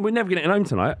we're never getting home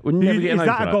tonight. We're never getting Is home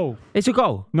that tonight. a goal? It's a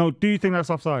goal. No, do you think that's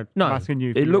offside? No. I'm asking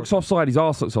you. It looks offside. His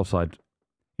arse looks offside.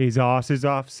 His arse is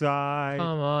offside.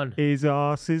 Come on. His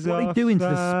arse is What offside. are they doing to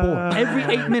the sport? Every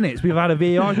 8 minutes we've had a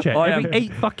VAR check. Every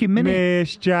 8 fucking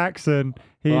minutes. Miss Jackson.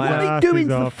 His What are arse they doing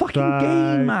is to the fucking offside.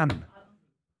 game, man?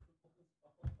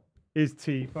 His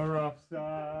teeth are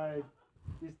offside.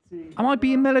 His teeth. Am I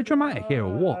being melodramatic here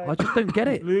or what? I just don't get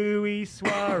it. Luis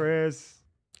Suarez.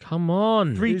 Come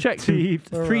on. Three His checks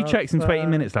teeth are in 20 outside.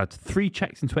 minutes, lads. 3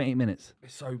 checks in 28 minutes.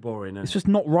 It's so boring. It's just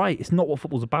not right. It's not what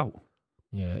football's about.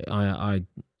 Yeah, I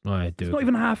do. It's not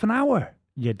even half an hour.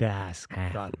 Your dad's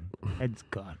gone. Head's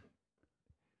gone.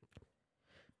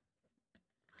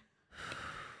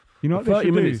 You know what they 30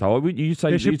 should minutes do? though. You say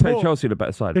They you should take put- Chelsea the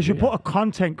better side. They should put a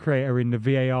content creator in the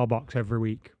VAR box every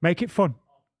week. Make it fun.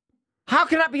 How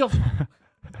can that be off?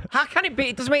 How can it be?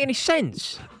 It doesn't make any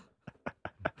sense.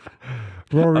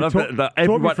 Rory, I love talk- that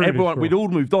talk me through this, everyone, Rory. we'd all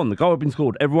moved on. The goal had been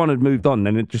scored. Everyone had moved on.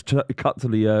 Then it just cut to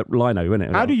the lino,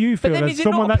 innit? How do you But feel then as is it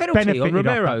someone not a that's penalty on benefited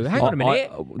off Romero? that? Hang on a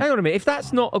minute. I- Hang on a minute. If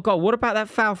that's not a goal, what about that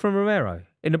foul from Romero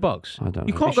in the box? I don't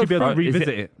You know. can't They go should be able to through. revisit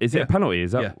it. Is it Yeah. a penalty?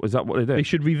 Is that Yeah. is that what they do? They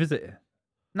should revisit it.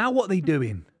 Now what are they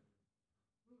doing?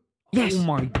 Yes. Oh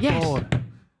my Yes. God.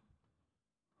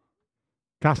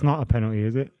 That's not a penalty,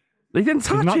 is it? They didn't He's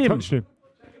touch not him. touched him.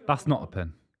 That's not a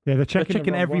pen. Yeah, they're They're checking, checking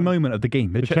the wrong every one. moment of the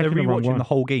game. They're checking the wrong rewatching one. the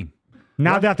whole game.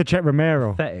 Now they have to check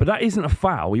Romero. Pathetic. But that isn't a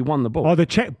foul. He won the ball. Oh, they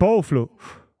check both, look.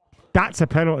 That's a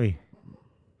penalty.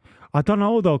 I don't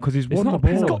know, though, because he's won not the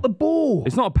a penalty. ball. He's got the ball.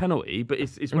 It's not a penalty, but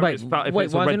it's Wait, if wait, it's why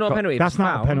is a red it not a card. penalty? If That's it's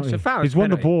not a foul, penalty. It's a foul. He's it's a won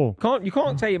the penalty. ball. You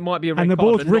can't say it might be a red And the card,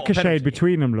 ball's but not a ricocheted penalty.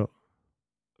 between them, look.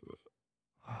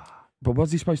 But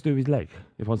what's he supposed to do with his leg?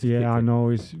 If once he kicked Yeah, I it? know.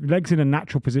 His leg's in a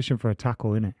natural position for a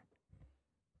tackle, isn't it?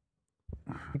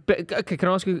 But okay, can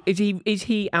I ask you? Is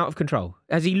he out of control?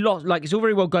 Has he lost? Like it's all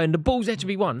very well going. The ball's there to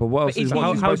be won. But what else is is he-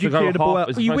 how supposed do you to go clear the ball half? out?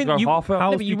 Is he You supposed win. to You, go half out? no,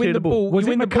 How but do you you win clear the the ball? ball. Was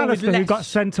you it win the ball with McAllister who got less.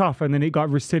 sent off and then it got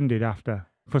rescinded after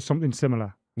for something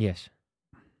similar? Yes.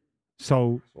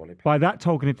 So, by that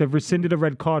token, if they've rescinded a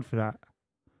red card for that,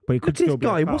 but he Look could at this still be a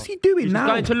guy. foul. What's he doing He's now?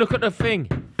 going to look at the thing.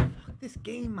 This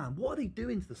game, man. What are they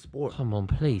doing to the sport? Come on,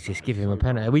 please, just give him a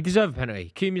penalty. We deserve a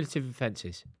penalty. Cumulative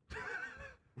offences.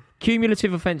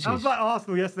 Cumulative offences. I was like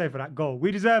Arsenal yesterday for that goal.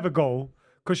 We deserve a goal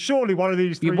because surely one of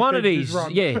these three One of things is these,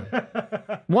 wrong.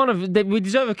 yeah. We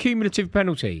deserve a cumulative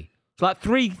penalty. It's like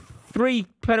three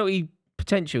penalty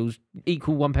potentials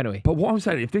equal one penalty. But what I'm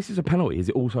saying, if this is a penalty, is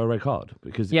it also a red card?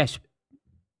 Because Yes.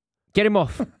 Get him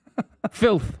off.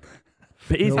 Filth.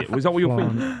 but is it? Was that what you're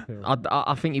thinking?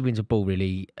 I think he wins a ball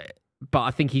really, but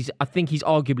I think he's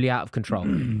arguably out of control.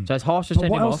 So it's harsh to But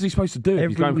send what him else off. is he supposed to do if Every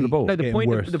he's going for the week. ball? No, the getting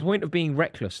worse. point of being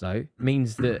reckless though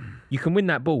means that you can win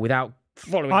that ball without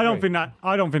following. I don't through.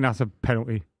 think that's a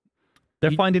penalty. They're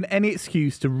finding any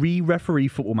excuse to re-referee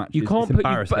football matches. You can't It's put.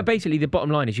 embarrassing. But basically, the bottom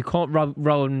line is you can't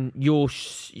run your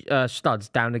studs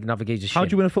down another geezer's How shin.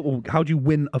 do you win a football? How do you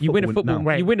win a football? You win a football.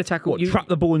 now? You win a tackle. What, you trap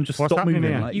the ball and just What's stop happening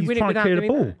moving? here? Like, You he's win it trying to without clear the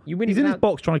doing ball. that. You win it He's in his without-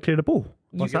 box trying to clear the ball.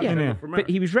 What's Yeah, happening here? but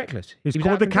he was reckless. It's He was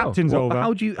called out the of control. captain's What-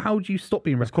 over. How do you stop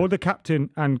being It's reckless? called the captain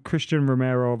and Christian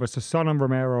Romero over. So Son and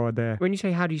Romero are there. When you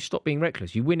say how do you stop being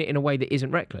reckless, you win it in a way that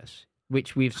isn't reckless,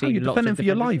 which we've How seen. you're lots defending of for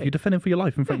your defenders life. do. You're defending for your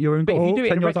life in front of your own But goal. if you do it in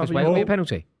 10 a yards reckless out way, of it'll be your a goal.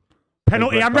 penalty.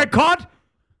 Penalty and red card.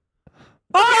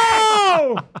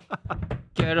 Oh!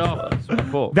 Get off. That's what I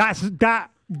thought.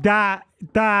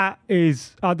 That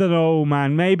is, I don't know,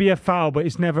 man. Maybe a foul, but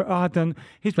it's never. I don't.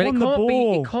 He's But won it the can't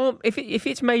ball. be. It can't. If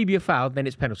it's maybe a foul, then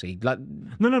it's penalty. Like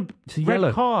No, It's a red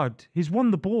yellow. card. He's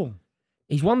won the ball.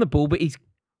 he's won the ball, but he's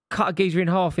cut a geezer in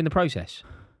half in the process.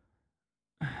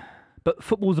 But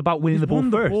football's about winning He's the ball won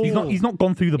the first. ball. He's not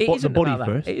gone through the body about that.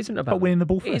 first. It isn't It's about winning the that.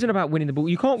 ball It first. isn't about winning the ball.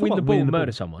 You can't It's win about the ball winning and the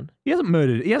murder ball. someone. He hasn't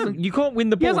murdered. He hasn't. You can't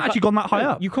win the ball. He hasn't actually gone that high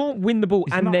up. You can't win the ball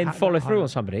He's and not then that follow high through up. on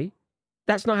somebody.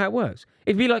 That's not how it works.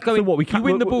 It'd be like going. So what? We you can't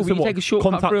win the ball, so but you what? take a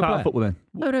shortcut Contact through a out player. of football then.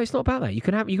 No, it's not about that. You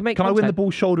can make. Can I win the contact.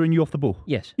 ball shouldering you off the ball?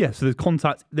 Yes. Yeah, so there's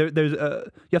contact. There's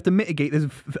you have to mitigate. There's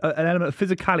an element of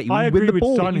physicality. When I you agree win the with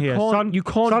ball, Son here. you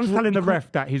can't Son's draw- telling you the can't-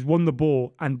 ref that he's won the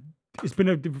ball, and it's been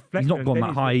a deflection. He's not gone and that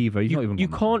then high either. He's not even. You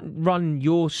gone can't run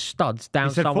your studs down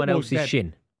He said someone football's else's dead.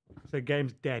 shin. So the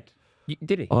game's dead.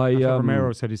 Did he? That's what I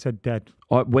Romero said. He said dead.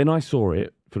 when I saw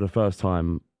it for the first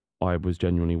time, I was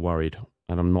genuinely worried,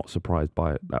 and I'm not surprised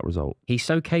by that result. He's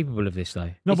so capable of this,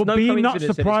 though. No, It's but being not coincidence that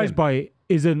it's surprised him. by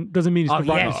it doesn't mean it's the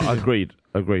right yes. decision.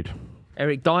 Agreed.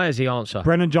 Eric Dyer's the answer.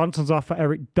 Brennan Johnson's off for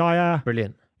Eric Dyer.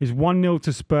 Brilliant. Is 1-0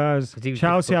 to Spurs. 'Cause he was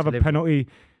Chelsea have difficult a to penalty.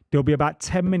 There'll be about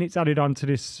 10 minutes added on to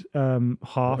this half,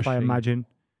 I shame. imagine.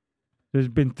 There's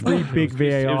been 3 big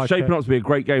It VAR. was shaping up to be a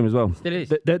great game as well. Still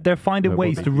is. They're finding No,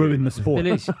 ways well, to ruin the sport.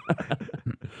 Still is.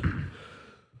 Can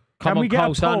Come we on, get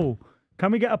Cole, a son. poll?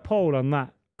 Can we get a poll on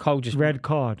that? Cole just Red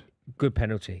card. good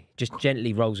penalty. Just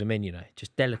gently rolls him in,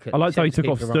 Just delicate. I liked how he took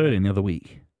keep off the run. Sterling the other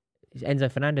week. Is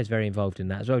Enzo Fernandez very involved in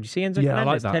that as well? Do you see Enzo Yeah, I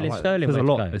like Fernandez that. telling Sterling It says where a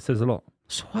to lot. go? It says a lot.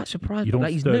 It's quite surprising. You don't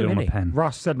Like he's Sterling new, on a isn't he? pen.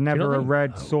 Ross said never know a what I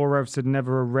red. Sorev said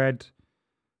never a red.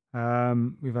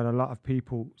 We've had a lot of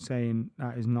people saying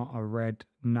that is not a red.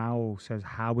 Now says,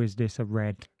 how is this a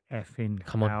red? Effing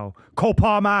Come on. hell. Cole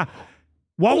Palmer.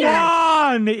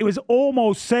 1-1. It was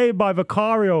almost saved by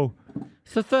Vicario.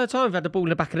 It's the third time we've had the ball in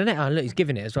the back of the net. Oh, look, he's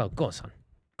giving it as well. Go on, son.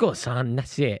 Go on, son.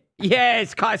 That's it.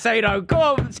 Yes, Caicedo. Go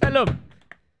on, tell him.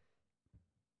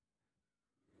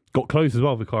 Got close as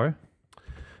well, Vicario.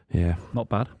 Yeah. Not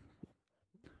bad.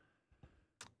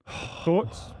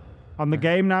 Thoughts on the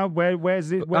game now?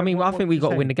 Where's it? I mean, I think we've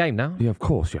got to win the game now. Yeah, of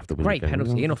course you have to win. Great the game.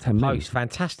 penalty in off the 10 post. minutes.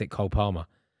 Fantastic, Cole Palmer.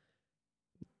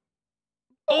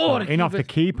 Oh, the in off the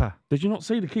keeper- keeper. Did you not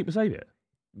see the keeper save it?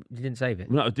 You didn't save it.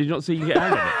 No, did you not see you get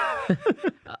hand on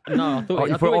it? No, I thought, Oh, I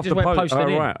you thought put it it off just the went post. posted Oh,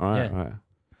 in. right. Yeah.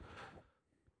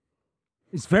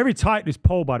 It's very tight, this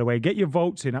poll, by the way. Get your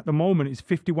votes in. At the moment, it's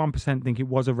 51% think it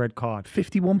was a red card.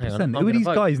 51%. Hang on, Who I'm are gonna these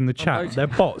vote. guys in the I'm chat? voting. They're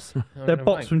bots. They're gonna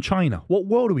bots vote. from China. What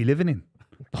world are we living in?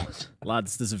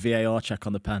 Lads, there's a VAR check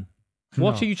on the pen.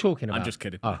 What are you talking about? I'm just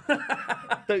kidding. Oh,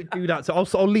 Don't do that. So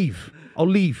I'll leave. I'll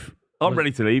leave. I'm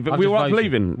ready to leave. I've We just were up voted.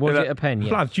 leaving. Was it a pen?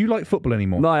 Yeah. Flav, do you like football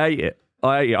anymore? No, I ate it.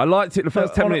 I liked it the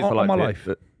first 10 minutes. I on liked my it. life.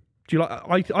 But Do you like?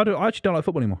 I actually don't like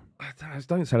football anymore.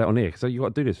 don't say that on here because you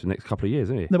got to do this for the next couple of years,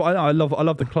 haven't you? No, but I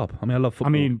love the club. I mean, I love football.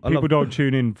 I mean, I people love, don't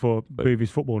tune in for Buvey's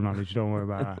football knowledge. Don't worry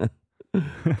about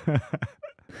that.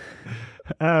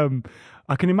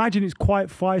 I can imagine it's quite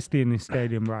feisty in this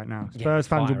stadium right now. Spurs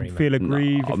fans will fiery, man. feel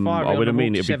aggrieved. No, Fiery I on would the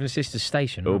mean walk to it'd Seven be, Sisters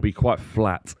Station. it'll be quite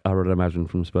flat, I would imagine,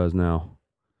 from Spurs now.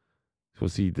 So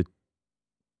see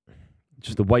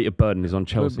just the weight of burden is on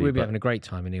Chelsea. We'll be but having a great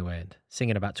time in the away end,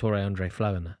 singing about Torre Andre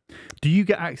Flo and that. do you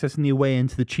get access in the away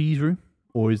into the cheese room,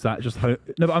 or is that just no?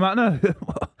 But I'm no.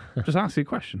 Just ask you a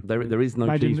question. there is no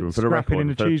Imagine cheese room. For the scrapping record, in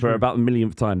the cheese for room. about the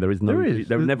millionth time, there is no. There is.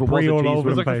 There There's never was brie a all cheese over room.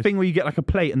 There's the like a place. thing where you get like a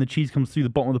plate and the cheese comes through the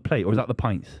bottom of the plate, or is that the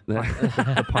pints?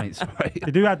 The pints, right?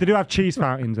 They do have cheese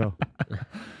fountains though.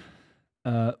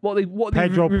 What are they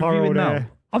Pedro reviewing Porro now?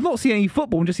 there. I've not seen any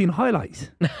football. I'm just seeing highlights.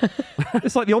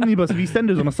 It's like the omnibus of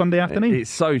EastEnders on a Sunday afternoon. It's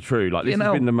so true. Like this You has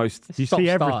know. been the most You Stop see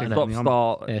start, everything. innit? stop on the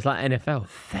start. Yeah, it's like NFL.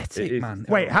 Pathetic, It is. man.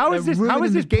 Wait, how is They're this? How ruining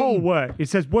is this the poll game. work? It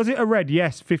says, was it a red?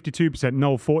 Yes, 52%.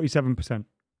 No, 47%.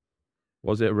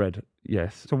 Was it a red?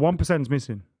 Yes. So 1% is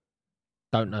missing.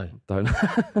 Don't know. Don't.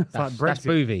 It's like That's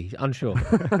Brexit. Buvey. Unsure.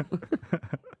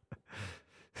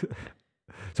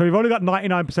 So we've only got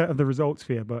 99% of the results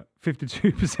here, but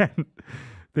 52%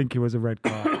 think it was a red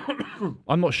card.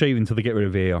 I'm not shaving until they get rid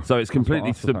of VAR. So it's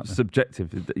completely That's the fact.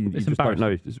 subjective. You It's just don't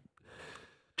know. It's-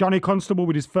 Johnny Constable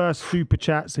with his first super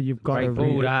chat, so you've got Great to ball,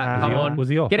 read it that. out. Come on. Was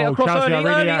he off? Get it Oh, across Chelsea early,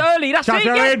 are really out. early. That's Chelsea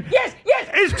it. are Yes, in. yes, yes.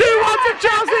 It's 2-1 to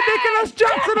Chelsea. Nicholas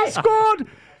Jackson has scored.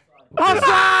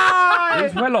 Offside! He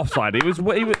was well offside.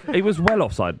 He was well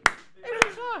offside.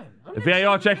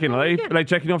 VAR checking. Are they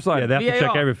checking offside? Yeah, they have to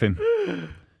check VAR. everything.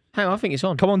 Hang on, I think it's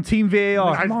on. Come on, team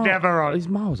VAR. That's never on. He's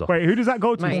miles off. Wait, who does that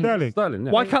go to? Mate. Sterling? Sterling.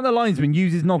 Yeah. Why can't the linesman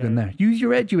use his noggin there? Use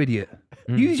your head, you idiot.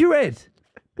 Use your head.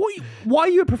 Why are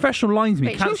you a professional linesman?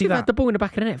 Mate, Can't Chelsea see have that. had the ball in the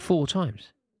back of the net 4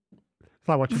 times. It's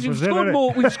like watching We've Brazil, scored innit?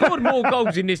 more. We've scored more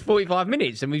goals in this 45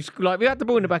 minutes, and we had the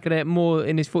ball in the back of the net more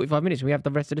in this 45 minutes than we have the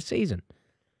rest of the season.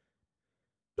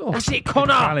 Oh, That's it,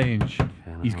 Connor. Challenge.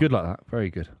 He's good like that.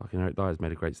 Very good. Fucking Eric Dyer's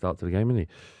made a great start to the game, hasn't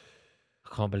he?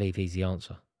 I can't believe he's the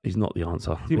answer. He's not the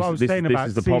answer. See what I was saying this about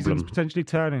is the seasons problem. potentially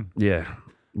turning. Yeah.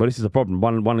 Well, this is the problem.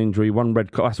 One injury, one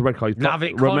red card. That's a red card. Love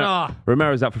it, Connor.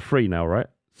 Romero's out for 3 now, right?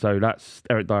 So that's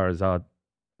Eric Dyer is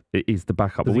the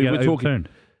backup. Does But he we get were talking. overturned?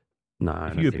 No, I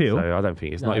If don't you think appeal? so. I don't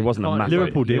think it's No, not. It wasn't a you massive. can't-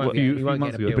 Liverpool did you a won't few get- you won't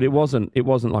months get ago. appeal. But it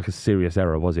wasn't like a serious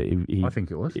error, was it? I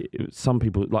think it was. Some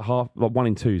people, like 1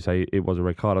 in 2, say it was a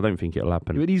red card. I don't think it'll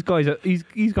happen. But these guys are only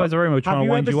trying Have to you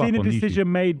wind ever you up seen a on YouTube.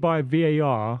 decision made by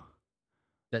VAR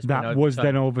That's that been was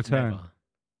then overturned. overturned?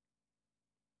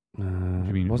 do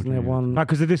you mean? Wasn't What do there you mean? one?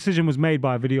 Because the decision was made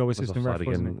by a video was assistant offside ref,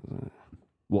 wasn't it? again?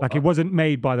 What? Like it wasn't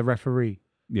made by the referee.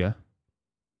 Yeah,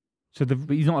 So the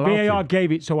but he's not allowed VAR to.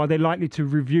 gave it. So are they likely to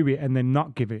review it and then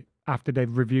not give it after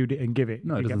they've reviewed it and give it?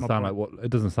 No, it You get doesn't my sound point? like what.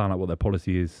 It doesn't sound like what their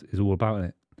policy is all about.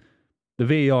 Innit?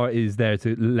 The VAR is there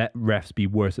to let refs be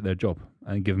worse at their job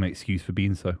and give them an excuse for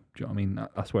being so. Do you know what I mean?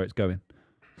 That's where it's going.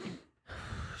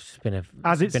 It's been a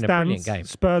As it's it been a brilliant stands, game.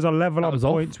 Spurs are level That on was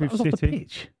off. points That with was off the City.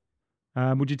 pitch.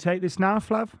 Would you take this now,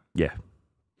 Flav? Yeah.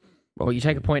 Well, you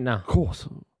take a point now. Of course.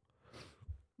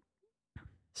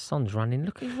 Son's running.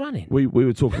 Look, he's running. We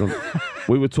were talking on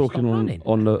Stop running.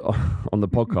 on the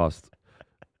podcast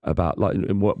about like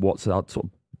in what's our sort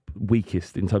of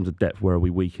weakest in terms of depth. Where are we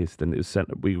weakest? And it was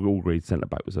centre. We all agreed centre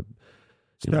back was a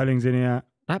Sterling's in here.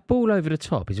 That ball over the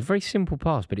top is a very simple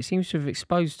pass, but it seems to have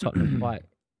exposed Tottenham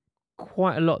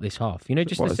quite a lot this half. You know,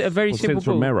 just a very simple since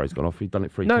ball. Romero's gone off, he's done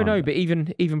it 3 No, times. no, but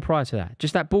even prior to that,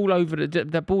 just that ball over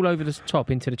the top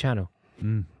into the channel,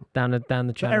 down the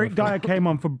So channel. Eric Dyer came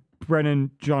on for Brennan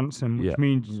Johnson, which Yeah.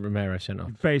 means Romero sent off.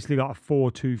 you've basically got a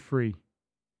 4-2-3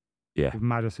 Yeah, with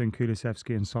Maddison,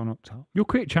 Kulusevski, and Son up top. You'll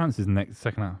create chances in the next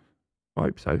second half. I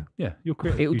hope so. Yeah, you'll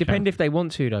create. It will depend if they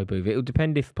want to, though, Buvey. It will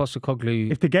depend if Postecoglou.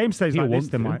 If the game stays He'll like want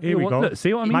this, they to. might. He'll Here we want- go. Look,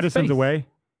 see what I mean? Madison's Space. away.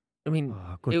 I mean,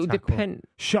 Good it will tackle. depend.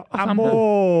 Shot That's and handball.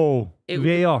 ball. It will,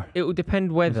 VAR. it will depend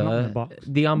not in whether the box.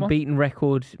 the Come on. unbeaten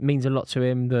record means a lot to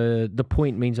him. The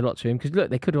point means a lot to him because look,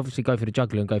 they could obviously go for the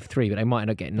juggler and go for 3, but they might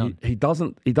not get none. He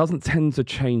doesn't tend to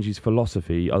change his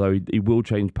philosophy, although he will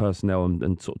change personnel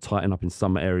and sort of tighten up in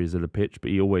some areas of the pitch. But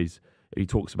he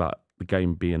talks about the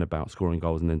game being about scoring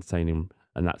goals and entertaining,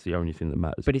 and that's the only thing that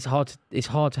matters. But it's hard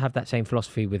to have that same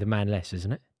philosophy with a man less,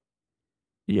 isn't it?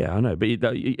 Yeah, I know, but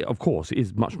of course it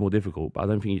is much more difficult. But I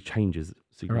don't think it changes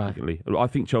significantly. I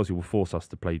think Chelsea will force us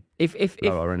to play. If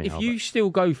Lower anyhow, you but- still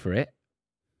go for it,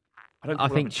 I don't I think we'll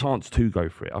have think a chance to go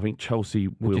for it. I think Chelsea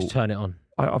we'll will. just turn it on.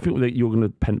 I think that you're going to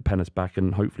pen us back,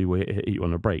 and hopefully we'll hit you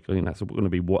on a break. I think that's going to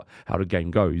be how the game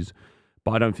goes.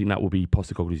 But I don't think that will be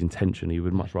Postecoglou's intention. He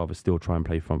would much rather still try and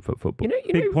play front foot football. You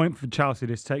Big know, point for Chelsea.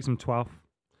 This takes them 12th.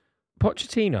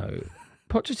 Pochettino,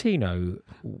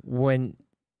 when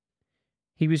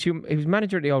he was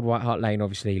manager at the old White Hart Lane,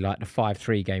 obviously like the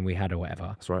 5-3 game we had or whatever.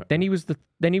 That's right. Then he was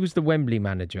the Wembley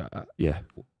manager Yeah,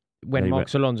 when Then he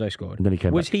Marcos Alonso scored. and then he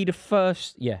came Was back. he the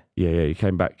first? Yeah, Yeah, he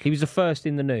came back. he was the first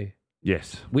in the new,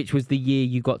 Yes. which was the year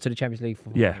you got to the Champions League.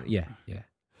 Yeah. yeah.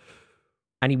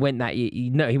 And he went that year.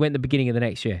 He went the beginning of the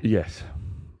next year. Yes.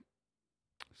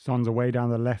 Son's away down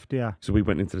the left, yeah. So we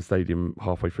went into the stadium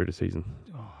halfway through the season.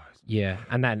 Yeah,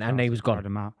 and he was Cried gone.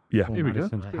 him out. Yeah. Paul Here we go.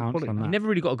 Maddison Good pounced quality. on He that. never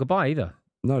really got a goodbye either.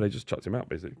 No, they just chucked him out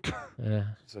basically. Yeah,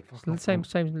 Said, "Fuck the off,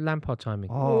 same man." Lampard timing.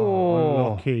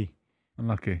 Oh, lucky.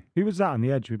 Unlucky. Who was that on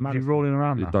the edge with Is he Maddison? rolling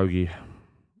around now? Dogie.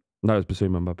 No, it's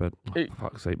Basuma, my bad. Oh, It- for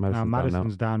fuck's sake, Now Madison's down now.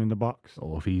 Madison's down in the box.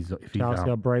 Or if he's Chelsea are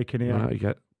out. breaking here. No, you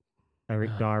get.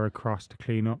 Eric Dyer across to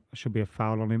clean up. There should be a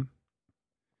foul on him.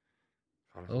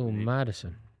 Oh,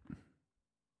 Maddison.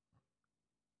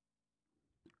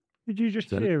 Did you just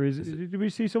Is that- cheer? Did we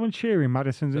see someone cheering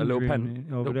Madison's A little injury pen.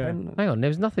 over Little there? pen. Hang on, there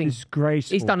was nothing.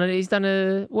 Disgraceful. He's done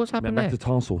a. What's happened there?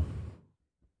 Metatarsal.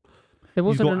 There He's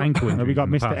wasn't. got an- ankle Have we injuries got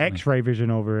in the Mr. past, hasn't he? X-ray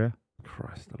vision over here?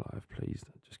 Christ alive, please.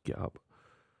 Just get up.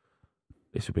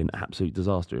 This would be an absolute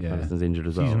disaster if Yeah. Madison's injured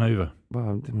as well. Season over.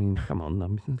 Well, I mean, come on.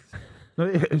 No,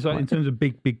 it's like in terms of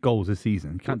big goals this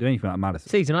season, you can't do anything like Madison.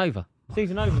 Season over.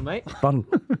 Season over, mate. Done.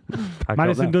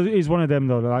 Madison is one of them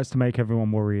though that likes to make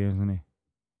everyone worry, isn't he?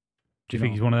 Do you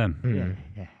think he's one of them?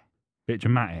 Yeah. Bit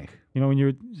dramatic. You know when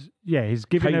he's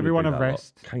giving everyone a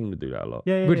rest. Kane would do that a lot.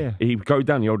 Yeah. Would- Yeah. He'd go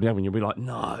down the old level and you'll be like,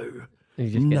 no, You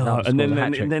just get no. numbers, And scores a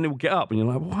then hat-trick. he'll get up and you're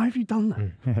like, why have you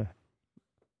done that?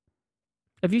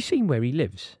 Have you seen where he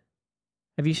lives?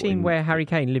 Have you seen in- where Harry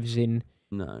Kane lives in?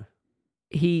 No.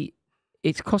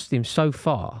 It's cost him so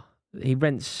far. He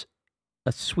rents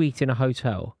a suite in a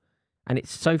hotel, and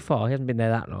it's so far. He hasn't been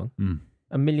there that long.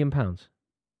 £1 million.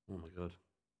 Oh my God.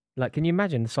 Like, can you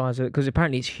imagine the size of it? Because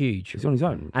apparently it's huge. He's on his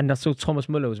own. And I saw Thomas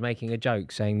Muller was making a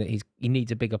joke saying that he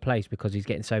needs a bigger place because he's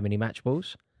getting so many match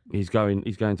balls. He's going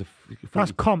to.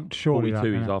 That's comped, surely.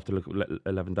 42. That, He's after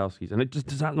Lewandowski's, and it just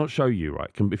does that not show you, right?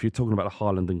 If you're talking about the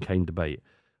Haaland and Kane debate,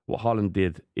 what Haaland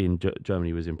did in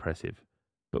Germany was impressive,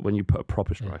 but when you put a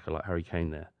proper striker like Harry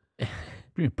Kane there,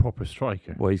 Being a proper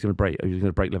striker. well, he's going to break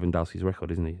Lewandowski's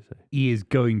record, isn't he? So, He is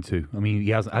going to. I mean,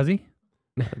 he has he?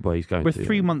 well, he's going We're to.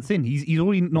 3 months in. He's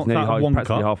already knocked nearly out of one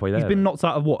practically cup. halfway He's there. been knocked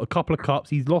out of what? A couple of cups.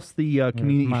 He's lost the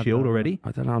Community mad, Shield that, already.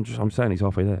 I don't know. I'm saying he's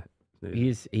halfway there. He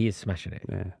is smashing it.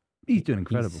 Yeah. He's doing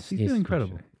incredible. He's doing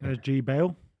incredible. There's G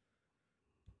Bale.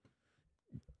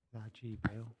 G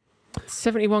Bale.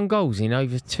 71 goals in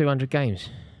over 200 games.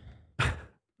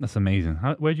 That's amazing.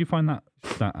 Where'd you find that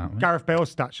stat out? Mate? Gareth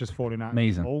Bale's stats just falling out.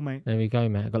 Amazing. Oh, mate. There we go,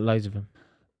 mate. I've got loads of them.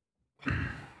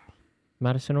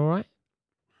 Madison, all right?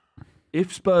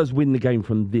 If Spurs win the game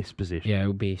from this position, Yeah, it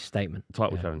would be a statement.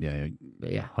 title challenge. Yeah,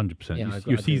 But yeah. 100%. Yeah,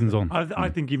 Your I season's on. I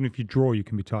think even if you draw, you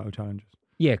can be title challengers.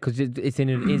 Yeah, because it's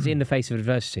in the face of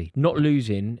adversity. Not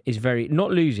losing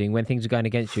when things are going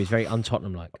against you is very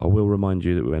un-Tottenham like. I will remind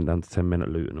you that we went down to 10 men at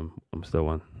Luton. I'm still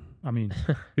one. I mean,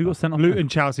 Who got sent off? Luton,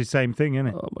 Chelsea, same thing, isn't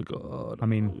it? Oh my God. I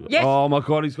mean, Yes! Oh my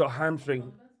God, he's got a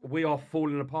hamstring. We are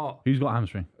falling apart. Who's got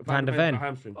hamstring? Van der Ven's Ven. got a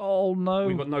hamstring. Oh no.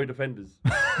 We've got no defenders.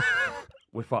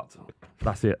 We're fucked.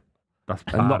 That's it. That's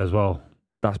And bad as well.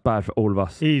 That's bad for all of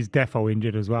us. he's defo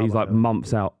injured as well. He's by like the way.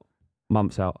 months out.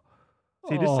 Months out.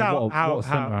 See, this is how what a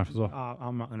centre-half as well.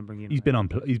 I'm not going to bring him. He's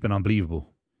been unbelievable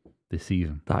this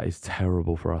season. That is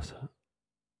terrible for us.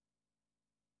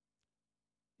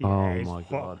 Yeah, Oh he's my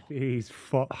fucked. God. He's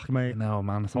fucked, mate. No,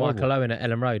 man. It's Michael horrible. Owen at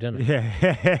Ellen Road, isn't it?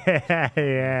 Yeah,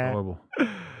 yeah. Horrible.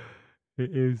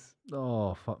 It is.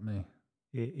 Oh, fuck me.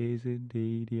 It is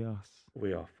indeed, yes.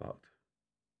 We are fucked.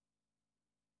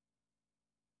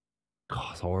 God,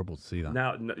 it's horrible to see that.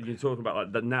 Now you're talking about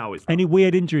like that. Now it's Any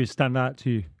weird injuries stand out to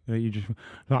you? You just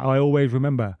like I always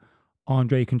remember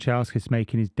Andre Kanchelskis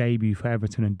making his debut for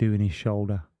Everton and doing his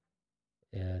shoulder.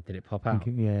 Yeah, did it pop out?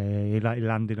 Yeah, he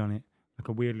landed on it. I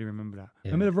can weirdly remember that.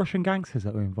 Yeah. Remember the Russian gangsters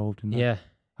that were involved in that? Yeah.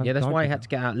 Yeah, that's God, why he did had to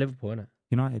get out of Liverpool, innit?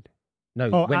 United. No,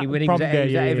 Oh, when he was from at, there,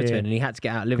 he was at yeah, Everton yeah. and he had to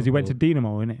get out of Liverpool. Because he went to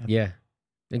Dinamo, innit? Yeah.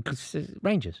 And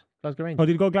Rangers. Glasgow Rangers. Oh,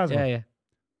 did he go to Glasgow? Yeah, yeah.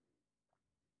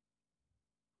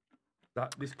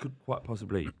 that. This could quite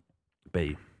possibly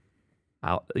be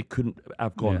out. It couldn't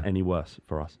have gone any worse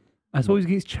for us. That's always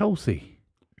against Chelsea.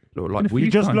 Like If we you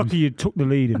You're just times. lucky you took the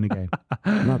lead in the game.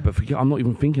 no, but forget, I'm not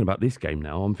even thinking about this game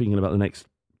now. I'm thinking about the next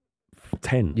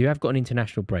 10. You have got an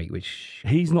international break, which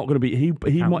He's not going to be. He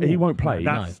won't play. he's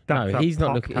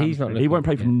not looking. He's not looking. He won't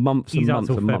play for months and He's out months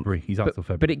till and months. February. He's out till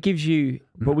February. But it gives you.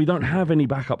 But we don't have any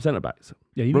backup centre backs.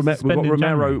 Yeah, he was We've got suspended in Romero.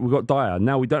 January. We've got Dyer.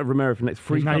 Now we don't have Romero for the next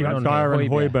 3 Now you coming got on Dyer and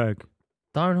Højbjerg.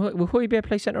 Højbjerg. Will Højbjerg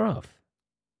play centre half?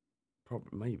 Probably,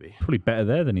 maybe. Probably better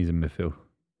there than he's in midfield.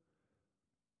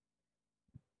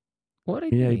 What?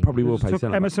 Yeah, he probably will Just play took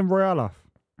centre. Emerson Royale off.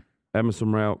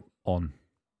 Emerson Royale On.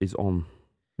 is on.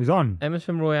 He's on.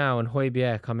 Emerson Royale and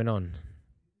Højbjerg coming on.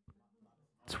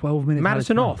 12 minutes.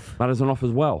 Madison out of off. Madison off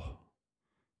as well.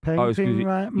 Painting excuse me.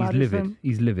 like time. He's Madison. livid.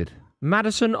 He's livid.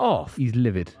 Madison off. He's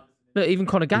livid. Look, even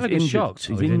Conor Gallagher's injured. shocked.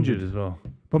 He's He's injured. injured as well.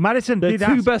 But Madison The did two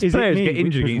ask, best "Is it players me?" get injured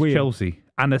which was against weird. Chelsea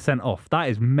and they're sent off. That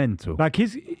is mental. Like,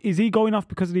 is he going off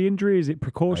because of the injury? Is it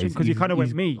precaution? Because he kind of went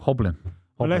he's me. hobbling.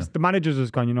 Unless the managers has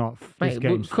gone, you know, this Mate,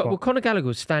 game's fucked. Conor Gallagher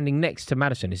was standing next to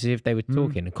Madison as if they were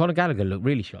talking. And Conor Gallagher looked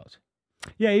really shocked.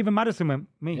 Yeah, even Madison went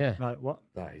me. Yeah. Like, what?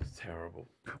 That is terrible.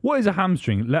 What is a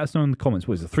hamstring? Let us know in the comments.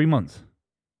 What is it? 3 months?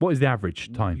 What is the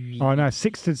average time? Oh, no,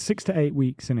 6 to 8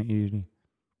 weeks, isn't it, usually?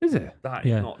 Is it? That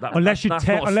is Yeah. not. That, Unless you that's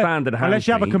tear- not a unless- standard unless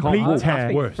you have a hamstring. He complete can't walk. tear. I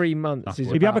think worse. 3 months That's is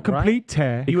worse. If you have a about right. complete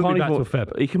tear... He won't can't be back even- till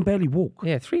Feb. He can barely walk.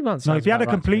 Yeah, 3 months. No, sounds if you had a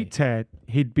about right to me. complete tear,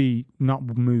 he'd be not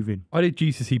moving. I did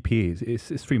GCSE PEs.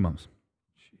 It's 3 months.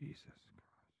 Jesus.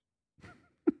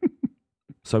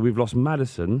 So we've lost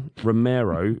Madison.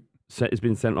 Romero has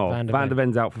been sent off. Van der Van der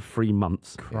Ven's out for 3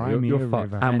 months. Cry me you're a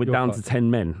fucked. river. And we're You're down fucked. to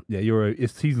 10 men. Yeah,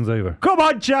 it's season's over. Come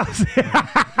on, Chelsea!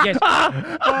 Yes.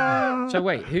 So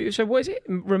wait, so what is it?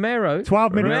 Romero.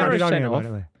 12 minutes Romero added on sent here, by off.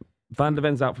 the way. Van der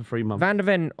Ven's out for 3 months. Van der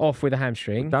Ven off with a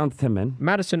hamstring. Down to 10 men.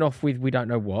 Madison off with we don't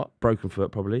know what. Broken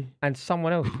foot, probably. And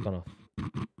someone else has gone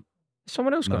off.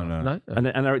 Someone else gone off? No. And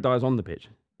Eric Dyer's on the pitch.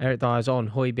 Eric Dyer's on.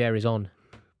 Højbjerg is on.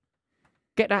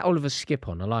 Get that Oliver Skip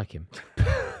on. I like him.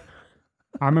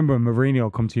 I remember when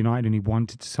Mourinho come to United and he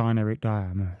wanted to sign Eric Dyer.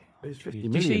 I'm like, It's 50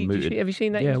 Did you million mooted. have you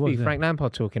seen that Yeah, it interview was, yeah. Frank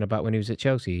Lampard talking about when he was at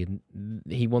Chelsea and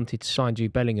he wanted to sign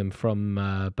Jude Bellingham from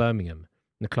Birmingham,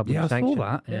 The club Yeah, I was saw sanctioned.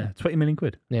 that. Yeah, 20 million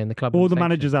quid. Yeah, and the club. All was the sanctioned.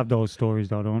 managers have those stories,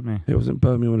 though, don't they? It wasn't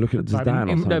Birmingham looking at Like, Zidane or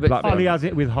something. no, but Blackburn. Ollie has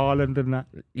it with Haaland and that.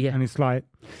 Yeah, And it's like,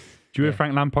 Do you hear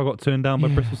Frank Lampard got turned down by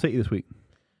Bristol City this week?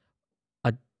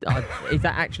 is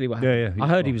that actually what happened? Yeah. I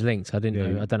heard he was linked. I didn't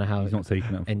Yeah, know. I don't know how He's not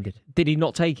taking it. ended. Did he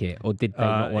not take it, or did they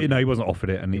not want No, it? he wasn't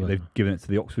offered it, and He they've wasn't. given it to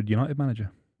the Oxford United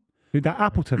manager. who that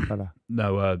Appleton fella?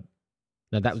 No,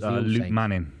 No, that was the All Luke Saints.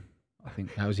 Manning, I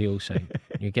think. That was the All Saints.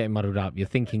 You're getting muddled up. You're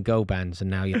thinking goal bands,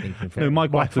 and now you're thinking. No, Mike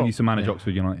My Watford fault. used to manage Yeah.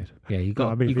 Oxford United. Yeah, you No,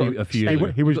 got. I mean, you got a few stay- years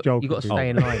ago. He was you joking. got to stay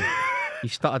in line. I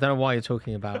don't know why you're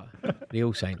talking about the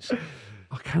All Saints.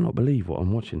 I cannot believe what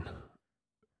I'm watching.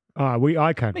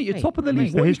 I can. Mate, you're Mate, top of the mate. league.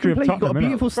 It's the What you history of can play? You've got a Tottenham,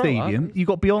 innit? beautiful Grow up. stadium. You've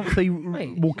got Beyonce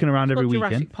Mate, walking around It's every not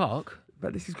weekend. Jurassic Park.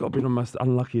 But this has got to be the most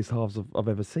unluckiest halves I've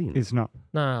ever seen. It's not.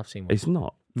 No, I've seen one. It's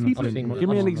not. I've seen one. Give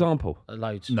me I've an seen example. one.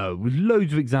 Loads. No, with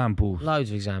loads of examples. Loads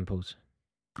of examples.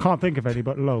 Can't think of any,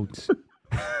 but loads.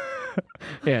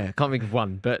 Yeah, can't think of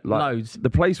one, but Like, loads. The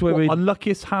place where What, we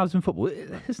unluckiest halves in football? It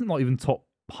isn't not even top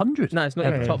 100. No, it's not Yeah,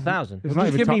 even yeah. top 1,000. It's not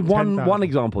just even give me top one 10,000.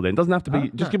 example then. It doesn't have to be. Huh?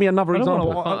 Just No. give me another I don't wanna-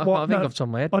 example. I can't think off the top of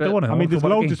my head. I don't but- want to. I mean, there's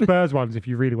want to loads of Spurs ones if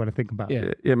you really want to think about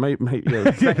it. Yeah. Mate.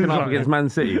 Second half against Man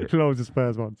City. Loads of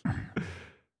Spurs ones.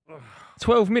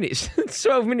 12 minutes.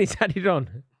 12 minutes added on.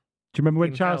 Do you remember when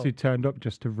Fucking Chelsea hell. turned up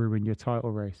just to ruin your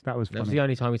title race? That was That was funny. the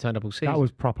only time we turned up all season. That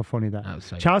was proper funny. That That was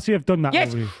so- Chelsea have done that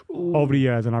Yes! over the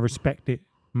years, and I respect it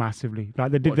massively.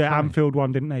 Like they did What, the challenge? Anfield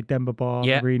one, didn't they? Denver Bar,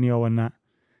 Yeah. Mourinho, and that.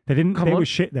 They didn't. Come They on. were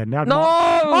shit then. They had No!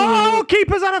 Oh,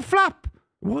 keepers had a flap.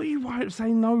 What are you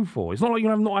saying no for? It's not like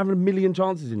you're not having a million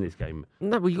chances in this game.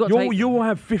 No, but you got to take... You'll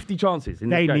have 50 chances in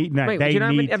They this game. need. No, Mate, they do you know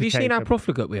how need many, have to you seen take how them.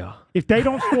 profligate we are? If they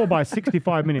don't score by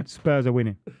 65 minutes, Spurs are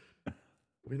winning.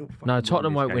 We're not fucking No, winning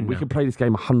Tottenham this won't game. win We now. could play this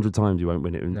game 100 times. You won't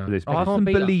win it. No. This Oh, I Have can't some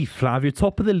beat us. belief, Flav. You're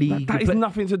top of the league. that is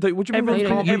nothing to do. What do you mean? Everyone's we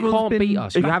can't You beat everyone's can't been beat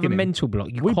us. You have a backing him. mental block.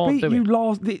 You We can't beat do you it.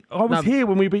 last. I was No, here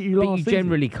when we beat you But last you season.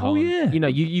 generally can't. Oh, yeah. You know,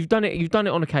 you've done it. You've done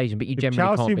it on occasion, but you If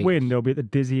generally Chelsea can't beat win, us. they'll be at the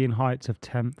dizzying heights of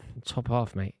 10th. Top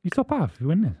half, mate. You top half. You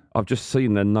win this. I've just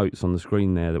seen the notes on the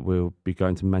screen there that we'll be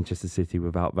going to Manchester City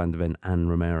without Van der Ven and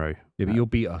Romero. Yeah, but you'll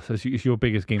beat us. It's your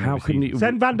biggest game. How of the can season. you?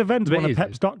 Send Van der Ven to But one it of is.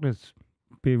 Pep's doctors.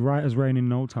 Be right as rain in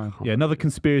no time. Yeah, another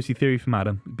conspiracy theory from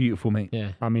Adam. Beautiful, mate.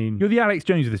 Yeah. I mean, You're the Alex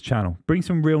Jones of this channel. Bring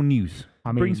some real news.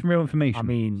 Bring some real information. I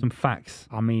mean, some facts.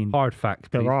 hard facts.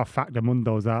 there please. are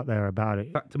factamundos out there about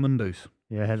it. Factamundos.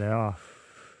 Yeah, they are.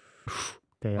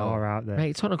 They are out there.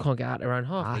 Mate, Tottenham can't get out their own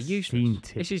half. I They're useless. seen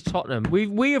it. This is Tottenham.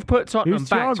 We have put Tottenham Who's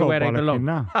back to Thiago where they bollocking belong.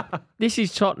 now? This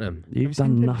is Tottenham. You've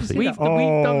done nothing. We've done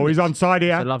Oh, this. he's onside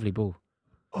It's a here. lovely ball.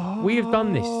 We have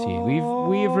done this to you. We have What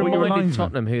are your reminded linesmen?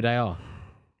 Tottenham who they are.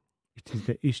 It is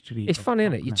the history. It's of funny,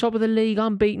 isn't it? You're top of the league,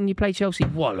 unbeaten. You play Chelsea.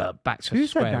 Wallop, back to Who said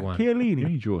square that? one. Chiellini. Who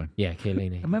you drawing? Yeah,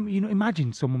 Chiellini. Remember,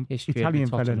 imagine someone History of the Italian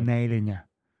fella Tottenham. nailing you.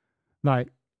 Like,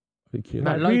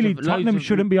 No, loads really, of- loads Tottenham of-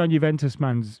 shouldn't be on Juventus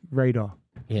man's radar.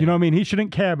 Yeah. You know what I mean? He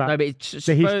shouldn't care about No, but it's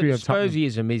the history of Tottenham.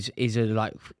 Spursism is a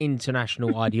like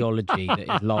international ideology that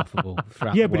is laughable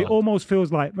throughout Yeah, the but it world. almost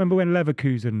feels like, remember when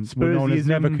Leverkusen were known as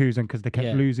Spursism. Leverkusen because they kept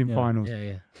Yeah, losing yeah, finals.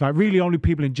 Yeah. Like, really, only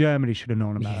people in Germany should have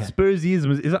known about Yeah. that.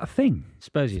 Spursism. Is that a thing?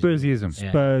 Spursism. Spursism. Yeah.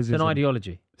 Spurs It's an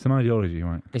ideology. It's an ideology,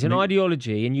 right? It's an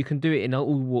ideology, and you can do it in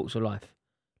all walks of life.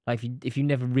 Like if you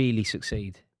never really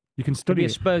succeed, You can you can study be a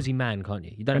it. Spursy man, can't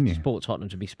you? You don't Can have to you? support Tottenham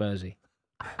to be Spursy.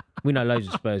 We know loads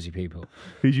of Spursy people.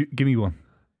 Give me one.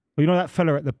 Well, you know that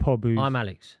fella at the pub whose I'm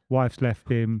Alex. wife's left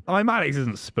him, I'm Alex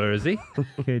isn't Spursy.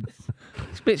 kids.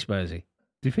 Split Spursy.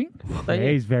 Do you think? Yeah,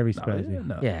 he's very Spursy.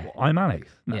 No. Yeah. I'm Alex.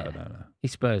 No, Yeah. no.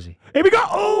 He's Spursy. Here we go.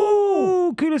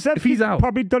 Oh, Kulisevsky If he's out.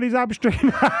 probably done his hamstring.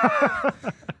 I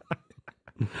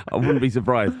wouldn't be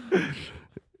surprised.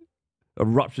 A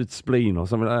ruptured spleen or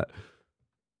something like that.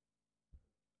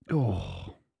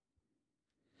 Oh.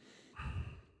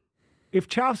 If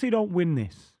Chelsea don't win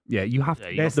this, Yeah, you have to.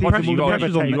 Yeah, their the season pressure, will the never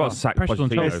pressure's on take you. got off. to sack Pressure's on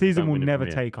Pochettino. Their Chelsea. season will Don't win never it,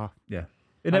 yeah. take off. Yeah. It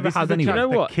And never this has is the anyway. You know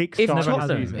the what? kickstart If of the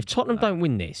Tottenham, season. if Tottenham don't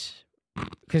win this, how you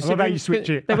considering switch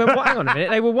it. they were hang on a minute,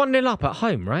 they were 1-0 up at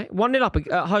home, right? 1-0 up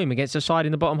at home against a side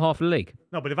in the bottom half of the league.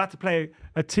 No, but they've had to play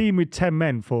a team with 10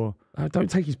 men for. Don't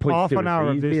take his point Half an seriously. hour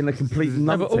of He's this being a complete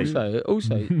No, but numpty.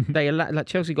 also they like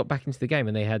Chelsea got back into the game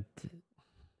and they had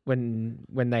when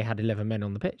they had 11 men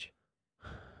on the pitch.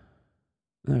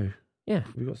 No. Yeah.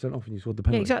 We got sent off and you scored the Yeah,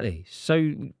 penalty. exactly.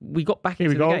 So we got back Here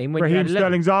into we go. the game when you Raheem had 11.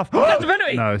 Sterling's off. That's a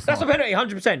penalty. No, it's That's not. a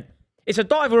penalty, 100%. It's a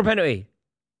dive or a penalty.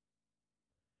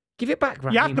 Give it back,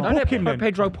 Raheem. You have to Don't book let him then.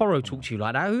 Pedro Porro talk to you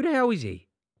like that. Who the hell is he?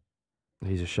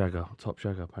 He's a shagger, top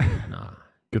shagger. Apparently. Nah.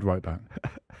 Good right back.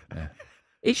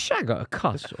 Is Shagger a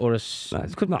cuss or a... No,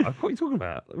 it's good. No, what are you talking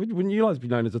about? Wouldn't you like to be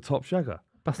known as a top shagger?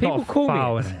 That's People not a call me-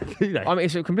 foul, isn't it? Do they? I mean,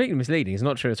 it's completely misleading. It's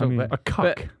not true at all. mean, but, A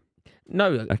cuck.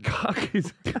 No, A cuck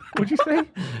is. What'd you say?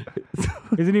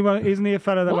 Isn't he a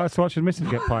fella that likes to watch his missus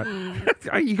get piped?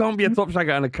 You can't be a top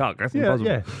shagger and a cuck. That's Yeah, impossible.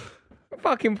 yeah.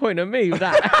 fucking point at me with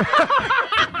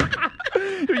that.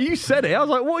 You said it. I was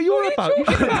like, what are you on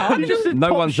about? You just said No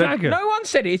top one said- shagger. No one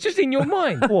said it. It's just in your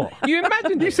mind. What? You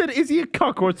imagined You it. said, is he a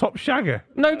cuck or a top shagger?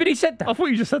 Nobody said that. I thought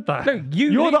you just said that. No,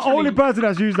 You're the literally- only person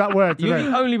that's used that word You're today.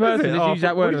 the only person Is it? that's Oh, used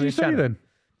that what word did on you this say channel. then?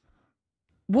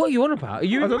 What are you on about? Are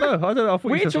you? I don't know. I thought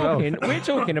We're you said something talking. else.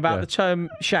 We're talking about Yeah. the term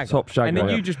shagger, Top shagger, and then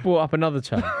yeah. you just brought up another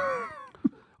term.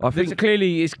 I think It's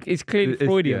clearly It's-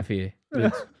 Freudian yeah. for you.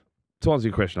 to answer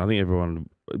your question, I think everyone,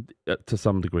 to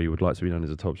some degree, would like to be known as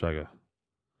a top shagger.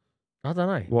 I don't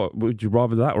know. What would you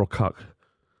rather that or a cuck?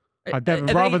 I'd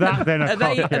rather that than a are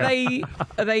they, cock, yeah.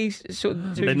 are they sort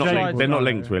of two They're not sides? linked. They're not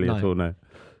linked really No. at all. No.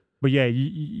 But yeah,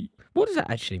 What does that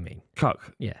actually mean?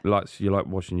 Cuck. Yeah. You like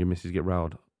watching your missus get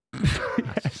riled.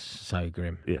 So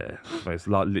grim. Yeah. But it's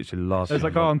like literally last. There's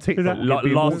thing a guy on TikTok that- who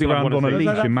being last walked thing I around wanna on a see. leash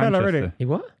Is that in that fella, Manchester. innit? He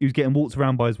what? He was getting walked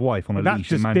around by his wife on a That's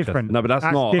leash in just Manchester. different. No, but that's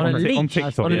not. On a different. leash? On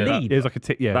TikTok, On a yeah. lead? It was like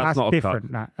a yeah. That's not a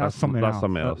different. cuck. That's something That's else.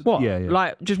 something else. What? Yeah, yeah.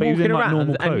 Like just But he was walking in, like, around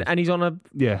normal clothes. and he's on a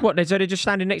Yeah. what? So they're just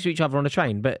standing next to each other on a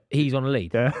train, but he's on a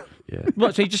lead. Yeah. Yeah.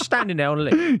 What? So he's just standing there on a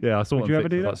lead. Yeah, I saw Would it you on ever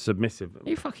do TikTok. Like submissive. Are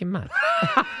you fucking mad?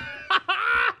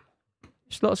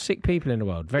 There's a lot of sick people in the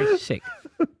world. Very sick.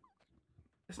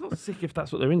 It's not sick if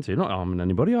that's what they're into. They're not harming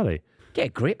anybody, are they? Get a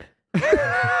grip.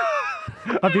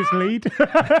 Of this lead.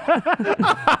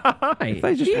 Mate,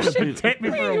 They just you wanna said- be- Take me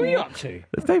for what a are you walk. up to?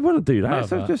 If they want to do that, Oh,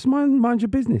 so but- just mind your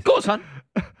business. Go on, son.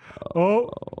 Oh,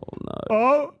 Oh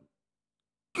no.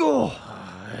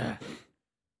 oh.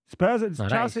 Spurs at No, that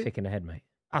is Chelsea. sick in the head, mate.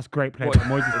 That's great play What, by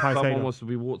Moises if someone Caicedo. wants to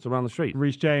be walked around the street.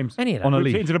 Reece James. Any of that. On a Whips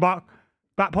it leash. into the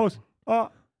back post. Oh,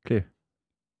 Clear.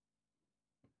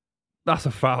 That's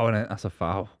a foul, isn't it? That's a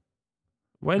foul.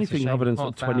 Well, That's a anything shame. other than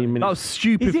Can't sort of 20 foul it. That was minutes.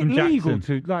 stupid is it from legal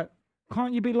Jackson. to like?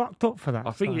 Can't you be locked up for that?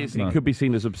 I think stuff? it could be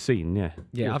seen as obscene, yeah.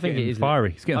 Yeah, I He's think it getting is.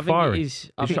 fiery. He's I getting think fiery. it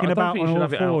is. I He's think- kicking I don't about think you on should all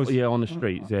have it out, fours. yeah, on the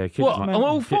streets. Yeah, kids What? might, On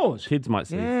all ki- fours? Kids might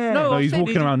see. Yeah. No, No, I he's said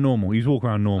walking around normal. He was walking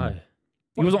around normal. Oh.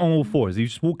 He wasn't on all fours. He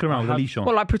was just walking around with a leash on.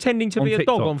 Well, like pretending to On be a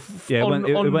TikTok. dog on. Yeah, it went-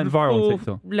 it went viral on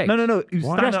TikTok. Legs. No. He was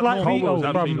Why? standing Just up like normal. Vito Colwell's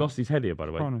actually from- lost his head here, by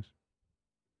the way. Connors.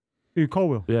 Who,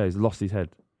 Colwell? Yeah, he's lost his head.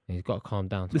 He's got to calm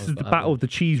down. This is the battle of the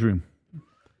cheese room.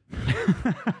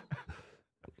 I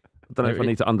don't know if I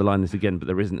need to underline this again, but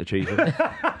there isn't a cheese room.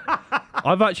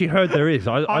 I've actually heard there is.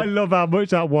 I love how much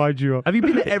that winds you up. Have you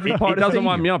been at every part It of the doesn't stadium?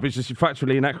 wind me up. It's just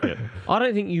factually inaccurate. I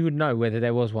don't think you would know whether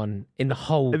there was one in the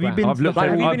whole. Have you ground. been I've looked Like,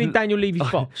 have you I've- been in Daniel Levy's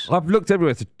box? I've looked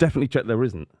everywhere to definitely check there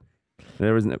isn't.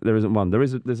 There isn't one.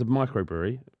 There's a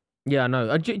microbrewery. Yeah, I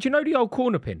know. Do you know the old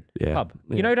corner pin Yeah, pub?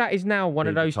 yeah. You know that is now one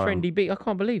of Yeah, those time. trendy beats. I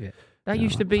can't believe it. That Yeah,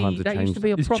 used to be. times have That used to changed.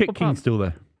 be a Is proper Chick King pub. still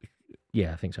there?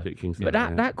 Yeah, I think so. Chick King's But there,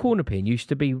 yeah. that corner pin used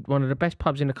to be one of the best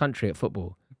pubs in the country at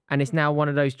football, and it's now one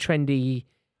of those trendy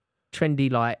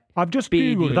like I've just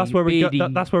beardy, googled That's where we go.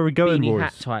 beardy- That's where we're going, beanie boys.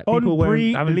 hat type. People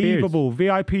wearing- having beards. unbelievable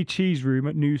VIP cheese room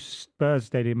at new Spurs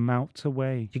Stadium melts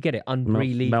away. You get it?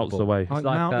 Unbelievable. melts away. It's Like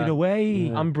like melted away.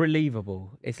 Yeah.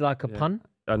 unbelievable. It's like a pun.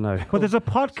 I know. But there's a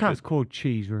podcast called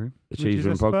Cheese Room. The which cheese is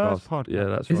room a Spurs podcast. Yeah,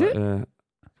 that's Is right. it? Yeah.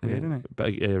 Weird, isn't it?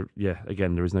 But yeah,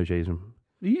 again, there is no cheese room.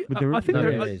 But there- I think No,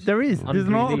 there there is. is. There is. There's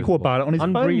an article Unbelievable. about it on his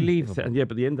phone. Unbelievable. Yeah,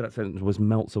 but the end of that sentence was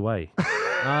melts away.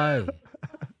 No.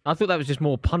 I thought that was just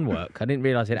more pun work. I didn't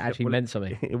realise it actually meant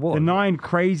something. It was. The 9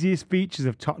 craziest features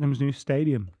of Tottenham's new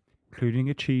stadium,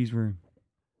 including a cheese room.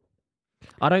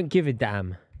 I don't give a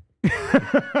damn.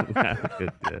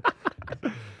 Good, yeah.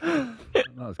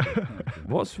 That was good.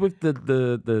 What's with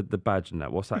the badge and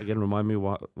that? What's that again? Remind me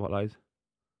what that is?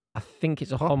 I think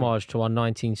it's a homage to our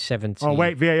 1970. Oh,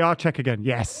 wait, VAR check again.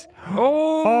 Yes. Oh,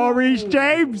 Oh, Reece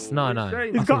James. No.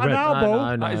 He's got an red.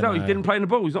 elbow. No, Is that he didn't play in the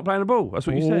ball? He's not playing the ball. That's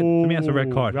what you said. To me, that's a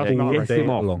red card. That's not a Get red him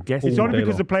card. off. Get It's him only off.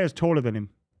 because the player's taller than him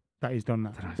that he's done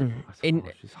that. In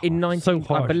in 19, So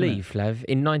harsh, I believe, isn't Flav,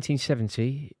 in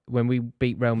 1970, when we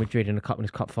beat Real Madrid in a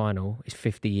Cup final, it's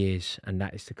 50 years, and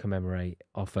that is to commemorate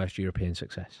our first European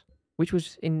success, which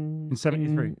was in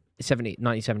 73?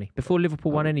 1970, before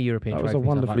Liverpool won any European That was a trophies, I'd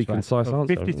like wonderfully to add. concise For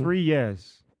answer. 53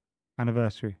 years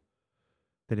anniversary.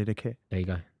 They did a kit. There you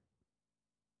go.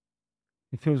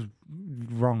 It feels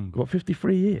wrong. What,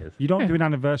 53 years? You don't do an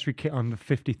anniversary kit on the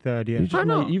 53rd year. You've just Why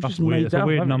not? made, you've That's just weird. made It's that a up,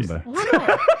 weird haven't you? number. Why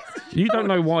not? You don't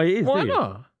know why it is, Why do you?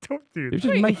 not? Dude. You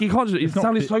just make it conscious. It not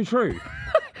sounded fit. so true.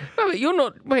 No, but you're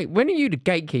not. Wait, when are you the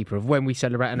gatekeeper of when we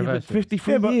celebrate Yeah, but anniversaries?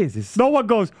 53 Yeah, but years is... No one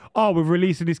goes, oh, we're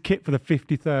releasing this kit for the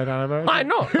 53rd anniversary. Why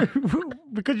not?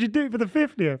 Because you do it for the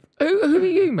 50th. Who are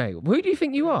you, mate? Who do you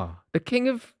think you are? The king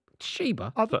of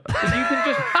Sheba.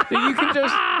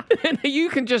 You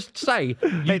can just say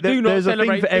you do not There's a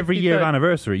celebrate thing for every year of 53rd.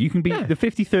 anniversary. You can be the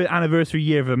 53rd anniversary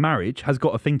year of a marriage has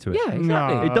got a thing to it. Yeah, exactly.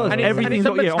 No. It does. And Everything's it's a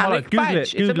got on my metallic life. Google badge. it.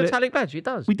 It's a Google it. metallic badge. It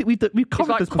does. We've It's covered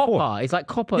like this copper. before. It's like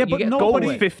copper. Yeah, you but get nobody- Gold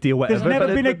gold is 50 or whatever. There's never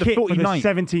but been a the kit for the 49th.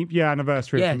 17th year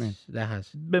anniversary for me. Yes, there has.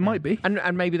 There might be.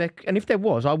 And maybe there. And if there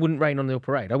was, I wouldn't rain on the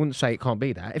parade. I wouldn't say it can't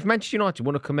be that. If Manchester United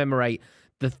want to commemorate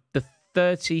the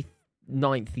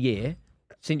 39th year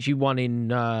since you won in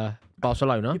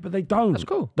Barcelona, Yeah, but they don't. that's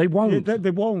cool. They won't.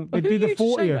 They won't. They Who do are the you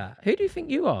to say 40th. that? Who do you think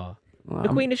you are? The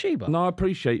Queen of Sheba? No, I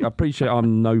appreciate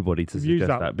I'm nobody to Use suggest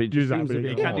that- that, but it use just that seems a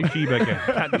bit. bit Can't do odd. Sheba again.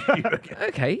 Can't do Sheba again.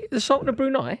 Okay, the Sultan of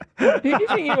Brunei. Who do you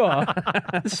think you are?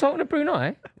 The Sultan of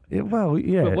Brunei? Yeah, well,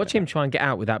 yeah. Well, watch him try and get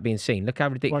out without being seen. Look how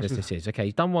ridiculous Watch this is. Okay,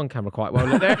 he's done one camera quite well.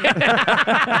 Look there.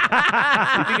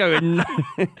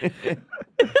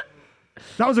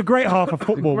 That was a great half of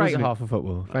football, Great wasn't it? half of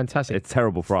football. Fantastic. It's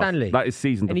terrible for Stanley, us. That is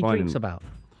season Any defining. drinks about?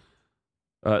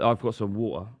 I've got some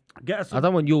water. Get us I some,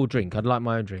 don't want your drink. I'd like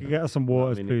my own drink. get us some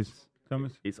waters, I mean, please.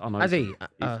 Thomas. It's unopened. Has he?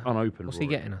 It's unopened. What's he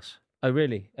Rory. getting us? Oh,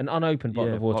 really? An unopened bottle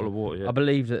Yeah, of water. bottle of water, yeah. I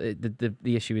believe that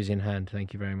the issue is in hand.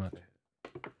 Thank you very much.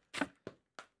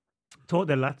 Talk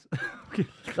then, lads.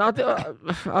 I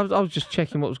was just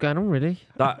checking what was going on, really.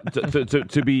 That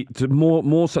to be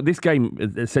more so. This game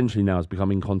essentially now has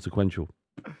become inconsequential.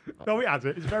 No, it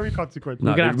hasn't. It's very consequential.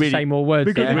 No, You're going to it have really- to say more words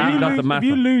Because there. it really doesn't if you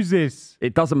matter. lose this,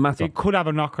 It doesn't matter. it could have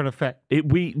a knock-on effect.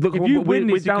 We look. If you win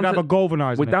we're this, you down could have to- a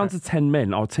galvanising We're down effect. to 10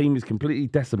 men. Our team is completely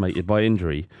decimated by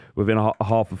injury within a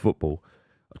half of football.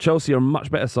 Chelsea are a much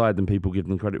better side than people give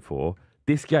them credit for.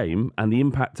 This game and the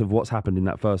impact of what's happened in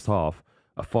that first half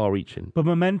are far-reaching. But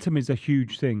momentum is a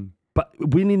huge thing. But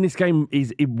winning this game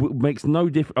makes no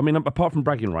difference. I mean, apart from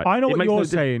bragging rights, I know it what makes you're no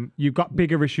saying. You've got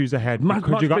bigger issues ahead Much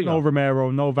because you've got no bigger. Romero,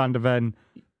 no Van der Ven.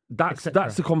 That's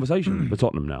etc. the conversation for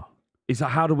Tottenham now. Is that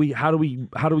how do we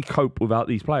cope without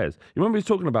these players? You remember he was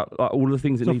talking about like, all the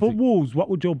things that So need for to. Wolves, what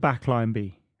would your backline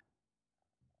be?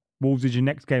 Wolves is your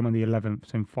next game on the 11th,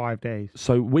 so in 5 days.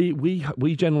 So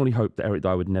we generally hope that Eric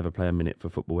Dyer would never play a minute for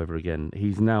football ever again.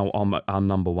 He's now our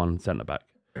number one centre back.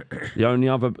 The only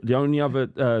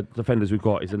other defenders we've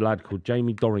got is a lad called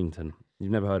Jamie Dorrington.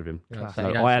 You've never heard of him? Yeah,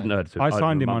 No, I hadn't heard of him. I I'd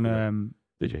signed him remarked on.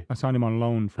 it. Did you? I signed him on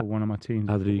loan for one of my teams.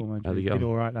 How did he? Football How did he manager. get Did on?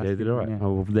 all right last Yeah, he did all right. season, yeah.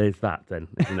 Oh, well, there's that then,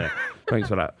 isn't there? Thanks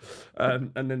for that.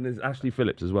 And then there's Ashley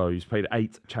Phillips as well, who's played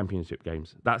 8 championship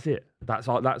games. That's it. That's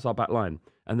our back line.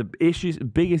 And the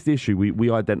biggest issue we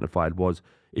identified was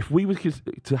if we were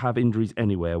to have injuries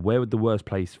anywhere, where would the worst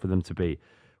place for them to be?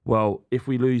 Well, if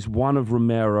we lose one of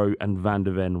Romero and Van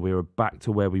der Ven, we're back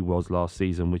to where we was last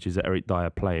season, which is Eric Dyer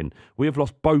playing. We have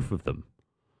lost both of them.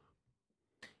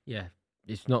 Yeah,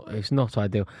 it's not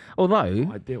ideal. Although,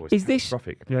 Ideal. is this-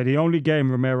 catastrophic? Yeah, the only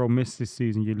game Romero missed this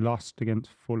season, you lost against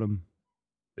Fulham.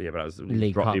 Yeah, but that was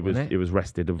League Cup, wasn't it? it was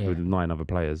rested Yeah. with 9 other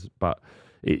players. But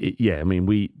yeah, I mean,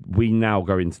 we now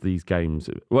go into these games.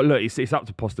 Well, look, it's up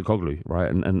to Postecoglou,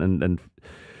 right? And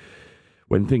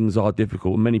when things are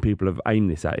difficult, many people have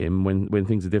aimed this at him. When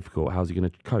things are difficult, how's he going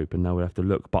to cope? And now we have to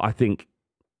look. But I think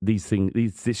this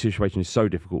situation is so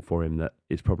difficult for him that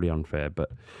it's probably unfair.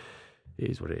 But it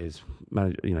is what it is.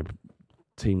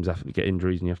 Teams have to get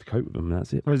injuries and you have to cope with them. And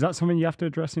that's it. So is that something you have to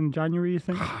address in January, you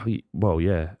think? Well,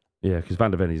 yeah, because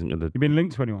Van der Ven isn't going to. You've been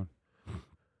linked to anyone?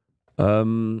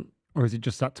 Or is it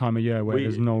just that time of year where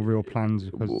there's no real plans?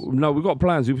 Because No, we've got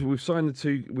plans. We've signed the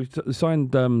two.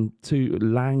 Signed to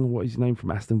Lang. What is his name from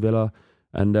Aston Villa,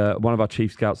 and one of our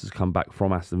chief scouts has come back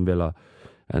from Aston Villa,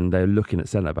 and they're looking at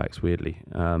centre backs weirdly,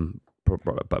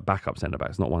 but backup centre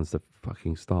backs, not ones to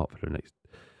fucking start for the next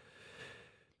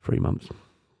 3 months,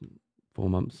 4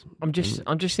 months. I'm just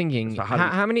thinking, So how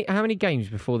do how many games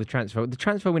before the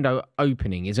transfer window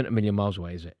opening isn't a million miles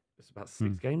away, is it? It's about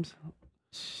 6 games.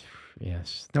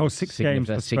 Yes. those 6 games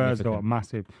for Spurs though are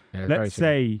massive. Let's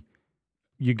say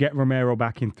you get Romero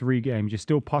back in 3 games, you're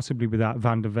still possibly without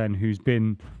Van der Ven, who's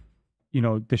been,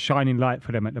 the shining light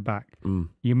for them at the back.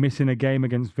 You're missing a game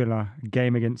against Villa, a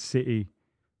game against City,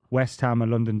 West Ham, a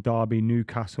London derby,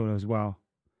 Newcastle as well.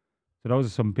 So those are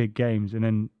some big games. And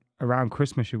then around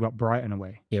Christmas, you've got Brighton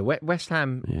away. Yeah, West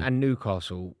Ham Yeah. and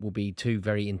Newcastle will be 2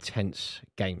 very intense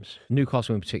games.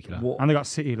 Newcastle in particular. And they got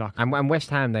City, like And West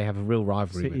Ham, they have a real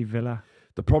rivalry. City, Villa.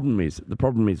 The problem is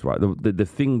right. The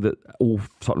thing that all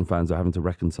Tottenham fans are having to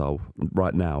reconcile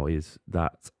right now is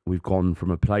that we've gone from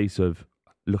a place of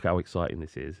look how exciting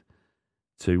this is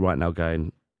to right now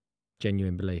going,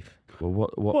 Genuine belief. well,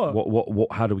 what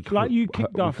how do we cope, Like you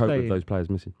kicked off with saying, those players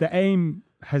missing? the aim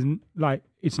has,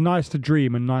 it's nice to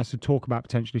dream and nice to talk about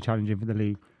potentially challenging for the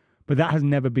league, but that has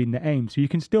never been the aim. So you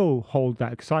can still hold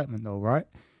that excitement though, right?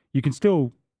 You can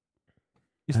still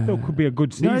it still could be a good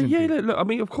No, season. yeah, for you. look, I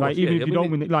mean, of course. Like, even yeah, if you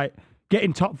don't win it, like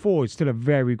getting top 4 is still a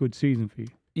very good season for you.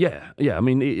 Yeah. I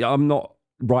mean, I'm not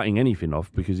writing anything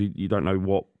off because you don't know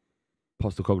what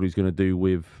Postecoglou's going to do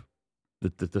with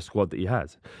the squad that he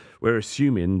has. We're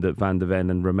assuming that Van de Ven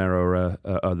and Romero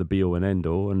are the be all and end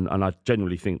all, and I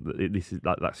genuinely think that this is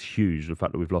that's huge. The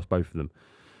fact that we've lost both of them.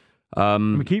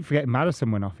 And we keep forgetting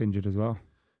Maddison went off injured as well.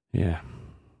 Yeah.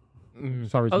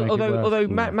 Sorry to make it worse. Although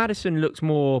Maddison looks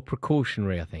more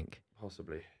precautionary, I think,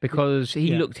 Possibly. because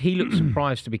he looked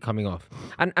surprised to be coming off,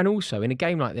 and also in a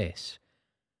game like this,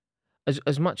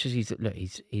 as much as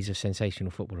he's a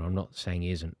sensational footballer. I'm not saying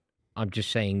he isn't. I'm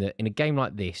just saying that in a game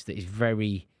like this that is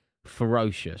very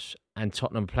ferocious and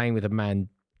Tottenham playing with a man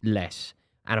less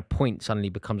and a point suddenly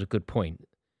becomes a good point,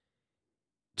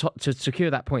 to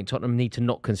secure that point, Tottenham need to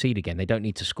not concede again. They don't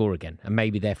need to score again. And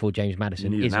maybe, therefore, James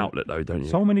Maddison You need isn't. an outlet, though, don't you?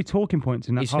 So many talking points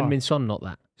in that Is half. Heung-min Son not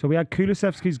that? So we had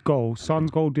Kulusevski's goal, Son's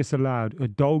goal disallowed,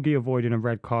 Udogie avoiding a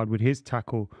red card with his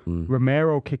tackle,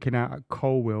 Romero kicking out at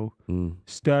Colwill,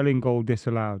 Sterling goal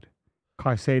disallowed,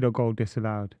 Caicedo goal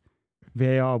disallowed,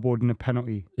 VAR awarding a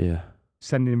penalty,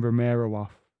 sending Romero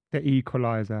off, the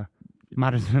equaliser,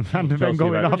 Maddison and Van de Ven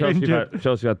going off injured.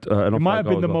 Chelsea had an offside It might have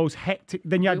goal been the as well. most hectic.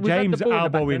 Then you had We've had James the ball in the back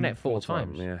of the elbowing. net 4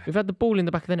 times. Yeah. We've had the ball in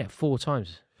the back of the net 4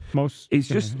 times.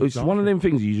 It's one of them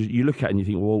things you look at and you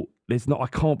think, well, I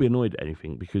can't be annoyed at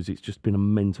anything because it's just been a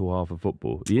mental half of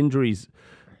football. The injuries.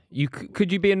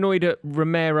 Could you be annoyed at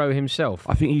Romero himself?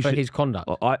 I think his conduct.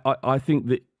 I think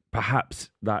that perhaps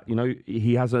that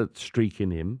he has a streak in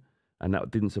him, and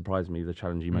that didn't surprise me. The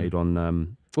challenge he made on.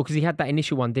 Well, because he had that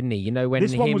initial one, didn't he? You know, when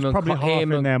This one was probably half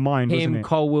in their mind, wasn't it?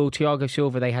 Colwill, Thiago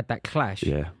Silva, they had that clash.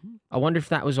 Yeah. I wonder if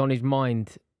that was on his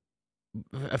mind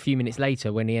a few minutes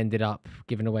later when he ended up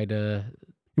giving away the.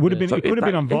 It would have been. So It could have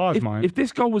been on VAR's if, mind. If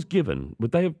this goal was given,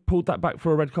 would they have pulled that back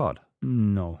for a red card?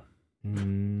 No.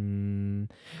 Do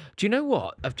you know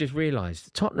what I've just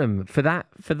realised? Tottenham for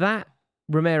that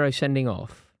Romero sending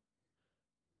off.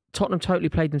 Tottenham totally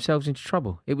played themselves into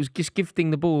trouble. It was just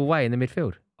gifting the ball away in the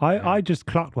midfield. I just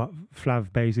clocked what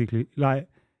Flav basically like.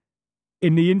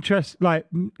 In the interest, like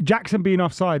Jackson being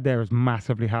offside there has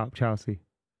massively helped Chelsea.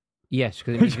 Yes,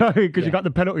 because you got the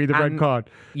penalty, the red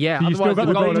card. Yeah, So you still got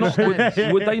the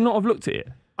goal. Would they not have looked at it?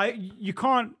 You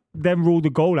can't then rule the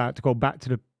goal out to go back to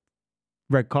the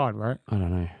red card, right? I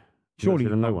don't know. Surely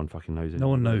no one fucking knows it. No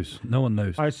one knows. No one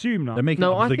knows. I assume not. They're making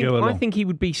No, it up as they go I along. think he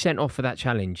would be sent off for that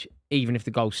challenge, even if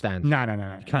the goal stands. No.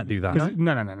 You can't do that.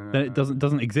 No. Then it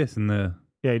doesn't exist in the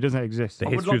Yeah, it doesn't exist. The I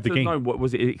would history of the love to game. know, what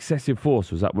was it? Excessive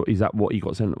force? Is that what he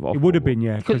got sent off? It would have for? been,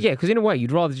 yeah. Because in a way,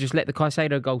 you'd rather just let the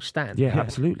Caicedo goal stand. Yeah,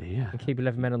 absolutely. Yeah. And keep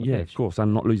 11 men on the Yeah, pitch. of course,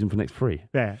 and not losing for the next 3.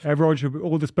 Yeah, everyone should.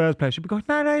 All the Spurs players should be going.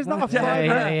 No, he's not offside.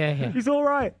 Yeah. He's all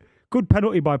right. Good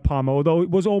penalty by Palmer, although it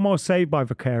was almost saved by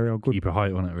Vicario. Good. keeper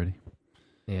height on it, really.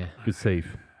 Yeah. Good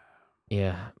save.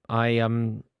 Yeah.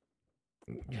 Oh,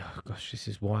 gosh, this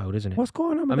is wild, isn't it? What's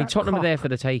going on? With I mean, that Tottenham are cock? there for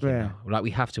the taking Yeah. now. Like,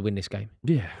 we have to win this game.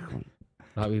 Yeah.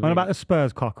 Like, we What really- about the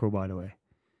Spurs cockerel, by the way?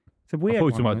 It's a I weird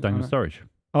thought you were one, talking about isn't Daniel it? Sturridge.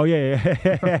 Oh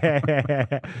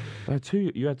yeah.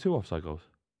 You had 2 offside goals.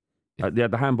 They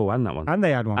had the handball and that one. And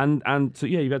they had one. And so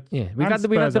you've had. Yeah, we've And had the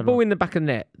Spurs had ball one. in the back of the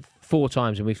net 4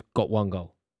 times and we've got 1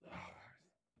 goal.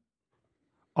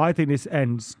 I think this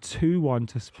ends 2-1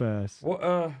 to Spurs. What?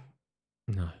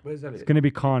 No. Where's that? It's going to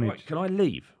be carnage. Right, can I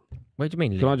leave? Where do you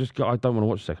mean? Can I Leave? just go? I don't want to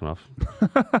watch the second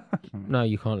half. No,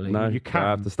 you can't leave. No, you I can.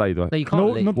 have to stay though. No, you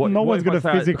can't leave. No What- one's what if going I to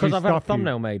say- physically Because I've had a stop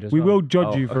thumbnail you. made as We well. will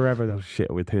judge you forever, though.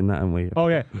 Shit, we're doing that, and we. Oh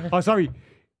yeah. Oh sorry.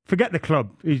 Forget the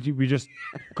club. We just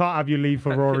can't have you leave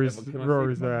for Rory's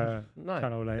No,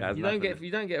 channel later. you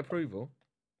don't get approval.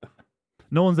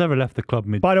 No one's ever left the club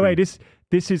mid. By the way, this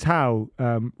is how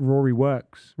Rory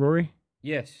works. Rory,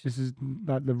 Yes. this is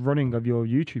like the running of your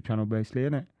YouTube channel, basically,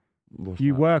 isn't it? What's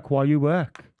You that? work while you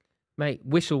work. Mate,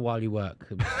 whistle while you work.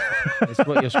 It's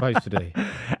what you're supposed to do.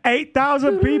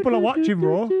 8,000 people are watching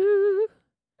Raw.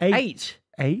 8?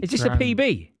 Is this a grand.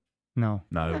 PB? No.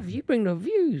 No. Flav, you bring the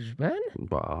views, man.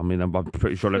 Well, I mean, I'm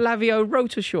pretty sure. Flavio I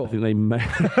Rotashaw. think they may.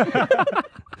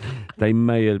 They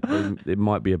may. It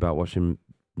might be about watching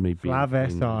me. Flav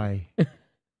SI.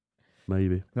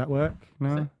 Maybe. Does that work?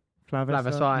 No. Flav Flav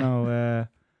SI? SI. No.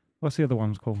 What's the other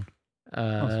one's called?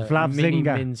 Flav Mini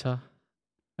Zinger. Minter.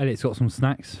 Elliot's got some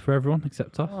snacks for everyone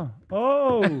except us.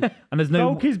 Oh. And there's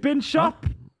no. Doki's bin shop.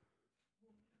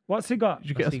 What's he got? Did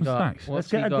you get What's us he some got? snacks? What's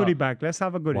Let's get he a got? goodie bag. Let's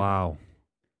have a goodie. Wow.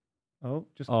 Oh,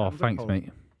 just Oh, cans of thanks, Coke. mate.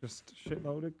 Just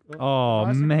shitload of. Oh,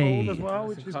 nice and cold mate. as well,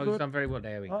 which is Oh, good. done very well.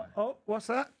 There we go. Oh, what's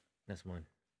that? That's mine.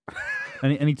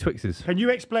 Any Twixes? Can you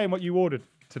explain what you ordered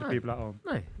to the people at home?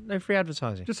 No free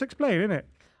advertising. Just explain, innit?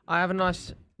 I have a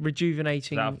nice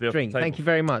rejuvenating Is that off the drink. table? Thank you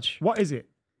very much. What is it?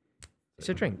 It's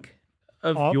a drink.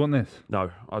 You want this?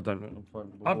 No, I don't know.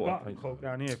 I've got Coke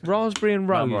down here. Raspberry and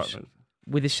No, I'm rose right,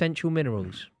 with essential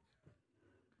minerals.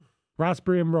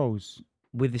 Raspberry and rose.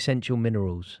 With essential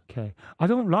minerals. Okay. I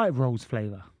don't like rose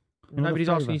flavour. Nobody's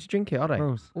asking you to drink it, are they?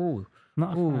 Rose. Ooh,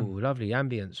 Not a fan. ooh, lovely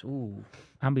ambience. Ooh,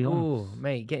 Ambiance. ooh,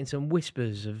 mate, getting some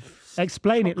whispers of.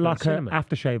 Explain it chocolate like an cinnamon.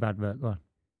 aftershave advert. Go on.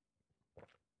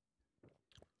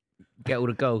 Get all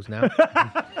the goals now.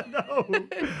 No.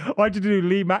 Why'd you do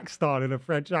Lee Mack style in a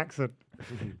French accent?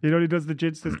 You know, he does the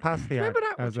Ginsters past the Remember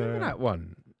that? Do you remember that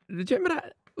one? Do you remember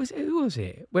that? Who was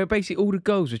it? Where basically all the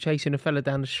girls were chasing a fella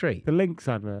down the street. The Lynx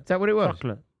advert. Is that what it was?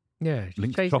 Chocolate. Yeah,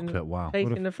 Linked chasing, chocolate. Wow.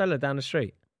 chasing a fella down the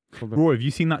street. Roy, have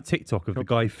you seen that TikTok of the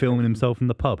guy filming himself in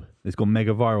the pub? It's gone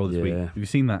mega viral this week. Yeah. Have you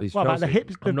seen that? These What about the Chelsea-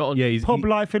 hips? I'm not on. Yeah, pub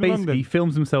life in basically, London. he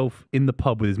films himself in the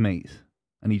pub with his mates,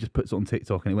 and he just puts it on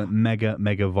TikTok, and it went mega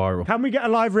viral. Can we get a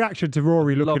live reaction to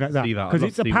Rory Love looking to at that? see that. I'd Because love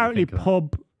it's to see what you apparently think of that.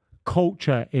 pub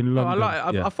culture in Oh,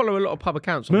 London. I follow a lot of pub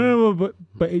accounts. On No, but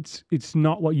it's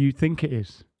not what you think it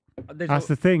is. There's That's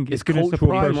the thing. It's going to cultural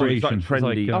surprise you. appropriation. It's like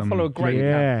trendy. I follow a great Yeah.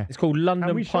 account. It's called Can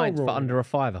London we show Pints for Rory? under a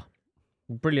 £5.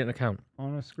 Brilliant account.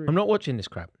 On a screen. I'm not watching this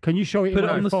crap. Can you show it Put on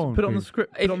it on your the phone? put it on the Booth?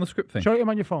 script. Put it on the script thing. Show it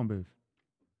on your phone, Booth.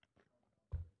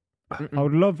 I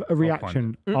would love a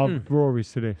reaction of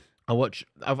Rory's to this.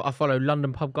 I follow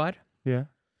London Pub Guide, Yeah.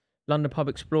 London Pub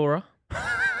Explorer.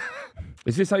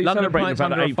 Is this how you London celebrate Pints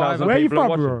about under a 8,000 Where are you people are from,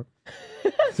 watching? Rory?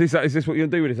 Is this what you're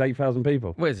going to do with this 8,000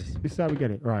 people? Where is this? This is how we get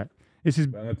it. Right. This is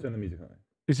I'm going to turn the music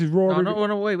on. Rory.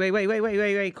 No,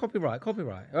 wait. Copyright. What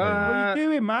are you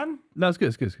doing, man? No, it's good.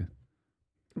 It's good. It's good.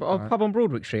 Pub on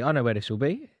Broadwick Street. I know where this will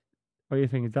be. What do you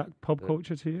think? Is that pub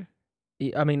culture to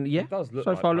you? I mean, yeah. It does look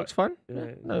So like far, that. looks fine.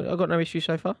 Yeah. No, I've got no issues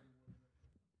so far.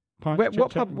 Pints, What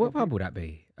chit-chat, pub? What pub would that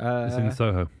be? It's in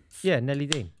Soho. Yeah, Nelly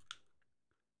Dean.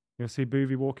 You'll see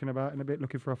Buvey walking about in a bit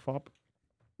looking for a fob.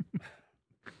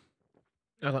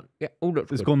 All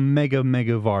looks It's good. gone mega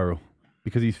viral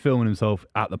because he's filming himself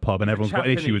at the pub, and everyone's got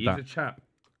an issue with that. He's a chap.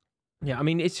 Yeah, I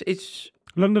mean, it's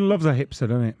London loves a hipster,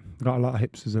 doesn't it? Got a lot of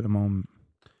hipsters at the moment.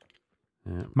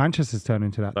 Yeah. Manchester's turned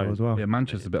into that though Don't- as well. Yeah,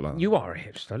 Manchester's a bit like that. you are a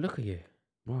hipster. Look at you.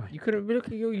 Why? You could look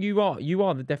at you. You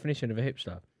are the definition of a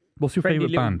hipster. What's your Friendly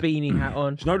favourite little band? beanie hat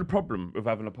on. Do you know the problem with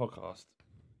having a podcast?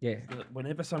 Yeah.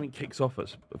 Whenever something kicks off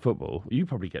at football, you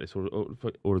probably get this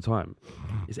all the time,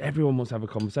 is everyone wants to have a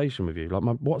conversation with you. Like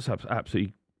my WhatsApp's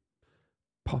absolutely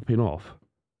popping off.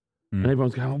 And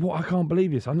everyone's going, "What? I can't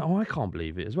believe this." I know I can't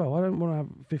believe it as well. I don't want to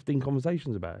have 15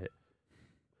 conversations about it.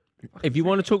 If you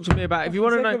want to talk to me about, if you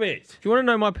want to know, it. if you want to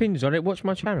know my opinions on it, watch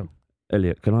my channel.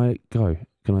 Elliot, can I go?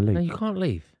 Can I leave? No, you can't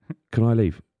leave. Can I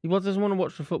leave? He doesn't want to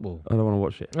watch the football. I don't want to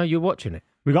watch it. No, you're watching it.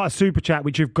 We got a super chat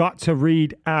which you've got to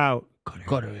read out.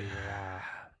 Got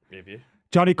to.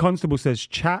 Johnny Constable says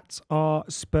chats are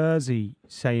Spursy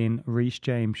saying Reece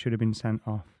James should have been sent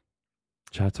off.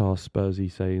 Chatar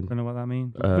Spursy saying. Don't know what that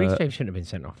means. Reece James shouldn't have been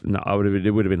sent off. No,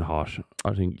 it would have been harsh.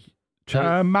 I think.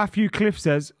 Matthew Cliff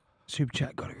says super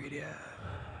chat. Got to read it.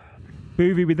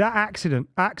 Buvey with that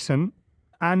accent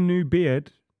and new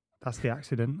beard. That's the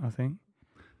accident, I think.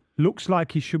 Looks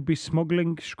like he should be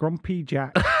smuggling Scrumpy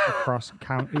Jack across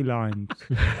county lines.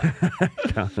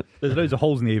 There's loads of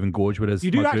holes in the Avon Gorge where there's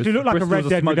You do smugglers. actually look like Bristol's a Red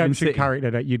Dead smuggling Redemption city.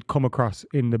 character that you'd come across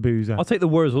in the boozer. I'll take the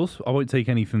Wurzels. I won't take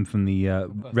anything from the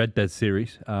Red Dead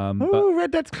series. But Oh,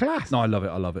 Red Dead's class. no, I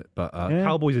love it. But Yeah.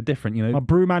 cowboys are different, you know. My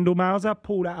Brewmandel Mauser,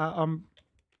 pull that out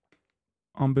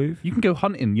on Booth. You can go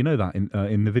hunting, you know that,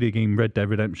 in the video game Red Dead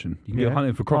Redemption. You can go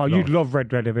hunting for Oh, crocodiles. you'd love Red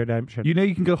Dead Redemption. You know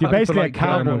you can go You're hunting for basically a like... I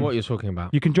don't know cowboy. what you're talking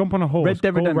about. You can jump on a horse. Red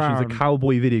Dead go Redemption is around. a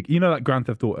cowboy video. You know like Grand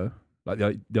Theft Auto? Like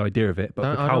the idea of it, but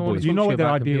No, for I don't want cowboys. to You know talk what to the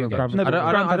about idea computer of games. Grand No, Theft but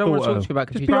I don't want to Grand talk to Theft you about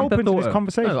Just be computer open to Theft this Auto.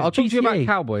 conversation. No, I'll talk to you about GTA.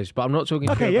 cowboys, but I'm not talking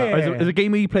to Okay, you yeah, about... yeah. There's a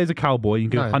game where you play as a cowboy, you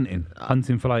can go No.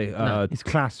 hunting for like... It's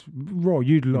class. Raw,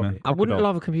 you'd love know. it. I wouldn't crocodile.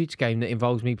 love a computer game that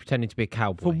involves me pretending to be a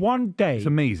cowboy. For one day, It's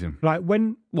amazing. like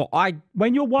when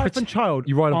your wife and child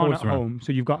You ride a aren't horse at around. home,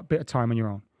 so you've got a bit of time on your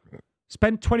own.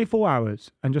 Spend 24 hours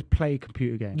and just play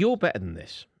computer games. You're better than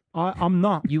this. I'm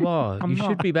not. You are. I'm You not.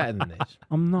 should be better than this.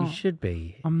 I'm You not. should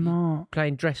be. I'm not.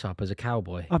 Playing dress up as a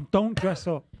cowboy. I don't dress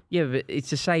up. Yeah, but it's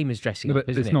the same as dressing No, up,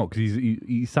 but isn't it's it? not, because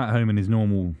he's sat home in his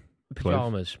normal...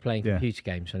 Pajamas, playing Yeah. computer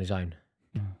games on his own.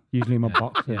 Usually in my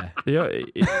box. Yeah. Yeah,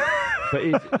 but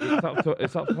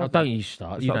it's up to Oh, don't you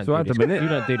start. It's You up don't, to do Adam, this. innit? You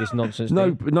don't do this nonsense.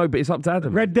 No, do you? no, but it's up to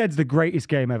Adam. Red Dead's the greatest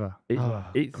game ever. It's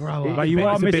grow up. Like, you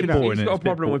are It's a bit missing out. boring, It's isn't got it? a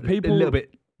problem with people. A little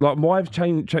bit... Like wives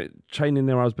chaining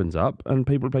their husbands up, and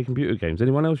people play computer games.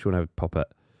 Anyone else you want to have a pop at?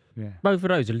 Yeah. Both of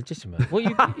those are legitimate. What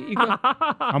you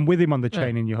got? I'm with him on the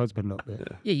chaining your husband up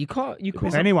there. Yeah, you can't.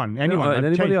 Anyone.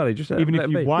 Anybody, Ali, just even if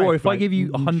you wife. Or if I like, give you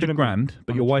you 100 shouldn't grand,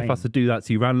 but on your a wife chain. has to do that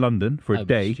to you around London for a That'd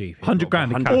be day, stupid. 100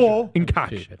 grand in cash. Or- In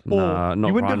cash. Nah, not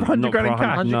You wouldn't do it for 100 grand in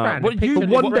cash? 100 No. grand. What, Pick you, a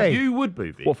one what, day. You would,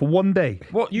 Buvey. What, for one day?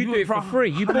 What, You do it for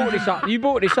free. You bought this up. You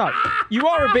bought this up. You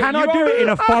are a bit. Can I do it in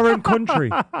a foreign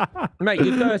country? Mate,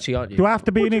 you're dirty, aren't you? Do I have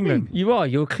to be in England? You are.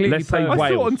 You're clearly Let's say pervy. I saw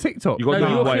it Wales. on TikTok. You got No, to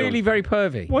do you're Wales. clearly very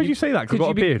pervy. Why did you say that? Because Because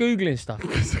I've you've got a been beard. Googling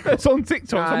stuff. It's on TikTok.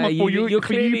 It's on my For You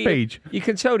page. You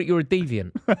can tell that you're a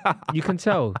deviant. You can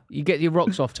tell. You get your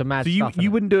rocks off to mad So stuff.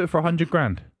 you wouldn't do it for 100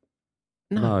 grand?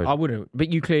 No, No. I wouldn't. But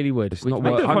you clearly would. It's Which not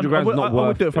makes- worth 100 grand's not I would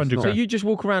worth. do it for it's 100 not. So you just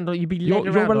walk around, or you'd be Your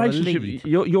letting around on a relationship, lead.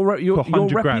 your For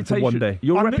 100 grand for reputation, one day.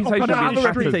 your On the- reputation. up and down What the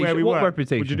street reputation? where we What work.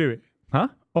 reputation? Would you do it? Huh?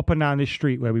 Up and down this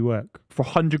street where we work. For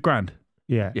 100 grand?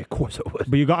 Yeah. Yeah, of course I would.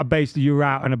 But you got to base you're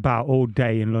out and about all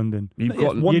day in London. You've Yeah,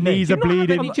 got one Your day. knees Do are you not have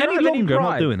bleeding. any- any longer, I'm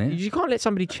not doing it. You can't let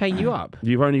somebody chain you up.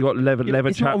 You've only got leather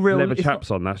It's not real- leather it's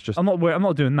chaps on. That's just. I'm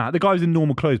not doing that. The guy's in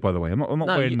normal clothes, by the way. I'm not No,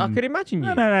 wearing. I could imagine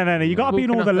you. No. You got to be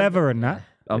in Walking all the up leather and that.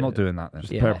 I'm not doing that then.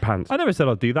 Just a pair of Yeah. pants. I never said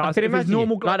I'd do that. I said could if it's imagine you,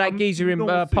 normal, like that geezer in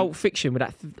normal suit. Pulp Fiction with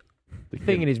that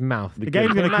thing in his mouth. The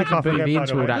game's going to kick off again, Be by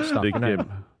into the all way. that stuff. Big I know.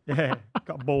 gimp. Yeah.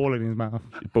 Got a ball in his mouth.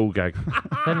 Ball gag.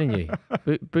 Telling you,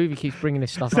 Buvey keeps bringing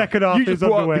this stuff up. Second half You is just on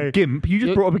brought the up way. the gimp. You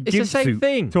just brought up a It's gimp the same suit.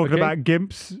 thing. Talking okay? about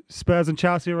Gimps, Spurs and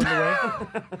Chelsea are on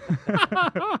the way.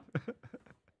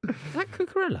 Is that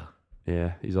Cucurella?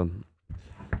 Yeah, he's on.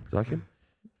 You like him?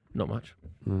 Not much.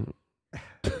 No.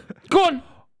 Go on,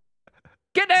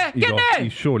 get there, He's get off. there.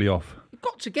 He's surely off. You've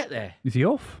got to get there. Is he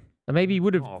off? And maybe he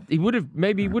would have.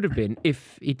 Maybe he would have been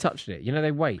if he touched it. You know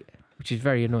they wait, which is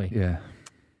very annoying. Yeah.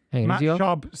 Hang on, Matt is he off?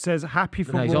 Schaub says happy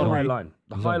for No, he's on. Rory. line.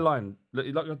 The He's high on. line.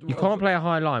 You can't play a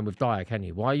high line with Dyer, can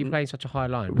you? Why are you playing such a high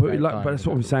line? But, but that's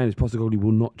what I'm saying. Is Postecoglou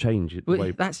will not change it. The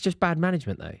way, That's just bad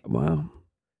management, though. well,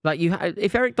 Like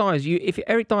if Eric Dyer's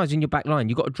in your back line,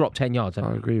 you've got to drop 10 yards. I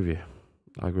haven't agree with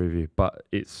you. But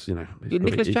it's it's you?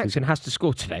 Nicholas it's- Jackson has to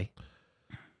score today.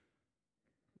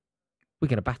 We're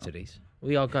going to batter these.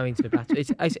 We are going to batter.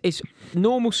 It's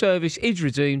normal service is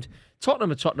resumed.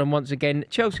 Tottenham are Tottenham once again.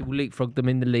 Chelsea will leapfrog them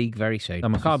in the league very soon. That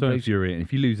must be Can't so believe- infuriating.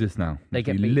 If you lose this now, They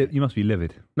get you, beat. you must be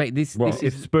livid. Mate, this If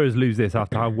is Spurs lose this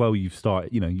after how well you've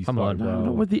started, you Come started on. well.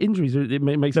 No, with the injuries, it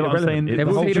makes So it I'm saying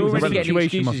irrelevant. the whole already getting situation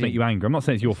excuses must make in. you angry. I'm not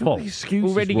saying it's your fault.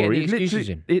 Excuses, Already getting Rory. the excuses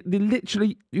in. They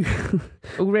literally,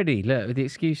 already look with the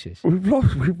excuses. we've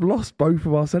lost both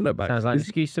of our centre backs. Sounds like an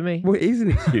excuse to me. Well, it is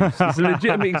an excuse. It's a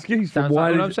legitimate excuse for Sounds why.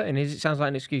 like what I'm saying is it sounds like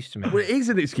an excuse to me. Well, it is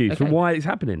an excuse for Okay. why it's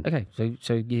happening. Okay,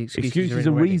 so the excuses Excuse are is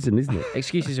in a already. reason, isn't it?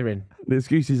 Excuses are in. The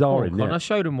excuses are Oh, in. God, Yeah. I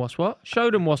showed them what's what.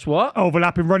 Showed them what's what.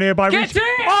 Overlapping run here by Get Reece. it!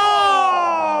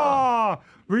 Oh!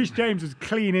 Reece James was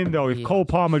clean in though. If Yeah. Cole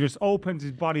Palmer just opens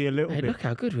his body a little Hey, bit. look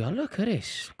how good we are. Look at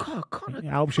this. God, It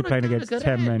helps you playing against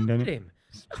 10 men, doesn't Look at it? him.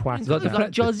 Twat. He's like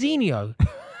Jarzinho.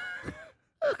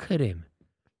 Look at him.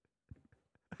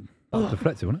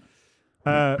 Deflected,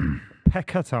 wasn't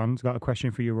Pekatan's got a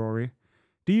question for you, Rory.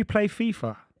 Do you play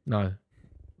FIFA? No.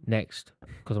 Next.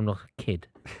 Because I'm not a kid.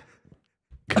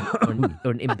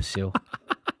 or an imbecile.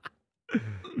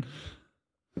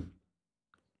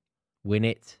 Win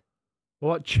it.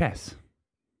 What chess?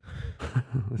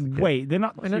 Wait, they're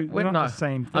not, We're not- they're we're not not- the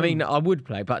same thing. I mean, I would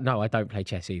play, but no, I don't play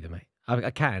chess either, mate.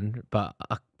 I can, but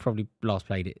I probably last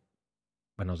played it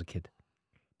when I was a kid.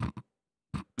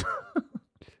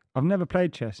 I've never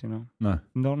played chess, you know. No.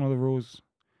 Don't know the rules.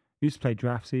 Used to play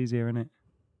drafts easier, innit?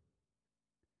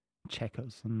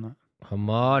 Checkers and that. Come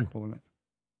on. Call it.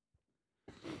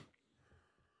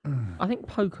 I think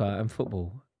poker and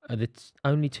football are the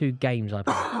only two games I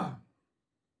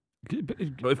play. But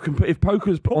if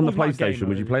poker's on the Football's my game, PlayStation,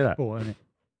 would you though, play it's that? sport,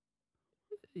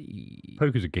 innit?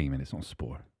 Poker's a game and it's not a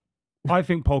sport. I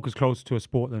think poker's closer to a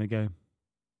sport than a game.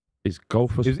 Is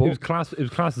golf a It sport? was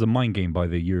classed as a mind game by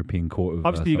the European Court of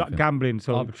Obviously, you got something. gambling,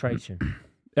 so Arbitration.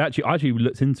 I actually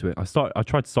looked into it. I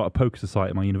tried to start a poker society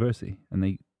at my university, and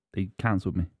they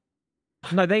cancelled me.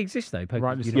 No, they exist though. Poker.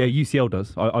 Rightly so. Yeah, UCL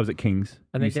does. I was at King's.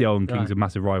 And they UCL did- and King's right. are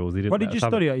massive rivals. They didn't what did you have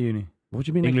study at uni? What do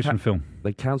you mean? English and film.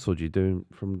 They cancelled you doing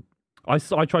from. I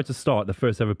tried to start the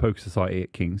first ever poker society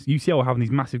at King's. UCL were having these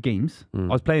massive games. Mm.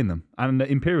 I was playing them, and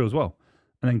Imperial as well.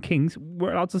 And then King's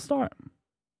were allowed to start.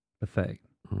 Pathetic.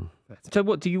 So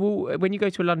what do you all when you go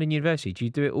to a London university? Do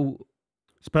you do it all?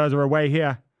 Spurs are away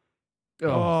here. Such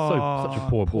a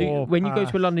poor do you- when you go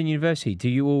to a London university, do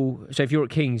you all? So if you're at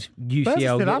King's, UCL, still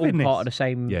you're all having part of this. the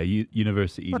same. Yeah,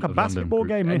 University Like a of London basketball group.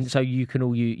 game. And This. so you can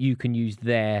all you can use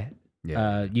their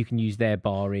Yeah. you can use their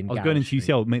bar in. I was Gower going into Street.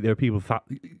 UCL, mate. There are people,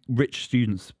 rich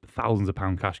students, thousands of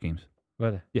pound cash games.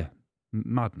 Were there?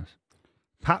 Madness.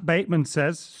 Pat Bateman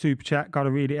says, super chat, got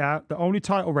to read it out. The only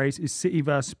title race is City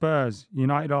versus Spurs.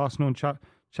 United, Arsenal, and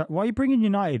why are you bringing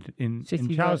United in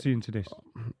Chelsea into this?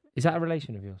 Is that a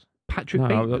relation of yours? Patrick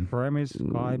Bateman. Premise,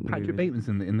 Sky, Patrick Bateman's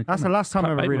in the That's the last time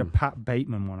Pat I ever read a Bateman. Pat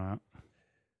Bateman one out.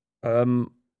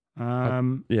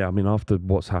 Yeah, I mean, after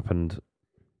what's happened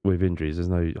with injuries,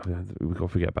 we've got to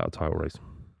forget about a title race.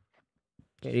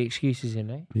 Get the excuses in,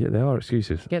 eh? Yeah, there are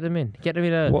excuses. Get them in. Get them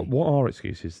in early. What are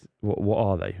excuses? What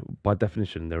are they? By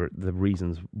definition, they're the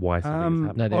reasons why something is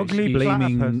happening. No, they're Ugly excuses.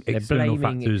 blaming platypus. They're external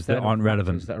blaming factors that external aren't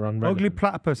relevant. factors that are unrelevant. Ugly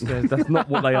platypus says, That's not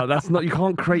what they are. That's not. You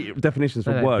can't create definitions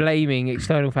for No, words. blaming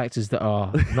external factors that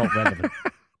are not relevant.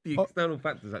 The external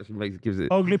factors actually gives it.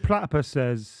 Ugly platypus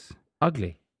says,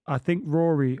 Ugly. I think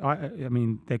Rory, I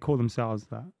mean, they call themselves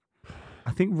that. I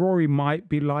think Rory might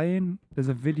be lying. There's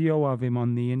a video of him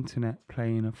on the internet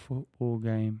playing a football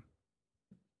game.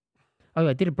 Oh,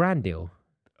 I did a brand deal.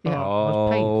 Yeah, I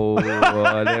was Oh,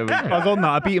 there we go. I was on that.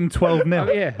 I beat him 12-0.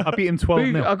 Oh, yeah. I beat him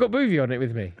 12-0. I got Buvey on it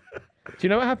with me. Do you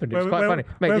know what happened? It was quite funny.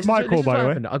 Mate, where's this Michael, is by what the way?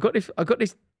 happened. I got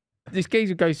this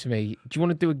geezer goes to me, do you want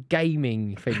to do a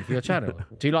gaming thing for your channel?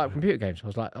 Do you like computer games? I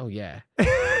was like, oh yeah.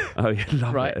 Oh, yeah,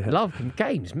 love Right, it. love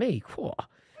games, me, what?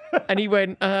 And he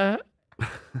went, do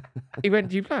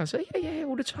you play? I said, yeah,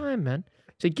 all the time, man.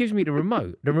 So he gives me the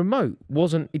remote. The remote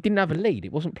it didn't have a lead.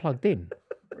 It wasn't plugged in.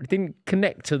 It didn't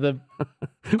connect to the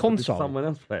Did console. someone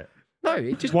else play it? No,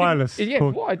 it just Wireless. I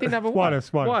didn't have a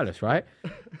Wireless. wireless, right?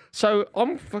 So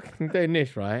I'm fucking doing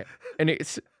this, right? And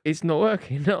it's not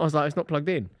working. I was like, it's not plugged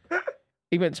in.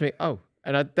 He went to me, oh,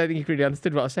 and I don't think he really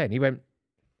understood what I was saying. He went,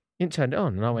 you didn't turn it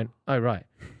on, and I went, oh right.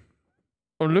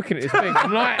 I'm looking at this thing.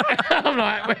 I'm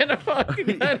like, where the fuck did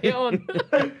you turn it on?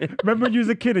 Remember when you was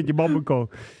a kid and your mum would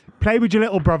go, play with your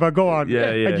little brother, go on. Yeah.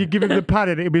 And you give him the pad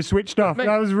and it'd be switched off. Mate,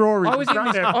 That was Rory. I was in Sat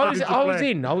this, there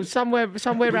I was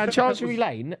somewhere around Chancery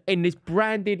Lane in this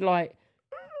branded like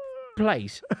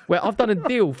place where I've done a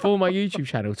deal for my YouTube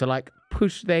channel to like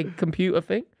push their computer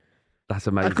thing. That's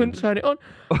I amazing. couldn't turn it on.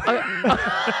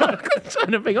 I couldn't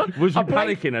turn the thing on. Was you I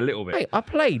played- panicking a little bit? Mate, I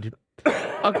played.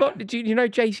 I got. Do you know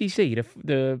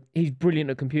JCC? He's brilliant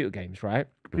at computer games, right?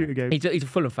 computer game. He's a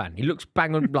Fulham fan. He looks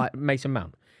bang on like Mason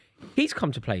Mount. He's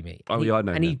come to play me. Oh, yeah, I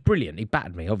know And him. he's brilliant. He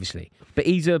battered me, obviously. But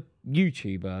he's a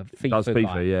YouTuber, FIFA Does FIFA,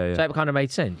 guy. yeah. So it kind of made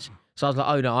sense. So I was like,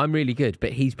 oh no, I'm really good,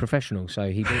 but he's professional, so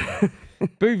he beat me.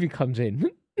 Buvey comes in.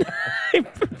 He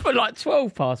put like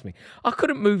 12 past me. I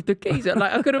couldn't move the keys.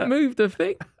 Like I couldn't move the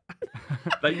thing.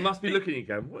 They must be looking at you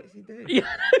going, what is he doing? Yeah.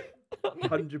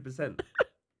 100%.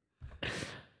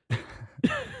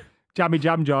 Jammy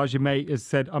Jam Jars, your mate, has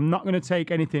said, I'm not going to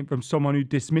take anything from someone who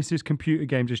dismisses computer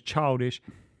games as childish,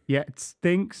 yet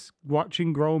stinks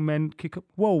watching grown men kick up.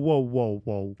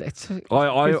 Whoa. It's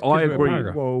I agree.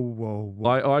 Whoa.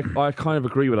 I kind of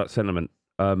agree with that sentiment.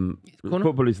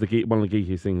 Football is one of the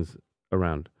geekiest things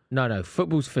around. No.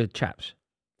 Football's for chaps.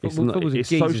 It's Football's a it's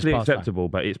geezer's socially pastime. acceptable,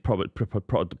 but it's proper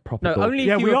No, dog. only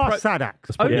Yeah, if we you are appro- sad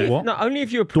acts. only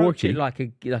if you approach Dorky. it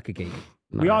like a geek.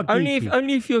 No. We are Only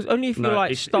geeky. if you No,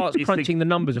 like it's- starts it's crunching the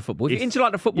numbers of football. If you're it's- into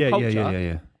like the football culture, Yeah.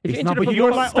 if you're into No, the but football you're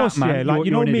a like stat us, man. yeah. Like, You're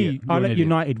you know an me, idiot. I You're an let idiot.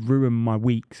 United ruin my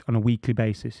weeks on a weekly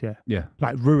basis, yeah. Yeah.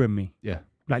 Like, ruin me. Yeah.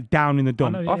 Like, down in the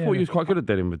dump. know, I thought you was quite good at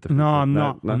dealing with the. No, I'm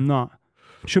not. I'm not.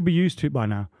 Should be used to it by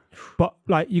now. But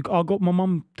like, my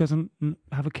mum doesn't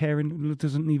have a care and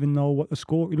doesn't even know what the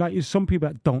score. Like, there's some people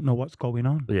that don't know what's going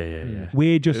on. Yeah.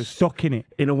 We're just stuck in it,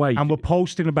 In a way, and we're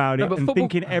posting about No, it but and football-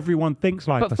 thinking everyone thinks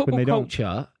like But us when football they don't.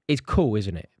 culture is cool,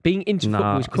 isn't it? Being into Nah,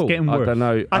 football is it's cool. getting I worse. don't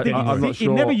know. I think I'm not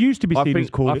sure. it never used to be I seen think- as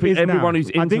cool. I It think is everyone now.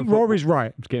 who's I into think Rory's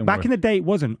right. getting Back worse. in the day, it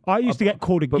wasn't. I used to get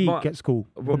called a but geek my- at school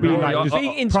well, for being Rory, like just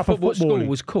Being into proper football at school footballing.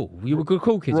 was cool. You were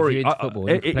cool kids if Rory, you're into football.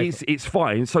 and you played it's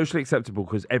fine, socially acceptable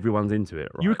because everyone's into it.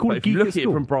 Right? You were called but a if you geek look at at it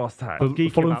school? from brass tacks, For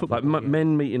geeky following about football. like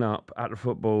men meeting up at the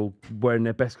football, wearing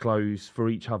their best clothes for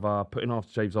each other, putting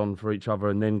aftershaves on for each other,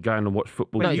 and then going and watch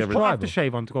football No, You together. put tribal.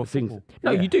 aftershave on to go Things- football.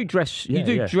 No, Yeah. you do dress. You Yeah,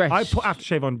 do yeah. dress. I put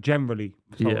aftershave on generally.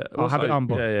 So I'll have it on,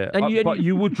 but And But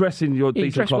you would dress in your Yeah, you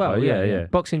decent dress club. well. Yeah.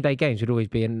 Boxing Day games would always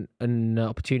be an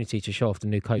opportunity to show off the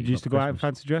new coat. you used to go out in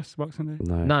fancy dress Boxing Day.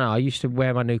 No. No, I used to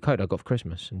wear my new coat I got for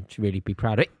Christmas and really be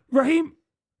proud of it. Raheem.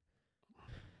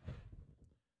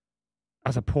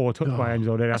 That's a poor touch by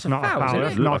Enzo there. That's That's a not a foul, foul. isn't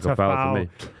That's it? Looked not like a a foul to foul. me.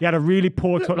 He had a really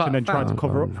poor Looked touch like and then a tried to foul.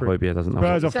 cover up for it. Hobie doesn't know.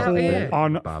 Spurs are Is that- 4 yeah.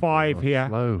 on 5 here.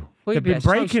 Slow. Well, They've been so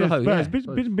breaking slow, us. yeah. It's been like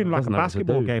a Doesn't know what to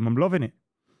basketball do. game. I'm loving it.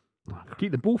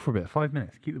 Keep the ball for a bit. 5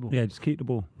 minutes. Keep the ball. Yeah, just keep the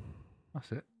ball.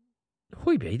 That's it.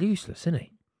 Hoiberg, useless, isn't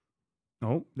he?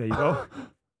 Oh, there you go.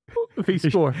 Please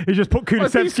score. He just put Please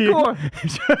Kulusevski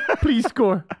score. Please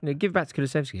score. No, give back to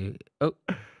Kulusevski. Oh,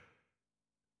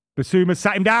 Basuma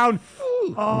sat him down.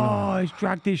 Oh, he's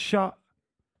dragged his shot.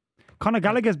 Conor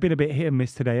Gallagher's been a bit hit and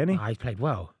miss today, hasn't he? He's played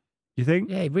well. You think?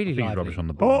 Yeah, he really I think he's lively. rubbish on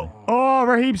the ball.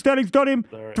 Raheem Sterling's done him.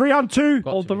 3-on-2.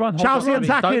 Hold the run. Chelsea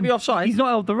attacking. Don't be offside. He's not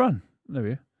held the run. There we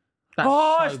go. That's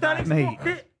so Sterling's bad. blocked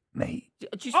it. Mate.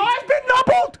 Did you see, He's been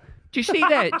nobbled. did you see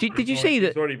that? Did you see that?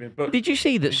 He's already been booked. Did you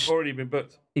see that? He's already been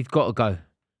booked. He's got to go.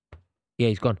 Yeah,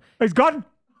 he's gone. He's gone.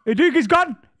 He's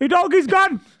gone. He's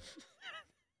gone.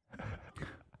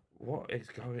 What is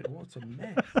going? What's a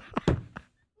mess?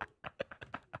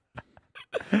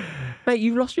 Mate,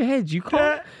 you've lost your heads. You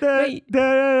can't. Mate,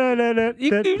 you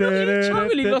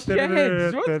totally lost your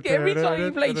heads. Every time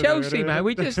you play Chelsea, man,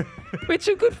 we're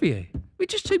too good for you. We're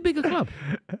just too big a club.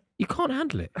 You can't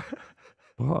handle it.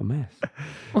 What a mess.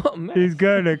 What a mess. He's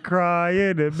gonna cry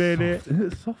in a minute.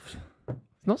 Is it soft?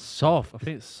 It's not soft. I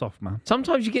think it's soft, man.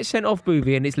 Sometimes you get sent off,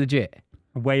 Buvey, and it's legit.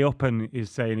 Way Up and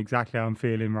is saying exactly how I'm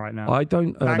feeling right now. I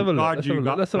don't. Thank have a look, God let's you have a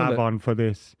look, got let's have a Flav look. on for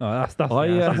this. No, that's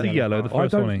a yeah. yellow. The I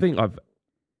first one. don't think I've.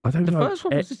 I don't The know. first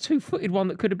one was the two-footed one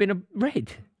that could have been a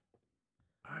red.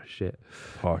 Oh, shit.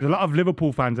 There's a lot of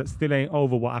Liverpool fans that still ain't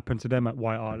over what happened to them at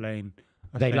White Hart Lane.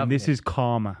 They love this it. is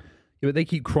karma. Yeah, but they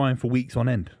keep crying for weeks on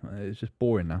end. It's just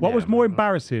boring now. What was more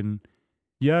embarrassing,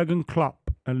 Jurgen Klopp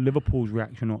and Liverpool's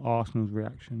reaction or Arsenal's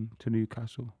reaction to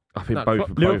Newcastle? I think No, both.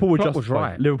 Liverpool were Klopp justified. was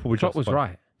right. Liverpool were Klopp was justified.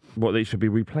 right. What they should be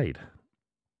replayed.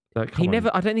 He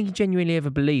never. I don't think he genuinely ever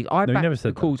believed. No, he never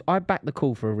said that. I backed the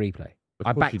call for a replay. I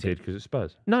Of course backed he it. did because it's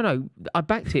Spurs. No, I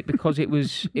backed it because it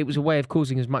was a way of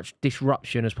causing as much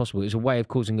disruption as possible. It was a way of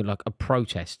causing like a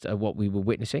protest at what we were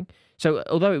witnessing. So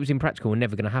although it was impractical and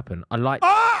never going to happen, I liked.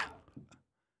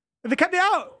 They kept it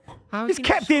out. How has He's he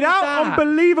kept not it out. scored that?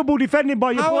 Unbelievable defending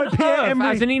by your How boy on Pierre earth Emery.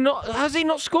 has he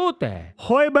not scored there?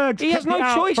 Højbjerg's He has kept no it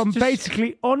out choice from to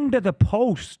basically under the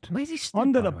post, Where's he stood,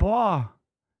 under by the way? bar.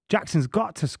 Jackson's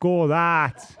got to score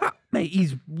that. Mate,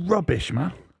 he's rubbish,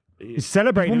 man. He's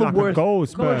celebrating One like of the a worst, goal,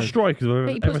 worst Spurs. strikers I've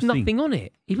He ever puts seen. nothing on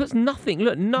it. He puts nothing.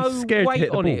 Look, no He's scared to weight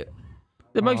hit the on ball. it.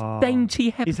 The most Oh.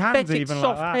 dainty, His hands are pathetic, even like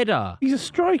soft that. header. He's a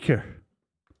striker.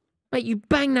 Mate, you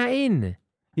bang that in.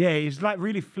 Yeah, he's like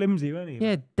really flimsy, isn't he?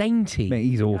 Yeah, dainty. Mate,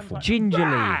 he's awful.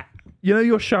 Gingerly. You know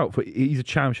your shout for he's a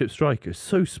championship striker?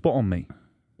 So spot on, mate.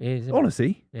 He is, isn't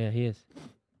Honestly, he? Yeah, he is.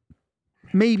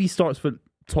 maybe starts for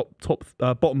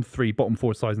bottom 3, bottom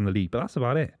 4 sides in the league, but that's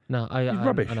about it. No, He's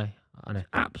rubbish. I know.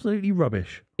 Absolutely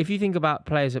rubbish. If you think about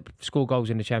players that score goals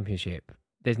in the Championship,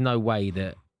 there's no way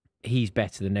that he's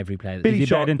better than every player. Billy he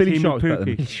better than Billy Timu Sharp's better. Pukki?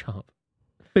 Than, He's sharp.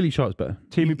 Billy Sharp's better.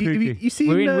 Timu Pukki. You see,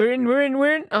 We're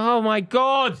in. Oh my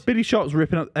God. Billy Sharp's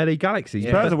ripping up LA Galaxy. He's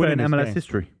Spurs the are best player winning in this MLS game.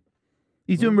 history.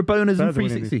 He's doing Rabonas and Spurs are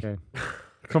winning this 360. game.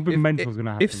 Something mental's going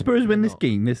to happen. If Spurs win this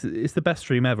game, it's the best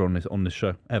stream ever on this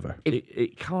show ever.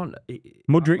 It can't.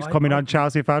 Mudrik's coming on,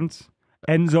 Chelsea fans.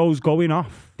 Enzo's going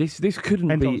off. This couldn't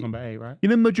Enzo's be. number 8, right? You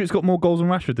know Mudrik's got more goals than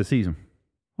Rashford this season.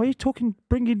 Why are you talking,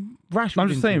 bringing Rashford I'm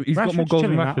just into saying, it? he's got more Rashford's goals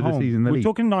than chilling at Rashford this home. season in the We're league.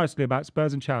 talking nicely about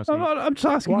Spurs and Chelsea. I'm just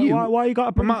asking Why, you. why you got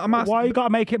to bring? I'm asking- Why you got to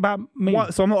make it about me?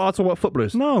 So I'm not asking about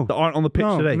footballers No. that aren't on the pitch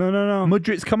No, today. no.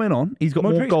 Mudrik's coming on. He's got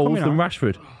more Mudrik's goals coming than on.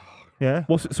 Rashford. Yeah.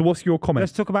 What's your comment?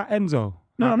 Let's talk about Enzo.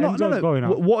 No, I'm not. Enzo's going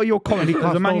up. What are your comments He as a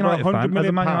cost Man over United 100 fan?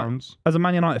 million pounds. As a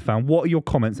Man United fan, what are your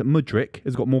comments that Mudrik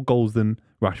has got more goals than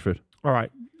Rashford? All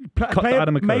right. Cut to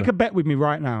Adam McKola. Make a bet with me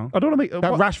right now I don't want to make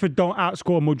that Rashford don't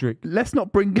outscore Mudrik. Let's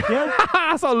not bring. Yeah.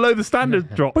 That's how low the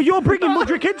standard drop. But you're bringing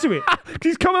Mudrik into it. Because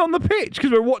he's coming on the pitch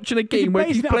because we're watching a game where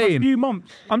he's basing it off a playing. few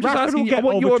months. I'm just Rashford asking will you, get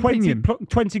what over your 20, opinion?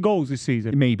 20 goals this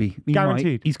season. Maybe. He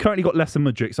Guaranteed. might. He's currently got less than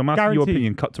Mudrik, so I'm asking your Guaranteed.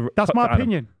 opinion. That's cut my to Adam.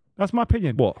 opinion. That's my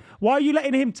opinion. What? Why are you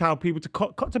letting him tell people to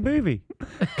cut to Buvey?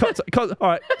 Cut. All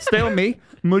right, stay on me.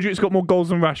 Mudrik's got more goals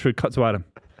than Rashford. Cut to Adam.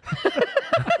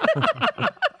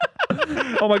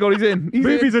 Oh my God, he's in. He's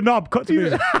in. Buvey's a knob. Cut to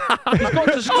Buvey. He's got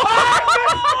to score.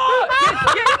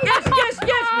 yes.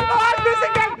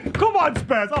 Come on,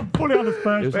 Spurs. I'm fully on the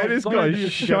Spurs. Man, this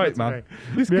guy's shite, man.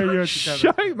 This Yeah, you're guy's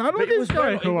shite, man. Look at this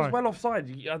guy. It was well offside.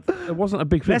 It wasn't a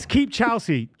big thing. Let's keep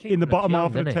Chelsea in the bottom half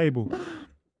of the isn't it? table.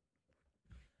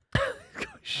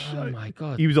 Oh my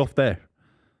God. He was off there.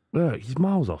 Look, he's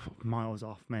miles off. Miles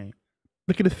off, mate.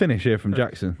 Look at the finish here from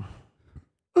Jackson.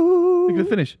 Look at the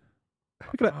finish.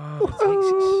 Look at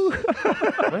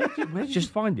that. Where did you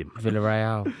find him?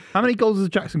 Villarreal. How many goals has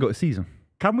Jackson got this season?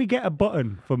 Can we get a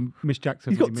button from Miss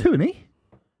Jackson? He's got 2, hasn't he?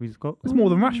 He's got. That's more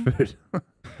than Rashford.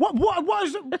 What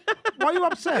is it? Why are you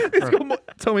upset? He's got more,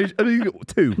 tell me, he's got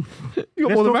 2. You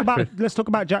got more than Rashford. Let's talk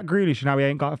about Jack Grealish and how he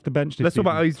ain't got off the bench this Let's talk season.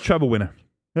 about how he's a treble winner.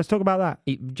 Let's talk about that.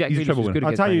 Jack He's a Grealish treble was winner. good I'll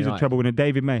against tell you Man who's a United. treble winner,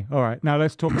 David May. All right, now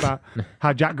let's talk about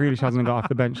how Jack Grealish hasn't got off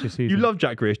the bench this season. You love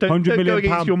Jack Grealish. Don't 100 go million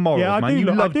against pound- your morals, Yeah, I man. do You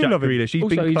lo- I love do Jack love him. Grealish. He's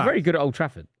Also, been he's clapped. very good at Old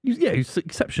Trafford. He's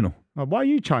exceptional. Why are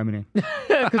you chiming in?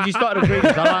 Because you started with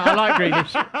Grealish. I like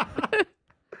Grealish.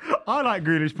 I like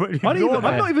Grealish, but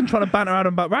I'm not even trying to banter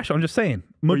Adam about Rashford. I'm just saying,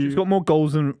 Mudrik's got more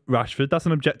goals than Rashford. That's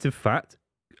an objective fact.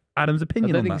 Adam's I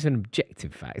opinion don't on think that. it's an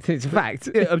objective fact. It's a fact.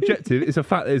 Yeah, objective. It's a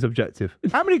fact that is objective.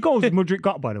 How many goals has Mudrik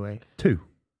got, by the way? 2.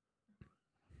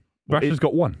 Rashford's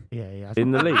got 1. Yeah.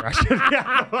 In the league.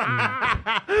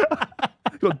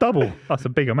 He's got double. That's a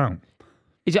big amount.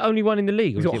 Is it only one in the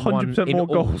league? Or He's got is it one 100% in more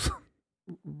all? goals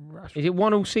Is it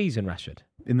one all season, Rashford?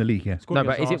 in the league. Yeah. No,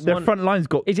 but is it Their one? front line's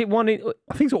got. Is it one? I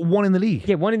think he's got 1 in the league.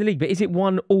 Yeah, one in the league. But is it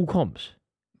one all comps?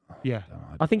 Yeah.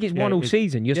 I think it's Yeah, one all it's-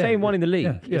 season. You're yeah, saying one in the league.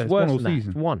 yeah, It's it's worse one all than that.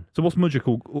 season. It's one. So what's Mudrik?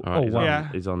 All right, he's wow. on.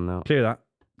 Yeah. He's on now. Clear that.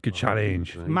 Good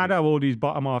challenge. There It's you mad go. how all these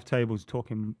bottom half tables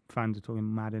fans are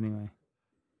talking mad anyway.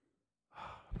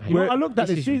 Mate, I looked at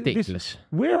this this. is ridiculous.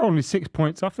 We're only 6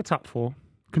 points off the top 4.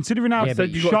 Considering how Yeah, but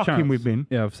you got a shocking chance. we've been.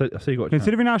 Yeah, I said you got a chance.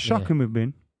 Considering how shocking we've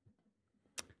been.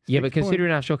 Yeah, but 6 points.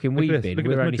 considering how shocking Look at we've this, been, look at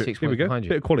we're this only Mudrik. 6 Here we points go. behind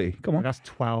Bit you. of quality. Come on. That's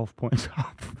 12 points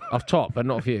off. Off top, but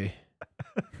not for you.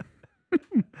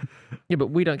 Yeah, but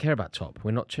we don't care about top.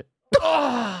 We're not.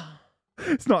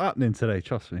 It's not happening today.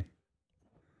 Trust me.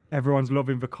 Everyone's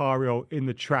loving Vicario in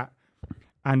the trap.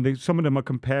 And some of them are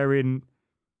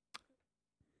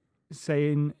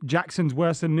saying Jackson's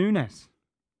worse than Nunes.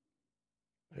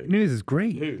 Nunes is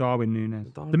great. Darwin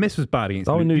Nunes. The miss was bad against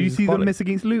Darwin Luton. Did you Nunes is see the quality. miss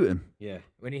against Luton? Yeah,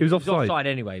 when He was offside.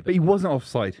 anyway. But he wasn't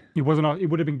offside. He wasn't. He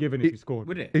would have been given if he scored.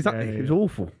 would it? Exactly. Yeah, It was yeah.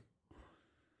 awful.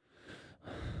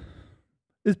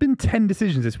 There's been 10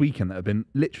 decisions this weekend that have been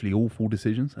literally awful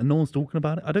decisions, and no one's talking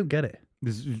about it. I don't get it.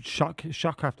 There's shock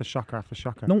after shock after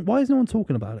shock. No, why is no one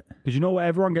talking about it? Because you know what?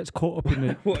 Everyone gets caught up in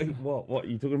the. What? Are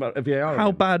you talking about a VAR? How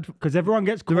again? bad? Because everyone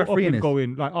gets The caught up referee in is.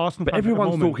 going like Arsenal. But fans at the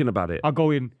everyone's moment talking about it. are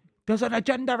going. There's an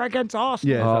agenda against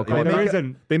Arsenal. Yeah, Oh, exactly. Like, God. there They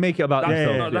isn't. They make it about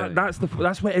That's, themselves. yeah.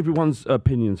 that's where everyone's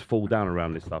opinions fall down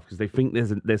around this stuff because they think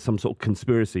there's some sort of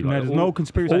conspiracy. No, Like, there's all, no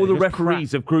conspiracy. all the It's just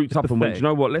referees have grouped up and went, pathetic. you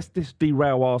know what? Let's just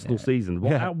derail Arsenal season.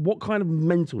 What, Yeah. what kind of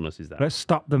mentalness is that? Let's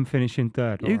stop them finishing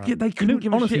third. You All get- they You couldn't know,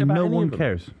 give a honestly, shit about no any one of them.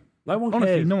 cares. No one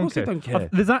Honestly, cares. no one Of course cares. they don't care.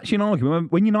 There's actually an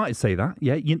argument when United say that.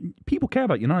 Yeah, people care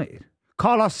about United.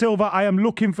 Carlos Silva, I am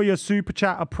looking for your super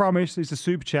chat. I promise it's a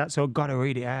super chat, so I've got to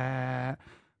read it.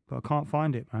 But I can't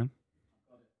find it, man.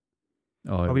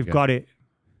 Oh, We've got it.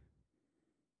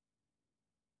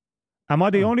 Am I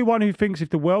the only one who thinks if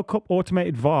the World Cup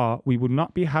automated VAR, we would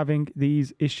not be having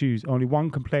these issues? Only one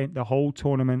complaint the whole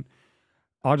tournament.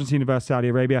 Argentina versus Saudi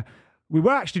Arabia. We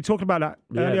were actually talking about that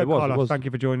Yeah, earlier, it was, Carlos. it was. Thank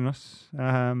you for joining us.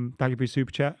 Thank you for your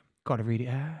super chat. Got to read it.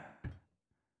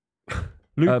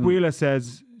 Luke Wheeler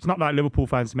says, it's not like Liverpool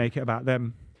fans to make it about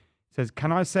them. Says,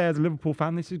 can I say as a Liverpool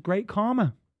fan, this is great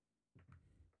karma?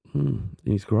 He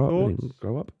needs to grow up. Thoughts? He needs to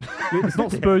grow up. It's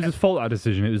not Spurs' fault, that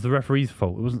decision. It was the referee's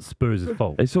fault. It wasn't Spurs'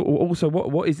 fault. It's also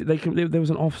what is it? There was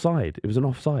an offside. It was an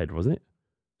offside, wasn't it?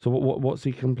 So what's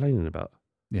he complaining about?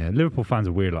 Yeah, Liverpool fans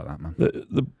are weird like that, man.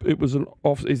 It was an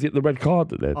off. Is it the red card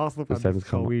that they're Arsenal the fans seventh are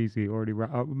come so up? easy. Already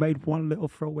made one little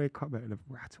throwaway comment and have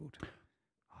rattled.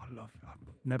 I love it. I've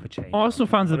never changed. Arsenal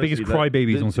fans are the biggest Honestly,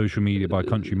 crybabies on social media by a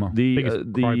country mile.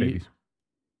 Biggest crybabies.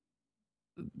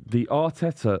 The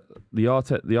Arteta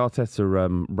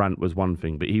rant was one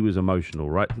thing, but he was emotional,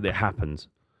 right? It happens.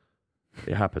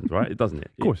 It happens, right? It doesn't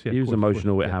it? Of course, yeah. He of was course,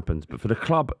 emotional. of It course, yeah. happens. But for the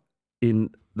club in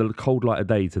the cold light of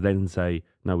day to then say,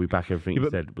 no, we back everything Yeah, he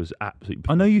but said was absolutely.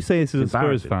 I know you say this as a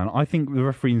Spurs Embarrassing. fan. I think the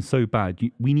refereeing is so bad.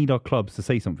 We need our clubs to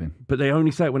say something. But they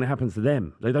only say it when it happens to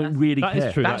them. They don't really that care.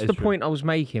 is true. That's that the is true. point I was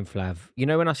making, Flav. You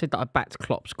know when I said that I backed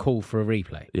Klopp's call for a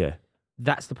replay? Yeah.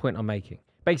 That's the point I'm making.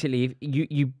 Basically, if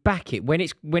you back it when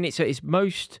it's at its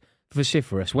most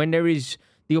vociferous, when there is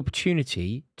the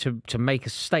opportunity to make a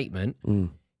statement,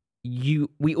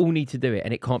 we all need to do it,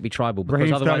 and it can't be tribal because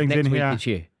Raheem otherwise Sterling's next in week here. it's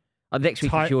you. Next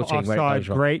week Tight it's your for team where it offside, goes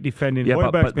wrong. great defending. Yeah,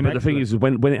 Højbjerg's but been the thing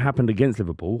excellent. is, when it happened against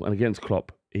Liverpool and against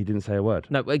Klopp, he didn't say a word.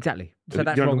 No, exactly. So You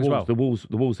that's know, wrong as well. The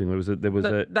Wolves thing. There was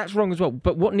a. That's wrong as well.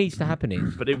 But what needs to happen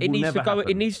is But it will needs never to go.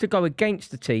 happen. It needs to go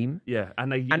against the team, Yeah,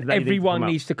 and they everyone come out.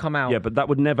 needs to come out. Yeah, but that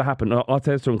would never happen.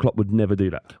 Arteta and Klopp would never do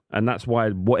that, and that's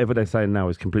why whatever they're saying now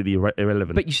is completely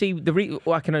irrelevant. But you see,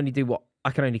 I can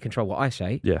only control what I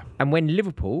say. Yeah, And when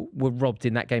Liverpool were robbed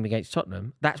in that game against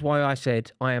Tottenham, that's why I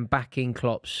said I am backing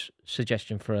Klopp's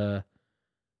suggestion for a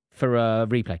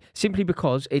replay, simply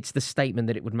because it's the statement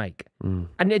that it would make. And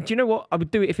do you know what? I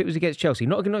would do it if it was against Chelsea.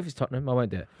 Not if it's Tottenham, I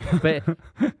won't do it.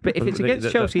 But if it's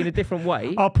against Chelsea in a different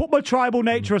way, I'll put my tribal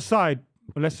nature aside.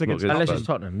 Unless it's against Not unless Tottenham. it's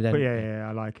Tottenham, then But yeah,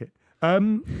 I like it.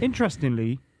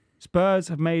 Interestingly, Spurs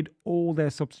have made all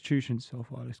their substitutions so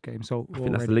far this game. So I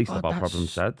think that's the least of our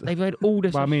problems, Sad. They've made all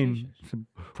this. Well, I mean, it's a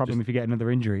problem if you get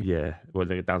another injury. Yeah, well,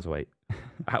 they get down to 8.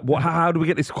 How do we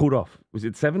get this called off? Was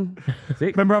it 7? 6?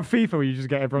 Remember on FIFA where you just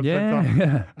get everyone sent off?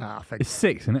 Yeah. Ah, thank It's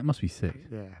 6, and it must be 6.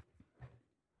 Yeah.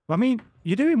 Well, I mean,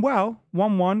 you're doing well.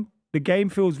 1-1. The game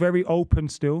feels very open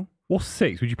still. What's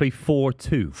 6? Would you play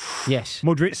 4-2? Yes.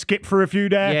 Modric skipped for a few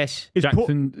there. Yes.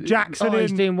 Jackson Oh,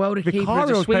 he's doing well. The keeper is a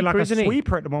Vicario's playing like sweeper, a isn't he?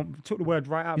 sweeper at the moment. Took the words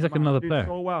right out. He's of like my mouth. another Doing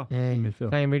player. So well. Yeah, in midfield.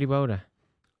 playing really well there.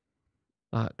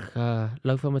 Like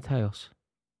Lothar Matthäus.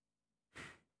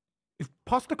 If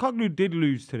Postecoglou did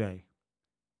lose today,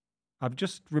 I've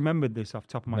just remembered this off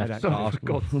the top of my head. That's Actually. for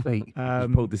God's sake.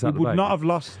 pulled this out we the would bag. not have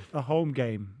lost a home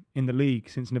game in the league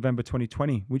since November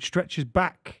 2020, which stretches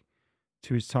back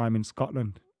to his time in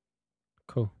Scotland.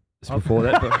 Cool. It's before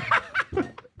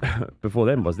that. Before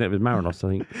then, wasn't it? It was Marinos, I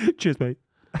think. Cheers, mate.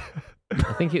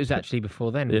 I think it was actually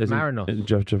before then. Yeah, it was Marinos. in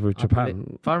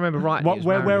Japan. If I remember right.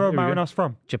 Where are Marinos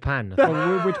from? Japan.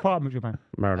 Which part of Japan?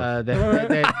 Marinos.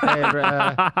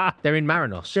 They're in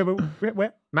Marinos. Yeah, but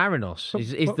where? Marinos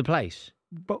is the place.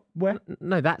 But where?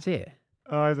 No, that's it.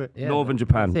 Oh, is it? Yeah, Northern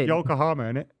Japan. that's it. Yokohama,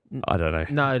 isn't it? I don't know.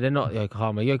 No, they're not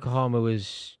Yokohama. Yokohama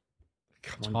was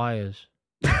tires.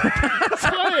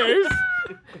 Tires?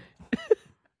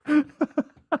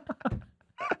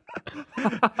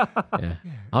 Yeah.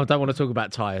 I don't want to talk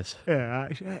about tires. Yeah,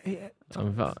 actually.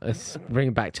 It's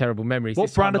bringing back terrible memories. What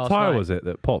This time brand of last tyre night, was it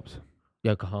that popped?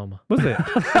 Yokohama. Was it?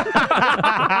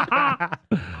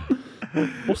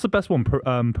 What's the best one?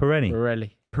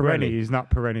 Pirelli. Pirelli. is not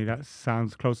Pirelli. That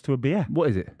sounds close to a beer. What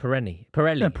is it? Pirelli.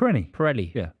 Yeah, Pirelli.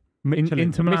 Pirelli. Yeah. Michelin.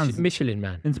 Inter Milan's Michelin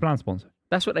man. Inter Milan sponsor.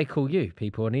 That's what they call you,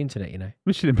 people on the internet, you know.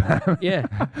 Michelin man. Yeah.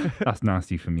 That's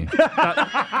nasty from you.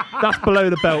 That's below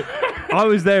the belt. I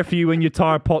was there for you when your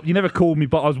tyre popped. You never called me,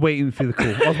 but I was waiting for the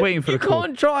call. I was waiting for You the call.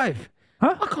 can't drive.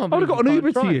 Huh? I can't I would have believe got you an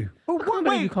Uber can't to drive. you. Oh, can't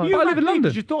believe you can't. I live in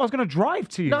London. You thought I was going to drive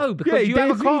to you. No, because you you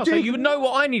have a did, car, you so did. you would know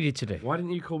what I needed to do. Why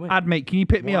didn't you call me? Ad mate, can you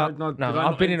pick me up? No,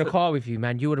 I've been in a car with you,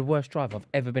 man. You were the worst driver I've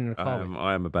ever been in a car with.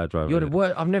 I am a bad driver. You're the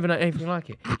worst. I've never known anything like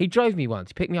it. He drove me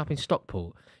once. He picked me up in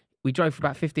Stockport. We drove for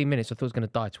about 15 minutes. I thought I was going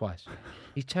to die twice.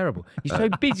 He's terrible. He's so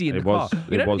busy in the car.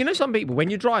 You know, some people, when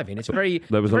you're driving, it's a very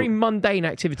mundane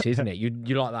activity, isn't it? You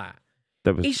like that.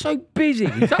 He's so busy.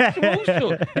 He's up to all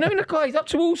sorts. You know, in the car, he's up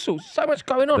to all sorts. So much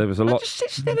going on. There was a lot. Just sit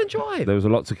still and drive. There was a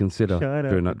lot to consider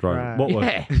during that drive. What was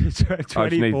Yeah. I just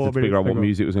needed to figure out what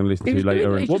music I was going to listen He to was later.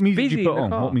 doing it. And What just music did busy you put in the on?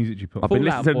 car. What music did you put on? I've been Fall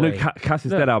listening to the Out new Boy. Cass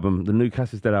is Look. Dead album. The new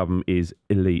Cass is Dead album is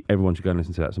elite. Everyone should go and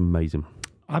listen to that. It's amazing.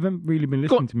 I haven't really been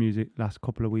listening to music last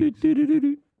couple of weeks.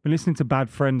 Been listening to Bad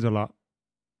Friends a lot.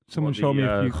 Someone What, showed me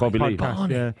a few Hobby Lee? podcasts.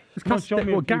 Yeah. Someone showed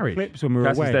me a few Garage? clips when we were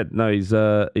Cass is away. Dead. No, he's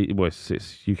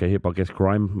it's UK hip, I guess,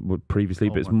 grime previously,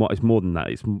 but it's more than that.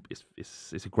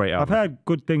 It's a great album. I've heard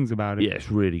good things about it. Yeah,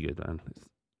 it's really good, man.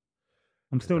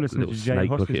 I'm still listening to little Jay snake,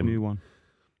 look at Huss's him. new one.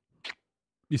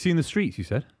 You seen the streets, you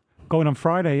said? Going on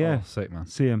Friday, yeah. Oh, sick, man.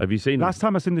 See him. Have you seen Last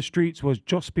time I was in the streets was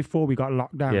just before we got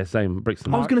locked down. Yeah, same.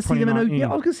 Brixton. I was going to see them in 2019. I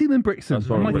was going to see them in Brixton. That's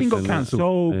right, And my thing got Brixton, cancelled.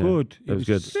 So Yeah, good. it was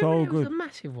good. So It was good. a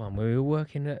massive one when we were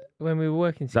working together.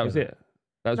 That was it.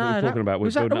 That was what we were No, talking about. We were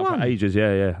was that building the up for one? ages.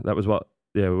 Yeah. That was what.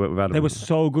 Yeah, we went with Adam. They were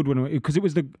so good because it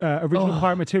was the original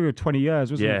Pirate Material 20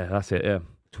 years, wasn't Yeah, it? that's it. Yeah.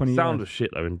 20 Sound years. was shit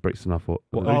though in Brixton. I thought.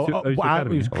 What, Oh, Those two wow,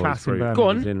 Academy? it was Oh, class it's in very- Birmingham.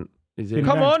 Go on. He's in.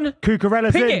 Come on.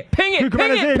 Cucurella's Ping in. it, ping it,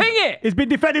 Cucurella's ping it, in. ping it. It's been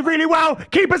defended really well.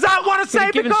 Keeper's out. What a Could have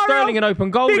save, given Vicario. Sterling an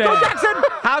open goal Vico there. Jackson.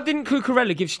 How didn't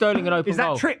Cucurella give Sterling an open Is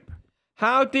goal? that trip?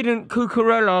 How didn't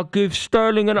Cucurella give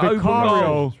Sterling an open goal?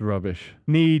 Vicario It's rubbish.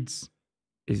 needs,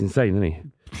 He's insane, isn't he?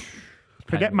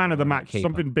 forget man of the match, Keeper.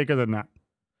 something bigger than that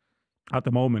at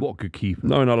the moment. What a good keeper.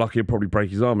 No, not lucky. He'll probably break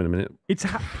his arm in a minute. It's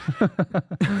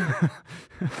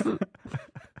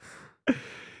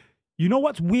you know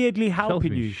what's weirdly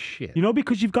helping Chelsea you? shit. You know,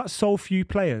 because you've got so few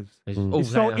players, It's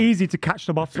it's so easy to catch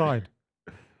them offside.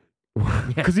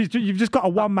 Because you've just got a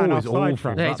one-man Ball is offside awful.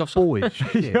 trap. Yeah, it's That offside. ball is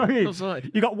shit. You know what I mean?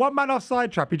 Offside. You got one man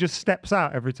offside trap. He just steps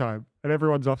out every time, and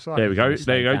everyone's offside. There we go. Stay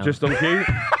There you go. down. Just on cue.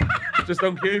 Just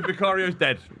on cue. Vicario's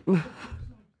dead.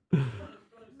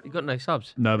 You got no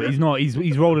subs. No, but he's not.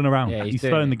 He's rolling around. Yeah, he's he's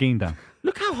doing slowing it. the game down.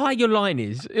 Look how high your line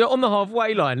is. You're on the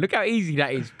halfway line. Look how easy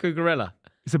that is, Cucurella.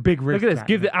 It's a big risk. Look at this. that,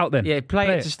 Give isn't it out then. Yeah, play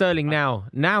it to Sterling now.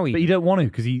 Now he. But you don't want to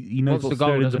because he knows Wants what the goal,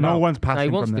 Sterling's doesn't about. No one's No, he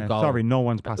passing wants from the there. goal. Sorry, no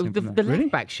one's passing the from there.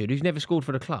 left back should, who's never scored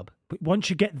for the club. But once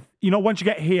you get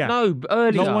here, No,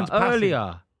 earlier. No one's passing.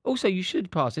 Earlier. Also, you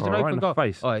should pass. It's an right open in the goal.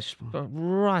 face. Oh, it's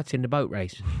right in the boat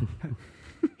race.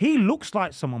 he looks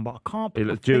like someone, but I can't. He put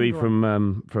my looks Dewey finger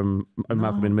on- from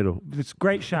Malcolm in the Middle. It's a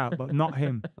great shout, but not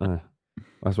him.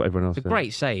 That's what everyone else It's a said.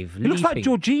 great save. He looks like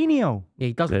leaping. Jorginho. Yeah,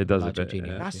 he does. Yeah, he look does like a bit, Jorginho.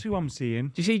 yeah. That's who I'm seeing.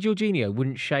 Do you see Jorginho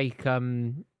wouldn't shake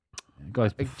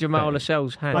Guys, Jamal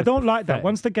Lascelles' hand? I don't like that. pathetic.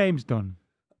 Once the game's done,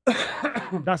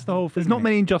 that's the whole thing. There's not innit?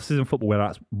 many injustices in football where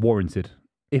that's warranted,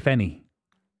 if any.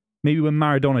 Maybe when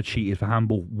Maradona cheated for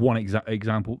handball, one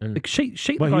example. Like, shake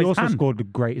the Well, he guy's also hand. scored the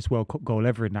greatest World Cup goal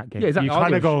ever in that game. Yeah, exactly. You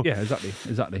kind of go, Yeah,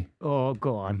 exactly. oh,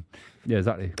 go on. Yeah,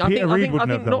 exactly. I Peter Reid think wouldn't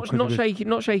have, though, not 'cause of his-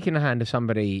 not shaking the hand of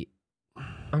somebody.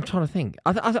 I'm trying to think.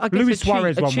 I guess Luis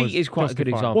Suarez a one cheat was is quite a good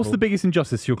justified. example. What's the biggest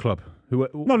injustice to your club? No,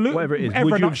 Whatever it is. Ever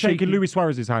Would you not have shaking shaken- Luis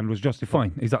Suarez's hand was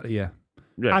justified. Fine, exactly, yeah.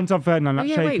 Yeah. Anton Ferdinand Oh, not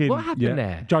yeah, shaking wait, what happened Yeah.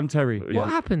 there? John Terry. What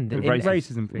happened? With In-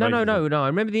 Racism thing. No. I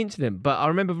remember the incident, but I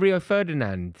remember Rio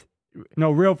Ferdinand.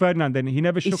 No, Rio Ferdinand, then he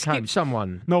never He shook skipped hands.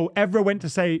 someone. No, Evra went to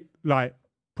say, like,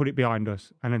 put it behind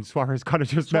us. And then Suarez kind of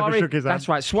just never shook his hand. That's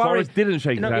right. Suarez didn't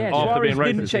shake his No, hand yeah, after Suarez being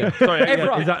didn't racist. shake- Sorry,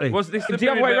 Evra- exactly. Was this The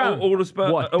other way period around. all the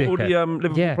What a Liverpool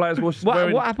dickhead. players were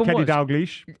wearing? What happened Kenny was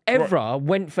Dalglish. Evra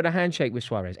went for the handshake with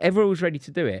Suarez. Evra was ready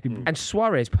to do it, and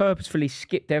Suarez purposefully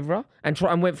skipped Evra and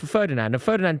went for Ferdinand. And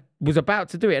Ferdinand was about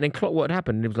to do it, and then clocked what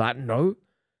happened. And it was like, no.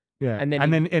 Yeah. And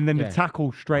And then then yeah. the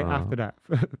tackle straight after that.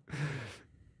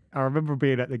 I remember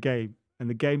being at the game, and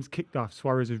the game's kicked off.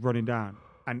 Suarez is running down,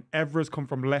 and Evra's come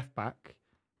from left back,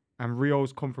 and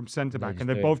Rio's come from centre back, just and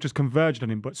they do it. both just converged on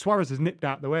him. But Suarez has nipped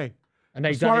out the way. And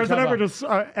they Suarez and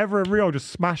Evra and Rio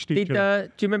just smashed each other.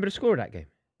 do you remember the score of that game?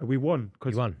 We won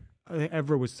because You won. I think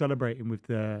Evra was celebrating with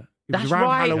the. It was That's around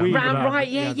right.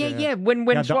 Halloween, Yeah. When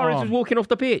had the Suarez was arm. walking off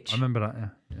the pitch, I remember that,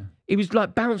 yeah. he was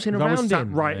like bouncing I was around sat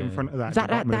him. right in front of that. Was that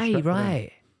at the bottom day, of the stretcher.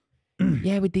 right?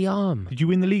 Yeah, with the arm. Did you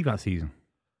win the league that season?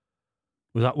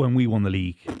 Was that when we won the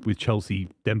league with Chelsea,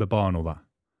 Denver Bar and all that?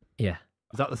 Yeah,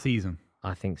 Was that the season?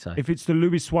 I think so. If it's the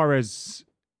Luis Suarez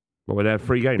Well, were there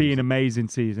 3 games? being amazing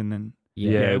season, then Yeah,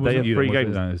 it they wasn't had you 3 then, was it?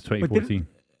 games. No, it was 2014.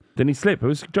 Didn't he slip? It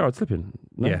was Gerrard slipping.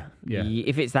 No? Yeah.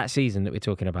 If it's that season that we're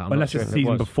talking about, I'm Unless not sure it's if the it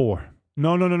season was. before.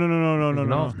 no,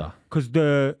 Even after.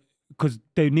 because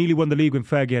they nearly won the league when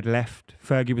Fergie had left.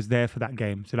 Fergie was there for that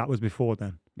game, so that was before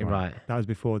then. Right. That was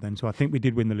before then. So I think we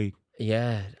did win the league,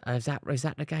 Yeah. Is that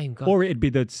the game? God. or it'd be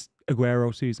the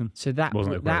Aguero season. So that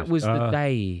Wasn't that Aguero's. was the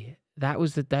day. That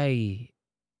was the day.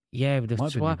 Yeah, with the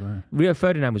Might have been Aguero. Rio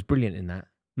Ferdinand was brilliant in that.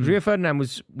 Rio Ferdinand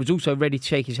was also ready to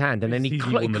shake his hand, and then he He's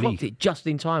won the clocked league. it just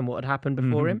in time. What had happened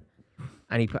before him,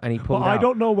 and he pulled But out. I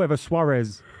don't know whether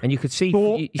Suarez And you could see.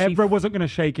 thought you see- Evra wasn't going to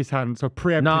shake his hand, so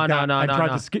preempted No, that and tried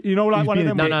no. to skip. You know, like He's one of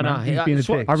being them. a No. man. He's being a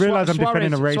dick. I realise I'm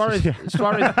defending a Suarez, racist.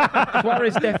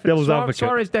 Suarez Devil's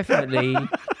definitely.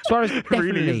 advocate.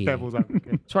 Really is devil's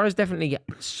advocate. Suarez definitely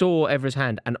saw Evra's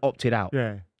hand and opted out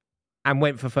Yeah. and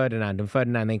went for Ferdinand, and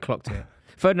Ferdinand then clocked it.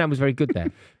 Ferdinand was very good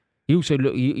there. He also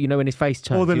looked, you know, when his face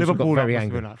turned, All the he also Liverpool got very must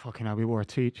angry. be like, fucking hell, we wore a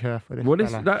teacher for this. Well,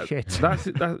 this, fella. that, Shit.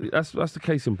 that's the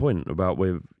case in point about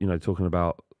with talking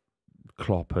about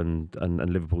Klopp and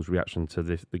Liverpool's reaction to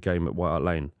the game at White Hart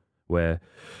Lane, where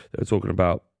they're talking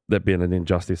about there being an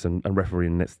injustice and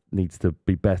refereeing needs to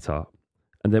be better,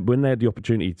 and then when they had the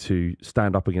opportunity to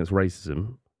stand up against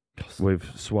racism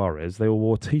with Suarez, they all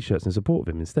wore T-shirts in support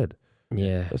of him instead.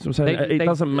 Yeah, That's what I'm saying. It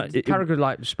doesn't matter.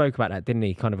 Carragher spoke about that, didn't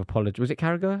he? Kind of apologized. Was it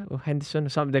Carragher or Henderson or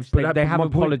something? But They have my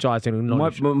point- apologised and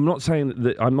acknowledged. I'm not saying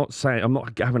that. I'm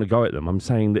not having a go at them. I'm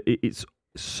saying that it's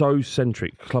so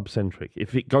club centric.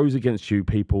 If it goes against you,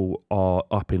 people are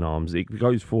up in arms. If it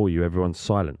goes for you, everyone's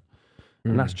silent,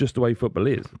 and that's just the way football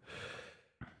is.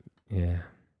 Yeah.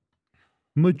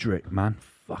 Mudryk, man,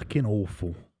 fucking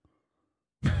awful.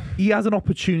 He has an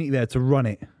opportunity there to run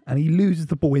it, and he loses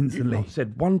the ball instantly. I've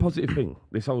said one positive thing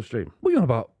this whole stream. What are you on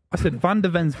about? I said Van der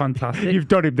Ven's fantastic. You've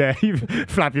done him there.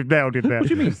 Flav, you've nailed it there. What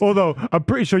do you mean? Although, I'm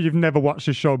pretty sure you've never watched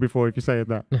the show before if you're saying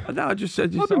that. No, I just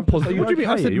said. I've been positive. What do you mean?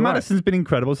 I said Madison's been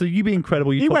incredible. So you be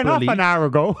incredible. You He top went of the off league. an hour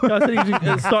ago. I said he was at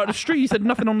the start of the stream. He said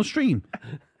nothing on the stream.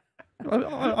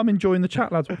 I'm enjoying the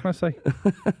chat, lads. What can I say?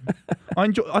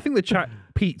 I think the chat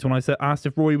peaked when I asked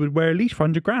if Roy would wear a leash for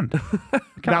 100 grand.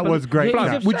 That was great. Yeah,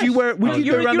 Flav. he's Would you wear? Would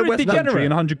you go around the West Country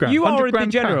in 100 grand? You are 100 a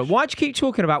grand degenerate. cash? Why'd you keep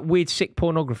talking about weird, sick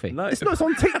pornography? No, It's not. It's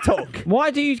on TikTok. Why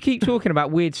do you keep talking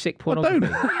about weird, sick pornography?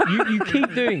 You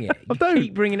keep doing it. You don't.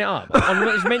 keep bringing it up. On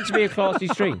what is meant to be a classy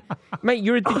stream. Mate,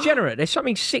 you're a degenerate. There's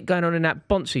something sick going on in that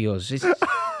bonce of yours. You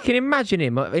can imagine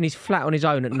him in his flat on his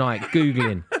own at night,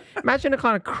 Googling. Imagine the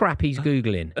kind of crap he's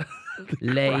Googling.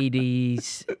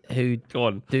 Ladies who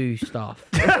do stuff.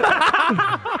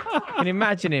 Can you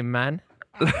imagine him, man?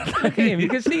 Look at him. You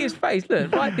can see his face.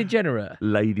 Look, right degenerate.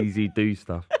 ladies who do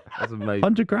stuff. That's amazing.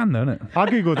 100 grand, though, isn't it? I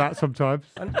Google that sometimes.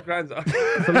 100 grand.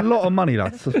 It's a lot of money,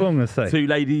 lads. That's what I'm going to say. 2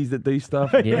 ladies that do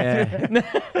stuff. Yeah.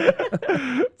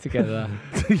 Together.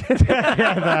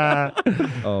 Yeah,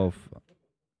 Oh,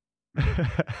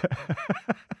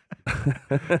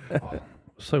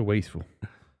 So wasteful.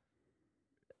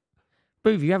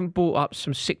 Buvey, you haven't brought up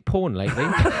some sick porn lately.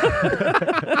 It's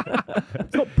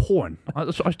not porn.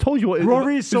 I told you what.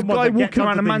 Rory is someone guy that gets walking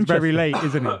around onto in things Manchester. very late,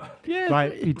 isn't it? Yeah.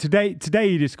 Like today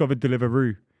he discovered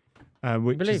Deliveroo,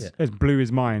 which Believe it. has blew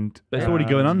his mind. But it's already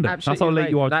going under. Absolutely That's how late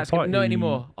amazing. you are. That's to party. not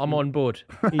anymore. I'm on board,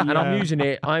 and I'm using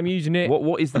it. I'm using it.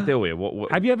 What is the deal here?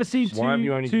 What Have you ever seen Why haven't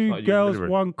you only two started using girls, Deliveroo?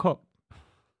 one cup?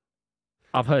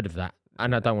 I've heard of that,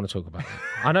 and I don't want to talk about it.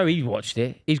 I know he watched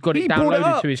it. He's got He it brought it downloaded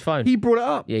up. to his phone. He brought it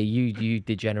up. Yeah, you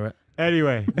degenerate.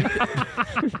 Anyway,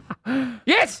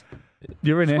 Yes,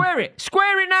 You're in here.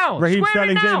 square it now. Raheem Square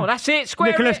Sterling's it now. in. That's it.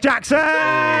 Square Nicholas it. Jackson.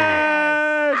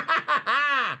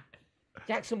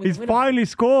 Jackson with He's the winner. finally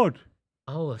scored.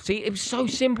 Oh, see, it was so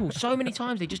simple. So many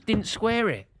times they just didn't square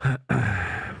it. Oh,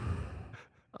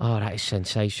 that is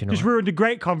sensational. Just ruined a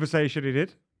great conversation. He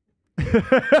did.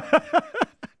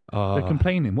 Oh. They're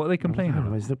complaining. What are they complaining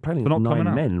about? He's playing For not coming 9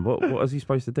 out. men. What is he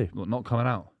supposed to do? What, not coming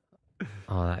out.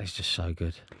 Oh, that is just so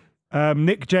good.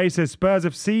 Nick J says Spurs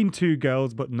have seen two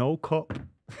girls, but no cup.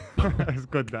 That's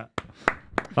good. That.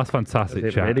 That's fantastic,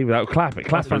 chat. Really? Without clap it.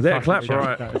 Clap it. There, clap. Fantastic,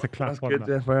 All right. It's a class That's one. good. that.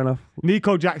 Yeah, fair enough.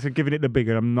 Nico Jackson giving it the big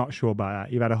one. I'm not sure about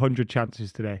that. You've had 100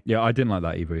 chances today. Yeah, I didn't like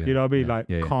that either. Yeah. You know what I mean? Like,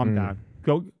 Yeah, yeah. calm down.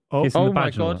 Go. Oh, Kissing Oh the my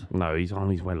badge and all God. that. No, he's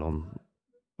on. He's well on.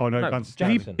 oh no, No, gone Is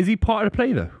Jackson. he part of the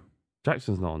play though?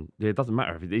 Jackson's not on. Yeah, it doesn't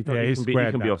matter if he Yeah, he he's can be. He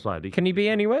squared can be now. offside. Can he be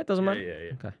anywhere? Doesn't matter.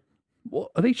 Yeah. Okay. What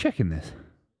are they checking this?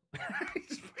 He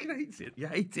just fucking hates it. You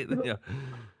hate it, don't you?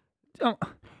 Oh,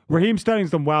 Raheem Sterling's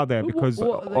done well there because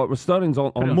Sterling's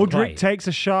on. Put it on. Mudrick Play. takes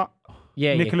a shot.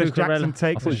 Yeah, Nicholas Cucurella. Jackson I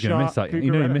takes thought a he was going to miss shot. that.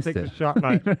 You know he Cucurella missed takes it. a shot.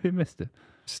 Like, he missed it.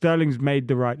 Sterling's made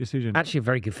the right decision. Actually, a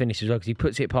very good finish as well because he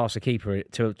puts it past the keeper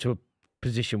to a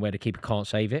position where the keeper can't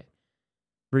save it.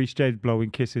 Reece James blowing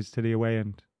kisses to the away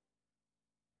end.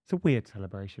 It's a weird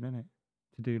celebration, isn't it?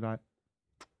 To do like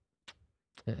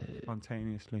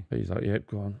spontaneously. He's like, yep,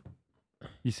 go on.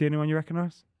 You see anyone you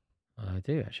recognise? I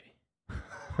do actually.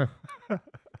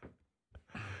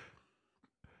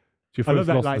 It's your I love first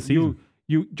that. loss of Like the season.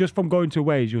 you just from going to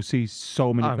ways, you'll see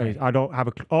so many Oh, plays. mate. I don't have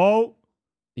a. Oh,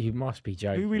 You must be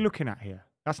joking. who are we looking at here?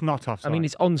 That's not offside. I mean,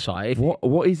 it's onside.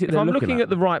 What is it? If they're I'm looking at at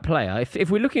the right player,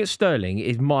 if we're looking at Sterling,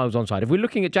 is miles onside. If we're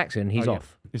looking at Jackson, he's Oh, yeah.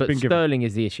 off. It's But been given. Sterling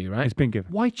is the issue, right? it's been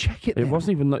given. Why check it? It then?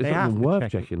 wasn't even. It's They not have even to worth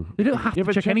check it. checking. They don't have Yeah, to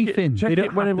but check anything. Check They don't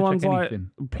it when have to everyone's check like anything.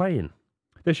 playing.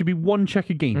 There should be one check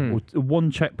a game or one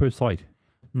check per side.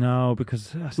 No,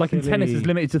 because that's Like in tennis, silly. it's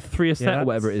limited to 3 a set Yeah, or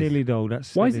whatever that's it is. silly though.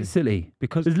 That's Why is silly. it silly?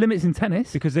 Because There's limits in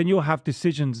tennis. because then you'll have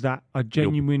decisions that are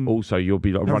genuine, Also, you'll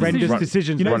be like horrendous running.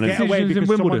 decisions you know, that get away decisions in because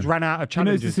Wimbledon. someone's ran out of You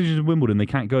know, those challenges. decisions in Wimbledon, they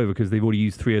can't go over because they've already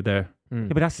used 3 of their. Yeah,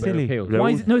 but that's silly Yeah,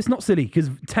 Why is it? No, it's not silly because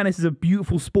tennis is a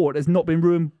beautiful sport that's not been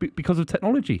ruined because of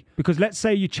technology. because let's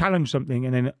say you challenge something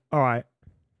and then all right,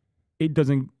 it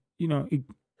doesn't. You know, it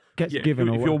gets Yeah, given.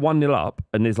 if or you're what. 1-0 up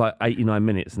and there's like 89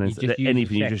 minutes and You then just use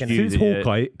anything the you just check use Since it.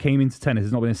 Hawkeye came into tennis,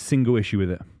 there's not been a single issue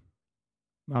with it.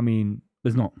 I mean,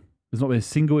 There's not. There's not been a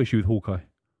single issue with Hawkeye.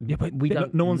 Yeah, but we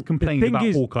don't. No one's complained thing about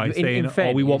is, Hawkeye in saying,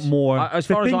 fairness, we want more. As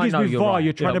The far as thing I is know, with you're VAR, right.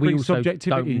 you're trying to we bring also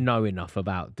subjectivity. Don't know enough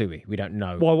about, do we? We don't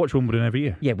know. Well, I watch Wimbledon every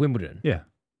year. Yeah, Wimbledon. Yeah.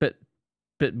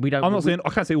 But we don't. I'm not saying, I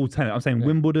can't say all tennis. I'm saying Yeah.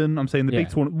 Wimbledon. I'm saying the big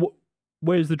Yeah. tournament.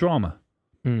 Where's the drama?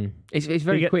 It's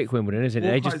very get- quick, Wimbledon, isn't it?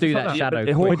 They just do that Hawkeye's- shadow.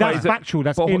 but quick. but that's Hawkeye's- factual.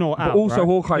 That's But, in or but out. also right?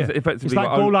 Hawkeye's Yeah. effectively It's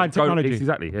like goal line technology.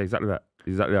 Exactly that.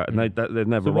 Exactly that. And they're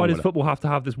never So why wrong does with it. football have to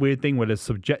have this weird thing where there's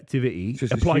subjectivity It's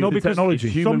just a applied human- to because technology?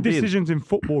 it's human some being. decisions in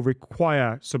football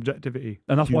require subjectivity,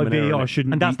 And that's why human error, VAR innit?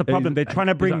 shouldn't. and that's be- the problem. They're trying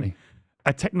to bring Exactly.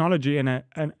 a technology and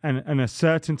a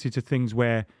certainty to things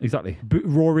where Exactly.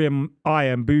 Rory and I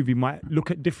and Buvey might look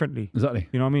at differently. Exactly.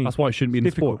 You know what I mean? That's why it shouldn't be in the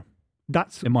difficult. sport.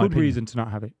 That's a in my good opinion. reason to not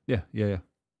have it. Yeah.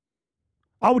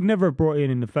 I would never have brought it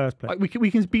in the first place. Like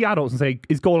we can be adults and say,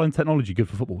 is goal line technology good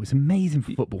for football? It's amazing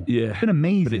for football. Yeah. It's been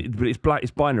amazing. But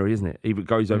it's binary, isn't it? Either it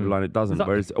goes over the line, it doesn't.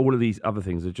 Exactly. Whereas all of these other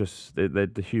things are just they're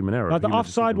the human error. Like the human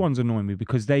offside decision. ones annoy me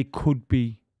because they could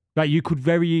be like you could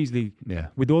very easily, Yeah.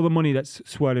 with all the money that's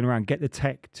swirling around, get the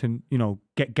tech to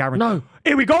get guaranteed. No.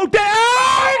 Here we go.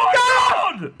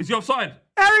 God! Is he offside?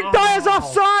 Eric Dyer's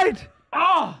offside.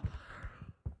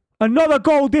 Another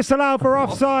goal disallowed for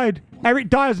offside. Eric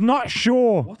Dyer's not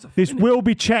sure. This will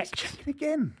be checked.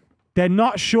 Again. They're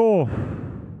not sure.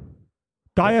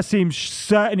 Dyer seems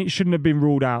certain it shouldn't have been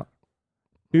ruled out.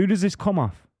 Who does this come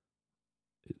off?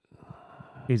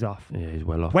 He's off. Yeah, he's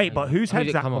well off. Wait, but whose Who head's did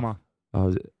it that come come off? off? Oh,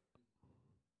 is it?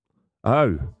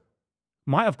 Oh.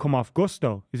 Might have come off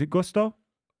Gusto. Is it Gusto?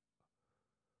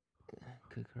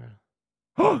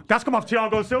 That's come off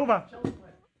Thiago Silva.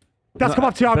 That's come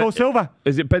off Thiago Silva.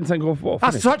 Is it Bentancur? What?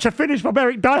 That's finish? such a finish from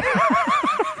Eric Dyer.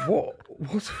 What?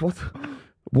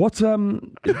 But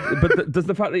does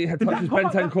the fact that he had touched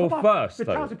Bentancur first, The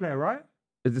though? Chelsea player, right?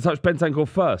 Is it touched Bentancur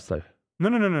first, though?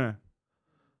 No.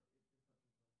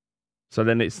 So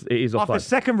then it is After offside.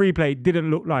 second replay, it didn't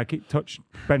look like it touched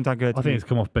Bentancur. I think it's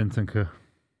come off Bentancur.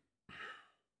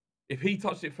 If he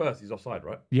touched it first, he's offside,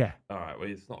 right? Yeah. All right. Well,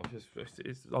 it's not.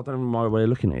 I don't know my way of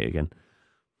looking at it again.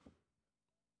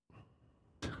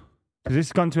 Because this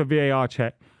has gone to a VAR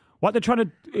check. What they're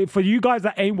trying to, for you guys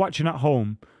that ain't watching at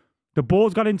home, the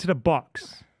ball's got into the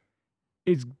box.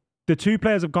 It's the two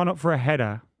players have gone up for a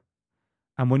header,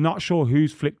 and we're not sure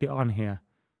who's flicked it on here.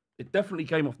 It definitely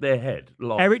came off their head.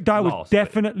 Eric Dyer was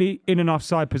definitely in an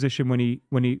offside position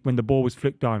when the ball was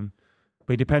flicked on,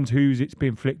 but it depends who's it's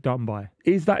been flicked on by.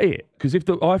 Is that it? Because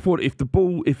I thought if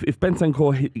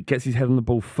Bentancur gets his head on the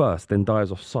ball first, then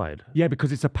Dyer's offside. Yeah,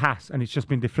 because it's a pass and it's just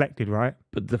been deflected, right?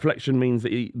 But deflection means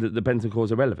that the Bentancur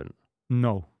is irrelevant.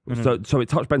 No. So it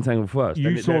touched Bentancur first.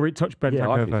 You saw it touch Bentancur Yeah,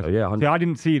 I think first. so, yeah, See, I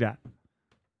didn't see that.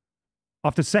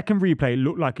 After second replay, it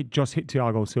looked like it just hit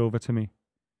Thiago Silva to me.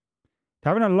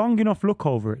 They're having a long enough look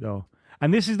over it, though.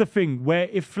 And this is the thing, where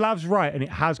if Flav's right and it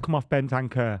has come off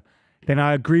Bentancur, then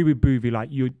I agree with Buvey, like,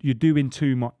 you're doing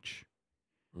too much.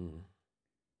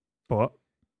 But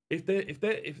if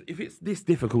it's this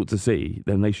difficult to see,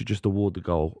 then they should just award the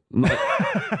goal.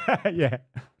 yeah,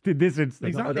 in this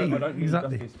instance. Exactly. I don't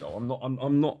Exactly. this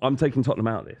goal. I'm taking Tottenham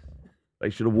out of this. They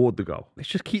should award the goal. Let's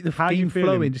just keep the How you game feeling,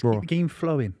 flowing. Just bro? keep the game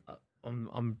flowing.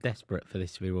 I'm desperate for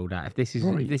this to be ruled out. If this is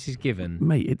Right. if this is given,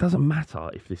 Mate, it doesn't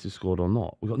matter if this is scored or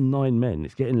not. We've got 9 men.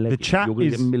 It's getting leggy. The chat You're going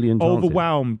to is get a million chances.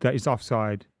 overwhelmed that it's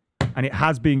offside, and it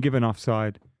has been given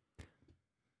offside.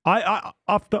 I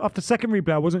after second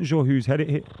replay, I wasn't sure whose head it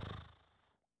hit.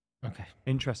 okay,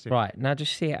 Interesting. right now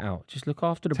just see it out. Just look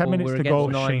after the 10 ball. minutes We're to against go.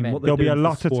 9 Shame, men. what There'll be doing a for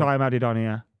lot the of sport. time added on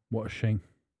here. What a shame.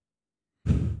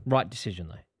 Right decision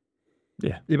though.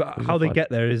 Yeah. Yeah, but It's how they offside. get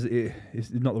there is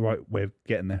not the right way of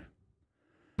getting there.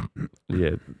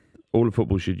 Yeah. All of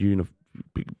football should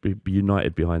be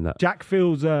united behind that. Jack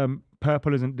feels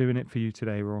purple isn't doing it for you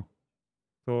today, Raw.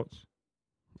 Thoughts?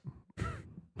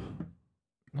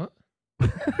 What?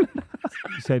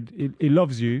 He said he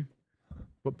loves you,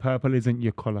 but purple isn't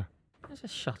your colour.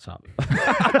 Just shut up.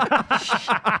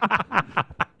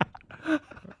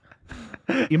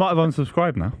 You might have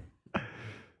unsubscribed now.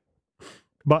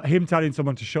 But him telling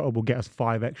someone to shut up will get us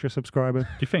 5 extra subscribers. Do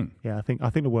you think? Yeah, I think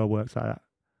the world works like that.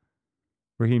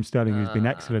 Raheem Sterling, who's been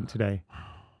excellent today.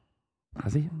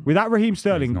 Has he? Without Raheem He's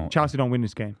Sterling, not. Chelsea don't win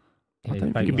this game. Yeah, don't he's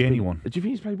think played It could be well. anyone. Do you think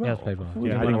he's played He well? has played well. I He's thought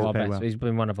Yeah, been I one think of he's our played best. well. He's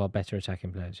been one of our better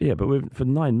attacking players. Yeah, but for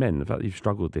 9 men, the fact that you've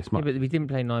struggled this Yeah, much. but we didn't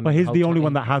play 9. But he's whole the only time.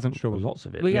 one that hasn't struggled. Lots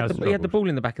of it. We He had has the struggled. ball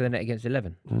in the back of the net against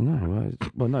 11. I don't know.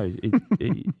 Well, no,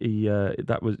 he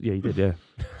that was he did, yeah.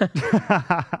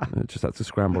 I just had to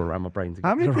scramble around my brain to get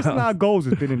How many it around. disallowed goals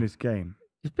has been in this game?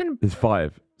 It's been There's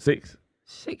 5, 6,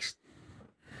 6.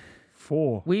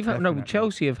 4. We've had, no.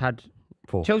 Chelsea have had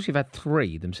 4.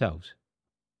 3 themselves.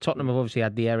 Tottenham have obviously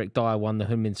had the Eric Dyer one, the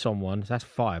Heung-min Son one. So that's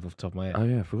 5 off the top of my head. Oh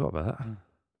yeah, I forgot about that.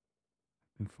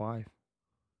 Been 5.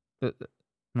 But-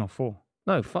 No, 4.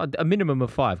 No, 5, a minimum of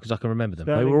 5 because I can remember them.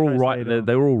 Sterling, They were all right. Caicedo.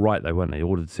 They were all right though, weren't they?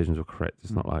 All the decisions were correct.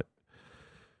 It's not like,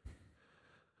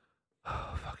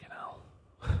 oh fucking hell.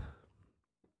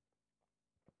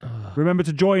 Remember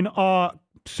to join our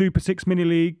Super 6 Mini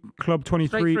League. Club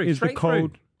 23 is the straight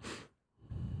code.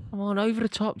 Come on, over the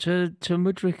top to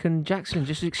Mudryk and Jackson.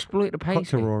 Just exploit the Cut pace.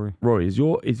 to Rory. Rory, are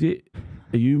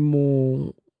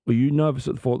you nervous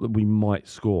at the thought that we might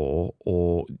score,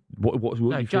 or what No, are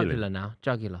you feeling? jugular now.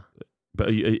 Jugular.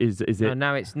 But is it? No,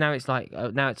 now it's like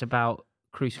now it's about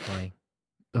crucifying.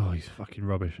 Oh, he's fucking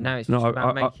rubbish. Now it's No, just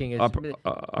about making us. I Now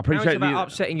appreciate it's about the.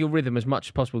 upsetting your rhythm as much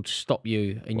as possible to stop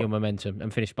you in your momentum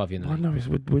and finish above you in the Well,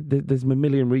 league. no, there's a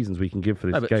million reasons we can give for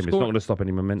this No, but game. It's not score- going to stop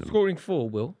any momentum. Scoring 4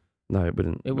 will. No, it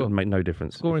wouldn't. It It will. would make no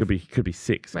difference. Scoring- It could be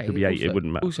 6. Mate, it could be 8. also- It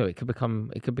wouldn't matter. Also, it could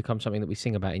become something that we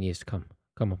sing about in years to come.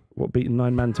 Come on. What, beating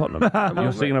 9-man Tottenham?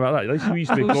 You're singing about that. They used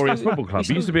to be a glorious football club.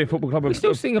 We used to be a football club. We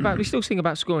still sing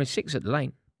about scoring 6 at the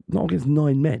lane. Not against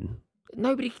 9 men.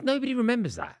 Nobody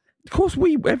remembers that. Of course,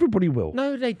 everybody will.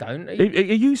 No, they don't. Are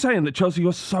you saying that Chelsea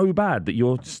are so bad that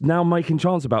you're now making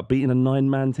chance about beating a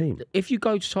 9-man team? If you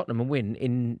go to Tottenham and win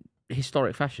in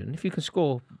historic fashion, if you can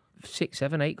score 6,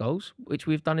 7, 8 goals, which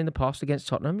we've done in the past against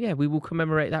Tottenham, yeah, we will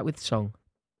commemorate that with song.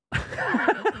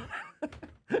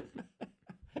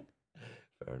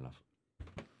 Fair enough.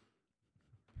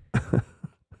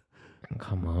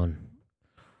 Come on.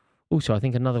 Also, I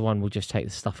think another one will just take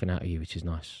the stuffing out of you, which is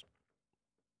nice.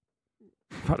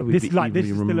 The fact that we'd This be is still a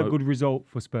evenly good result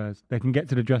for Spurs. They can get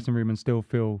to the dressing room and still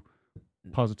feel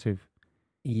positive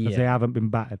because they Yeah. haven't been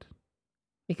battered.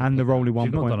 And they're only They've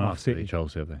 1 not point done off enough to beat City.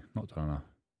 Chelsea, have they? Not done enough.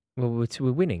 Well,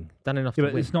 we're winning. Done enough Yeah, to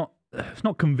but win. it's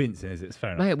not convincing, is it? It's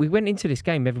fair enough. Mate, we went into this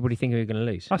game, everybody thinking we were going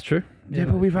to lose. That's true. Yeah,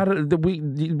 but we've had we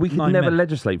can 9 never men.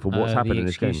 legislate for what's happened in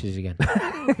this game. excuses again.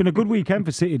 It's been a good weekend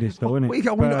for City, this though, isn't it? We're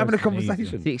not having a Spurs,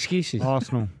 conversation. The excuses.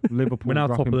 Arsenal, Liverpool. We're now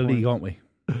top of dropping the league, points. aren't we?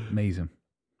 Amazing.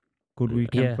 Good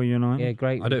weekend Yeah. for United. Yeah,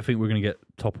 great. I don't think we're going to get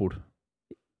toppled.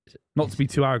 Not to be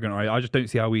too arrogant, right? I just don't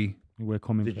see how we. We're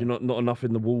coming. Did you not enough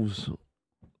in the Wolves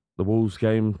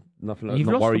game? Nothing. You've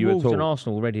not lost worry to you Wolves at and all.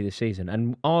 Arsenal already this season,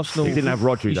 and Arsenal. They didn't have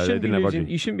Rodri you though. They shouldn't be didn't have losing- Rodri.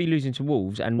 You shouldn't be losing to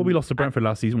Wolves, and Well, we lost to Brentford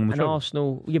last season. Won the and treble.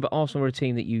 Arsenal. Yeah, but Arsenal are a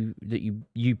team that you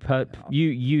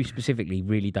specifically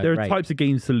really don't There are rate. types of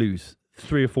games to lose.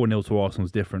 3 or 4-0 to Arsenal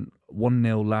is different.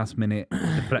 1-0 last minute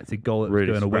deflected goal that was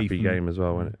Really going away scrappy from game as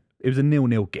well, wasn't it? It was a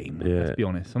 0-0 game. Yeah. Let's be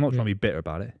honest. I'm not trying to be bitter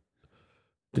about it.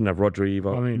 Didn't have Rodri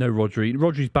either. I mean, No Rodri.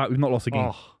 Rodri's back. We've not lost a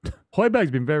game.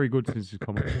 Højbjerg's been very good since he's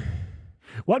come.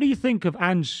 What do you think of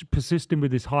Ange persisting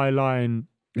with this high line?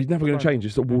 He's never going to change.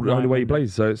 It's the With only way he 9 men.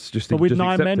 plays. So it's just. But with just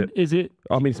 9 accept men, it. is it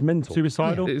I mean, it's mental.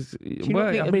 suicidal? It's, Do you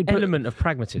not think an element of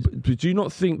pragmatism? But do you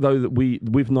not think though that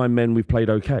with 9 men we've played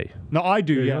okay? No, I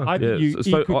do. Yeah, I think you.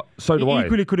 So do I.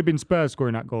 Equally could have been Spurs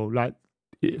scoring that goal. Like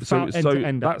So, end to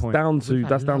end that that's point. down We've to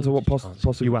had what loads of chances.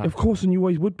 possibly. You have. Of course, and you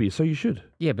always would be. So you should.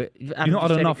 Yeah, but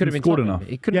not had enough and scored enough.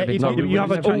 It couldn't Yeah, have been it- Tottenham. you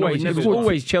have a It was always, chance. it was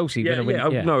always Chelsea. Yeah, gonna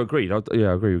win. yeah. No, agreed. I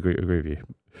agree with you.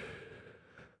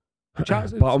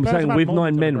 Spurs But I'm have saying had with moments 9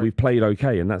 on the men break. we've played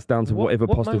okay, and that's down to whatever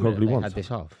what moment Postecoglou have they wants. had this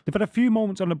half? They've had a few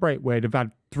moments on the break where they've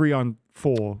had 3 on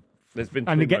 4. There's been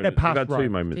And they get their pass We've had right. 2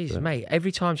 moments. Jeez, there. mate,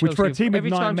 every time Which for a Chelsea, team with every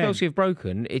 9 time men- Chelsea have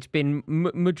broken, it's been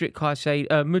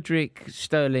Mudryk,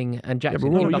 Sterling, and Yeah, Jackson.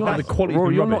 but Rory, in the you're, half. the quality's Rory,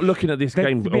 been you're not rubbish. looking at this They-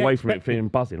 game to be away from it expected. feeling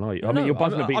buzzing, are you? I mean, No, you're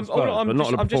buzzing at beating Spurs, but not on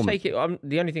a I'm just performance. taking.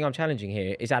 The only thing I'm challenging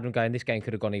here is Adam going. This game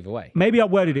could have gone either way. Maybe I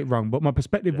worded it wrong, but my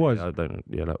perspective was I don't know.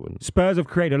 Yeah, that wouldn't. Spurs have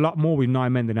created a lot more with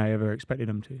 9 men than I ever expected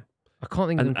them to. I can't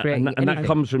think of them And creating that anything.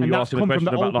 comes from And you that's asking a come from question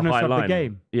the about the openness high of the line.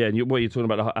 game. Yeah, and what you're talking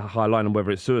about the high line and whether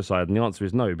it's suicide, and the answer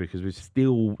is no, because we've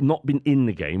still not been in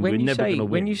the game. We're never going to win.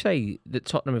 When you say that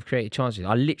Tottenham have created chances,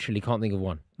 I literally can't think of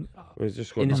one. We've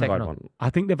just in the got second side half. one.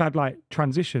 I think they've had like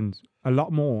transitions a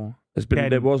lot more.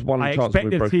 There was one I chance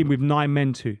expected we've a team broken. with 9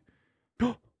 men to.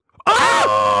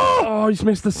 Oh, he's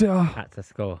missed the sitter. Had to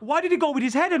score. Why did he go with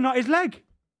his head and not his leg?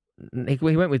 He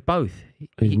went with both.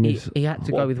 He missed. He had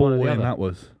to What go with one or ball the in other. that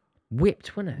was.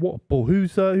 Whipped, wasn't it? What a ball?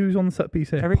 Who's on the set piece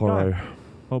here? Eric Porro. Knight.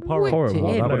 Oh, Porro. Whipped Horrible. it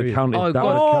Well, in. that That would have counted. Oh, That God.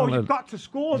 would have Oh, counted. you've got to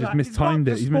score Just that. mistimed He's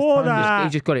got it. to He's score mistimed it. that. He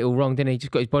just got it all wrong, didn't he? He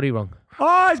just got his body wrong.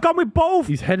 Oh, he's gone with both.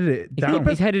 He's headed it He's down.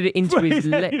 headed it into his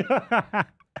leg.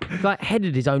 He's like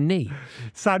headed his own knee.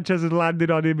 Sanchez has landed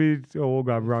on him. He's all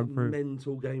gone wrong for him.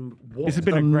 Mental game. This has What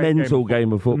been a a great mental game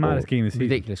game of The football. maddest game of the season.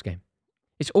 Ridiculous game.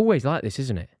 It's always like this,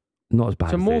 isn't it? Not as bad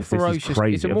It's a as more this. This is ferocious-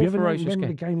 crazy. it's a Have more you ever known ferocious when the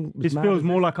game. game was This mad feels as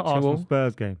more this? like an Arsenal 2-2.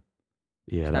 Spurs game.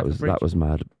 Yeah, Stamford that was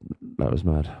mad. That was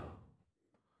mad.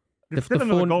 There's still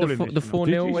another goal in this, the you know. 4-0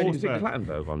 Did you when see Spurs.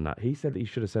 Clattenburg on that? He said that he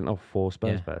should have sent off 4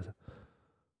 Spurs Yeah. players.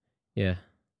 yeah.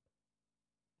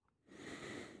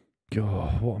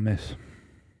 God, what a miss.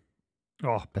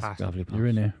 Oh, That's pass. a lovely pass. You're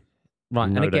in here. Right,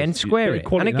 No, and again, that's- square bit of it. And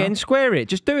quality again, now. square it.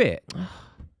 Just do it.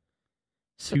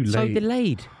 So Too late.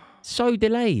 delayed. So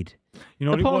delayed. You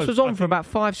know The what it pass was on I for think- about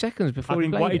 5 seconds I before he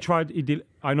think played what he it. tried, he did.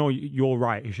 I know you're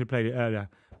right. He should have played it earlier.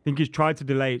 I think he's tried to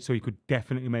delay it so he could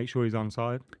definitely make sure he's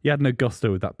onside. He had no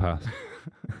gusto with that pass.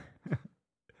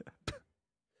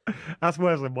 That's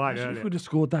worse than mine Imagine if earlier. we'd have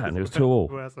scored that and it was 2-2.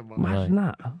 Worse than mine. Imagine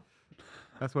that.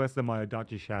 That's worse than my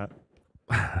dodgy shout.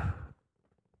 Fucking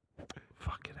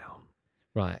hell.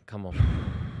 Right, come on.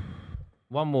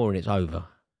 One more and it's over.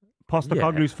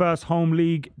 Postecoglou's first home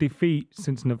league defeat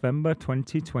since November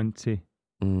 2020.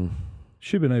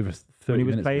 Should have been over 30 When he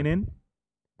was minutes playing ago. in.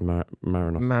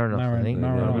 Marinov, Oh, I think.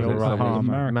 Marinov. You're right.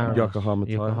 Yokohama. Yokohama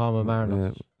tie. Yokohama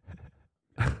Marinov.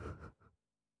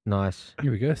 Nice.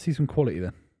 Here we go. See some quality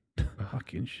then.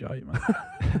 Fucking shite, man.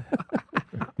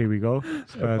 Here we go.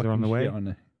 Spurs are on the way. Shit, aren't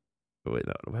they? Wait,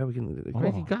 no, where are we going to do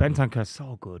Where'd he go? Bentancur's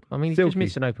so good. I mean, he's Silky. just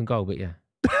missed an open goal, but yeah.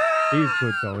 He's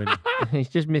good though, isn't He's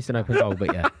just missed an open goal,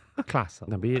 but yeah. he? Class.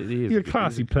 No, but he is. You're a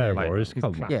classy player, Mate, Boris. he's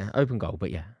Come class. on. Yeah, open goal, but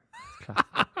yeah.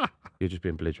 You're just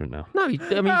being belligerent now. No, he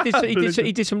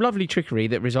did some lovely trickery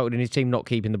that resulted in his team not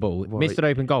keeping the ball. Well, Missed an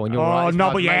open goal, and you're Oh, right. his no,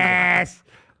 pass but was amazing. yes!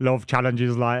 Love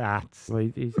challenges like that. Well,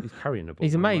 he's carrying the ball.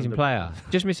 He's an amazing player.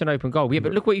 Just missed an open goal. Yeah,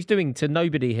 but look what he's doing to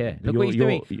nobody here. Look what he's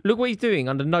doing. Look what he's doing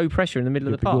under no pressure in the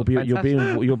middle of the park.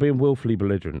 You're being willfully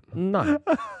belligerent. No,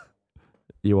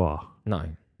 You are. no.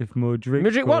 If Mudryk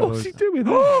Mudryk, what? scores- What's he doing?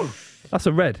 That's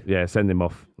a red. Yeah, send him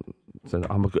off.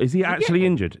 Is he actually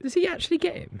injured? Does he actually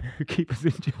get him? Keep us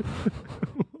injured.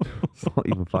 It's not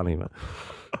even funny, man.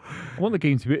 I want the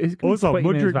game to be. It's Also, 20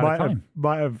 minutes Mudryk of added time.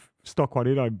 might have stuck one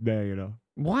in on there, you know.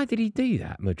 Why did he do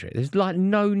that, Mudryk? There's like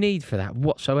no need for that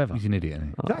whatsoever. He's an idiot, isn't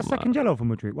he? Is that a second yellow for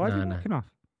Mudryk? Why is he No. walking off?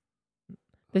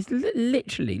 There's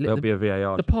literally There'll be a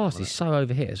VAR. the pass is so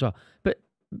over here as well.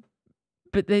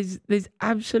 But there's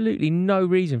absolutely no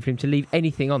reason for him to leave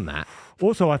anything on that.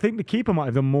 Also, I think the keeper might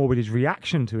have done more with his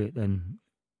reaction to it than.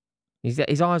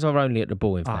 His eyes are only at the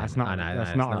ball. In fact, That's not. I know,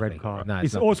 That's no, not it's a red nothing. card. No,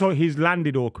 it's nothing. also he's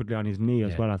landed awkwardly on his knee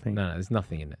as Yeah. well. I think. No, there's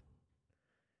nothing in it.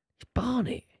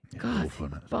 Barnett. God, awful,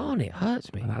 isn't it? Barnett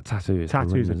hurts me. That tattoo is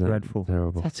Tattoos horrendous, are isn't it? dreadful.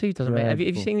 Terrible. Tattoo doesn't make. Have you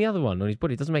Dreadful. seen the other one on his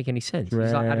body? It doesn't make any sense.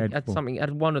 He's like had Dreadful. something,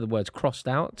 had one of the words crossed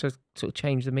out to sort of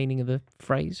change the meaning of the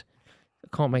phrase.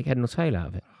 I can't make head nor tail out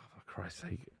of it. For Christ's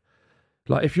sake.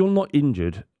 Like, if you're not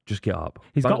injured, just get up.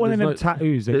 He's got one of them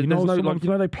tattoos that There's you know. no, Someone, like, you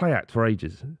know they play act for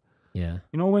ages. Yeah.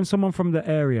 you know when someone from the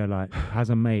area like has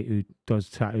a mate who does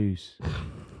tattoos,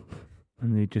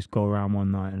 and they just go around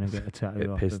one night and they get a tattoo. Get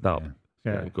off pissed them. up.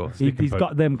 Yeah. Got a He, stick and he's poke.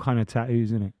 got them kind of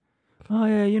tattoos, isn't it? Oh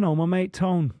yeah, you know my mate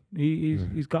Tone.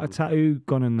 He's got a tattoo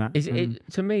gun and that. Is and, it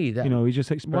to me that you know, he just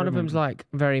one of them's experimenting. like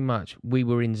very much we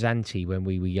were in Zante when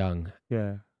we were young.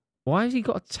 Yeah, Why has he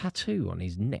got a tattoo on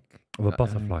his neck Of a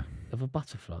butterfly. of a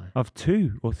butterfly? of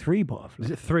 2 or 3 butterflies.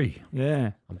 Is it 3?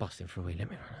 Yeah. I'm busting for a wee. Let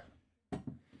me run.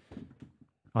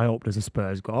 I hope there's a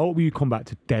Spurs goal. I hope you come back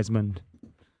to Desmond.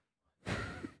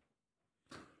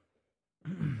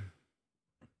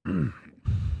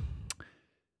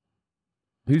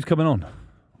 Who's coming on?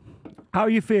 How are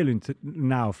you feeling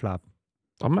now, Flav?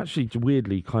 I'm actually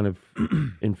weirdly kind of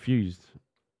infused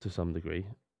to some degree.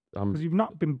 Because you've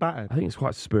not been battered. I think it's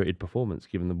quite a spirited performance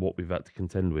given what we've had to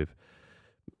contend with.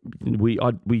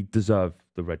 We deserve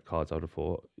the red cards, I would have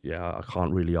thought. Yeah, I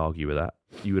can't really argue with that.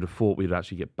 You would have thought we'd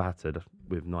actually get battered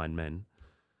with 9 men.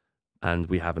 And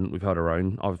we haven't. We've held our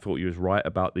own. I thought you was right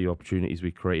about the opportunities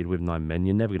we created with 9 men.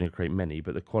 You're never going to create many,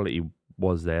 but the quality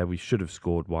was there. We should have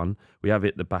scored one. We have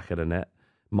hit the back of the net,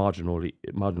 marginally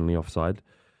offside.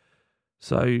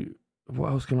 So what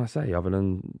else can I say other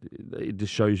than it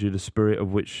just shows you the spirit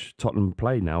of which Tottenham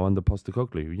play now under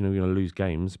Postecoglou. You know, we're going to lose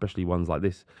games, especially ones like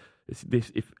this.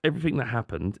 If everything that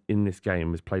happened in this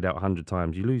game was played out 100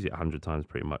 times, you lose it 100 times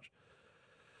pretty much.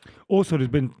 Also, there's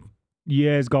been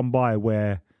years gone by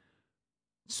where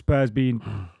Spurs being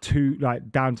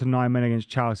down to 9 men against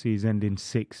Chelsea's ending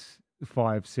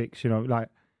 6-5-6. You know, like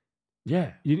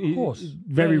Yeah, of course.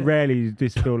 Very Yeah. rarely does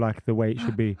this feel like the way it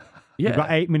should be. Yeah, You've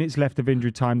got 8 minutes left of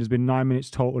injury time. There's been 9 minutes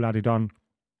total added on.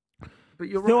 but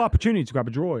you're Still right. opportunity to grab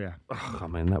a draw, yeah. Oh,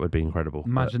 man, that would be incredible.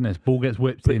 Imagine this. Ball gets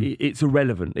whipped But in. it's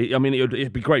irrelevant.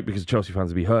 It'd be great because Chelsea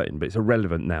fans would be hurting, but it's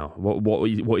irrelevant now.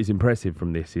 What is impressive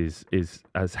from this is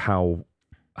as how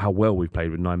well we've played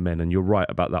with 9 men, and you're right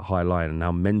about that high line and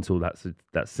how mental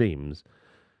that seems.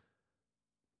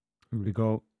 Here we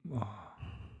go. Oh,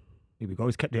 here we go.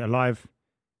 He's kept it alive.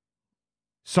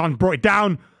 Son brought it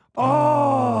down.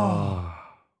 Oh!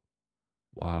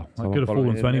 Wow. That Someone could have followed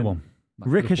fallen it to in. anyone. That could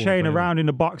have Ricocheting fallen to anyone. around in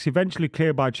the box, eventually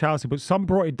cleared by Chelsea, but Son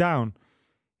brought it down.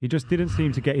 He just didn't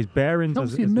seem to get his bearings. They're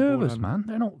as obviously the ball nervous, ran.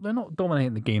 man. They're not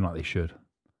dominating the game like they should,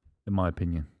 in my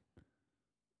opinion.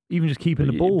 Even just keeping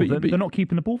But the you- ball, but- they're not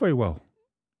keeping the ball very well.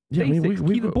 Yeah, Basics,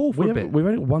 keep the ball for a bit. We've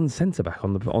only got one centre back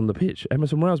on the pitch.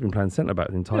 Emerson Royale's been playing centre back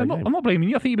the entire Yeah, game. I'm not blaming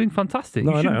you. I think you've been fantastic.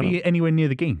 No, You I know, shouldn't I be anywhere near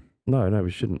the game. No,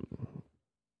 we shouldn't.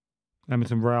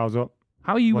 Emerson Royale's up.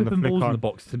 How are you When the whipping flick balls in on. the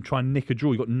box to try and nick a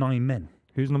draw? You've got 9 men.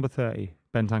 Who's number 30?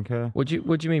 Bentancur. What do you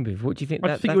mean, Biv? What do you think? I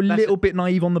just think you're a little bit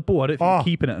naive on the ball. I don't think Oh. you're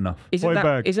keeping it enough.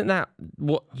 Højbjerg. Isn't that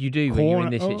what you do when you're in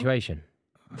this Corner- situation?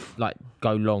 Like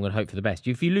go long and hope for the best.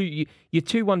 If you lose, you're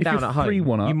 2-1 If down you're at home.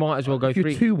 3-1 up, You might as well go if you're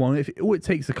 3. 2-1, if all it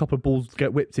takes a couple of balls to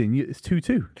get whipped in, it's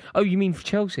 2-2. Oh, you mean for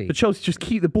Chelsea? But Chelsea just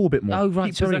keep the ball a bit more. Oh right,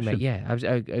 Keep sorry, possession. mate.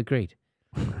 Yeah, agreed.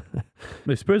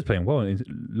 No, Spurs playing well and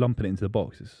lumping it into the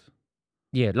boxes.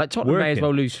 Yeah, like Tottenham may as Working.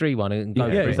 well lose 3-1 and go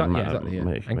Yeah, for it. exactly, Yeah. exactly, yeah.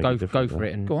 And go for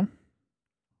it. And Go on.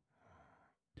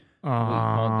 what you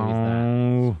can't do is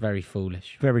that. Oh, It's very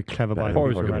foolish. very clever by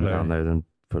Porro's Probably a good put it player. down there than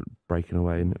breaking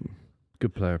away. Isn't it?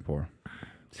 Good player, Porro.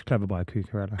 It's clever by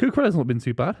Cucurella. Cucurella's not been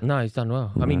too bad. No, he's done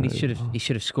well. I mean, No. he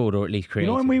should have scored or at least You created.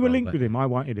 know when we were one, linked but- with him, I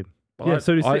wanted him. Yeah,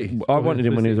 so did City. I wanted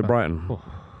him when he was at Brighton.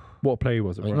 What a player he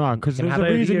was at I mean, Brighton. No, because can there's have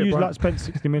a it. reason Yeah, you Brighton. like spent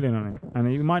 60 million on it, and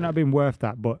it might not have been worth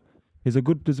that, but there's a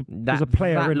good there's That, a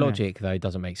player that in there. logic though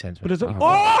doesn't make sense. But there's a, Oh,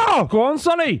 oh, Go on,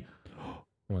 Sonny!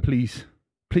 Please.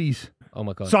 Please. Oh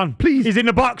my god. Son, please, he's in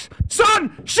the box.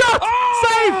 Son, shot,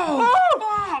 save.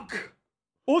 Oh, fuck!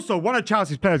 Also, one of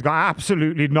Chelsea's players got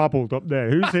absolutely nobbled up there.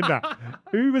 Who's in that?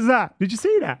 Who was that? Did you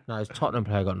see that? No, his Tottenham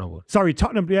player got nobbled. Sorry,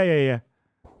 Tottenham. Yeah.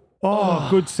 Oh,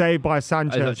 good save by That's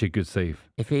Sanchez. actually a good save.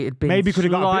 If it had been Maybe could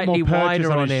have got a bit slightly more purchase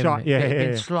wider on on his him, shot. Yeah, if it had yeah,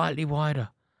 been yeah. slightly wider.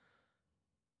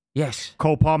 Yes.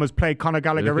 Cole Palmer's played Conor Look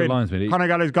Gallagher at in. linesman. Conor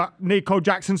Gallagher's got Nico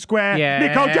Jackson square. Yeah.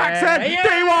 Nico Jackson,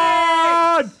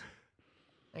 Yes! D1!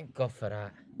 Thank God for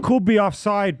that. Could be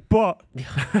offside, but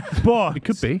It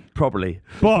could be. Probably.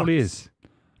 Probably is.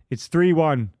 It's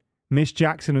 3-1. Miss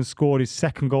Jackson has scored his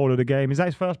second goal of the game. Is that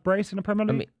his first brace in the Premier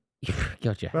League?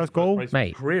 Gotcha. First goal?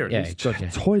 Mate, Career. yeah, It's gotcha.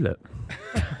 toilet.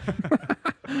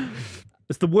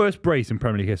 It's the worst brace in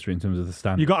Premier League history in terms of the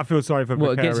standard. You got to feel sorry for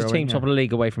Well, against a Vicario, team ain't top you? of the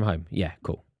league away from home. Yeah,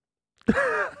 cool.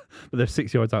 But they're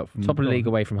 6 yards out from Top of the league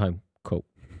away from home. Cool.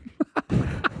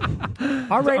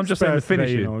 I rate I'm just saying the Spurs today,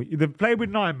 finishing. you know. They've played with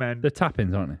 9 men. They're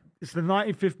tap-ins, aren't they? It's the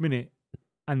 95th minute,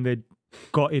 and they're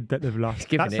gutted that they've lost.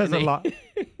 giving That it, says a isn't he? lot.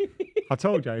 I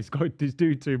told you, he's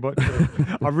doing too much.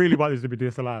 I really want this to be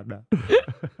disallowed now.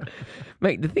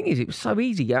 Mate, the thing is, it was so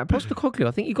easy. Yeah, Postecoglou,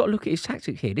 I think you've got to look at his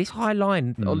tactics here. This high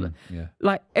line, Yeah.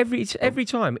 like every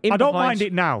time. I don't mind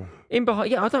it now. In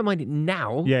behind, yeah, I don't mind it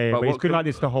now. Yeah, but it's what been could- like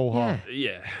this the whole Yeah. half.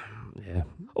 Yeah.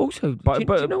 Also, do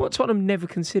you know what Tottenham never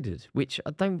considered? Which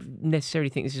I don't necessarily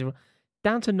think this is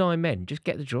down to 9 men. Just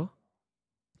get the draw.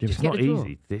 It's Just get not the draw.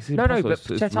 easy. This is No, impossible. but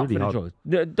It's set up really for the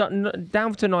hard. draw.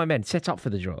 Down to 9 men. Set up for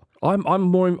the draw.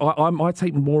 I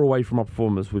take more away from our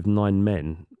performance with 9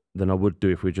 men than I would do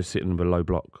if we were just sitting with a low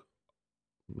block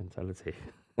mentality.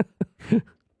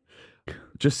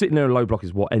 Just sitting there in a low block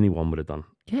is what anyone would have done.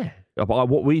 Yeah. But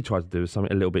what we tried to do is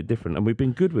something a little bit different, and we've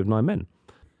been good with 9 men.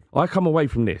 I come away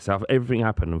from this, after everything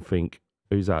happened, and think,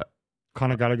 who's that?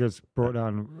 Conor Gallagher's brought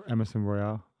down Emerson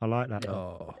Royale. I like that.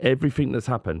 Everything that's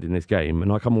happened in this game,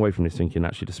 and I come away from this thinking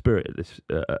actually the spirit of this,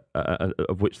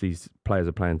 of which these players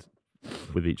are playing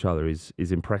with each other is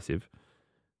impressive.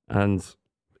 And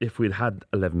if we'd had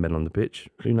 11 men on the pitch,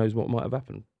 who knows what might have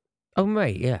happened? Oh,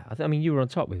 mate, yeah. I mean, you were on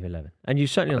top with 11. And you were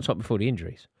certainly on top before the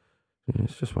injuries. Yeah,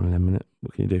 it's just one of them, innit?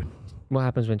 What can you do? What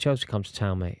happens when Chelsea comes to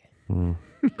town, mate? Mm.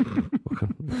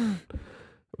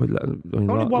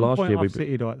 Only 1 last point year off we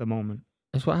City though at the moment.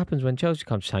 That's what happens when Chelsea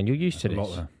comes to town. You're used to A lot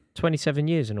this. there. 27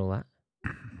 years and all that.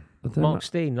 Mark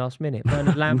Steen, last minute.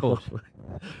 Bernard Lambert.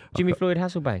 Jimmy Floyd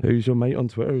Hasselbank. Who's your mate on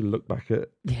Twitter who look back at?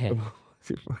 Yeah.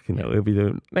 Fucking hell, he'll be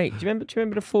doing. Mate, do you remember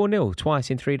the 4-0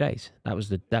 twice in 3 days? That was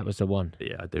the one.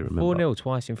 Yeah, I do remember. 4-0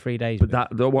 twice in 3 days.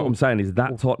 But what I'm saying is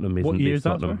that Tottenham isn't What year this is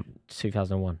that, Tottenham.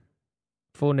 2001.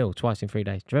 4-0 twice in 3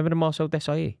 days. Do you remember the Marcel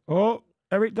Desailly? Oh,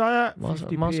 Eric Dyer. Marcel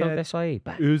 50p Desailly.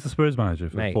 Bang. Who's the Spurs manager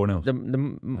for Mate, 4-0?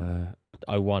 the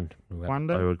 01.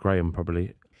 Wanda. Howard Graham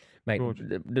probably. Mate, George.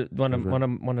 one of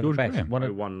the George best.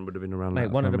 Graham. One would have been around. Mate,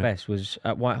 that one of the time, yeah. best was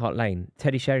at White Hart Lane.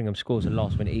 Teddy Sheringham scores a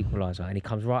last-minute equaliser, and he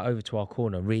comes right over to our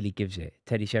corner, really gives it.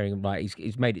 Teddy Sheringham, like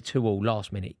he's made it 2-2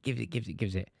 last minute. Gives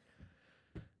it.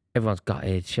 Everyone's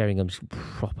gutted. Sheringham's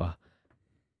proper.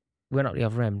 Went up the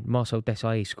other end. Marcel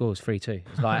Desailly scores 3-2.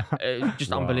 It's like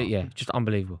just unbelievable. Yeah, just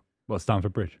unbelievable. Well,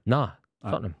 Stamford Bridge. Nah,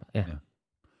 Tottenham. Yeah,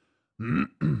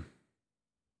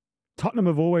 Tottenham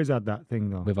have always had that thing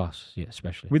though. with us, yeah,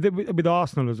 especially. With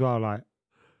Arsenal as well, like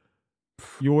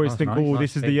you always That's think, nice. oh, Nice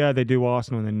this is the thing. year they do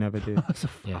Arsenal, and they never do.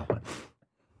 Yeah.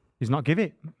 He's not give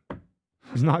it.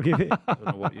 He's not give it. I don't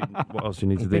know what else you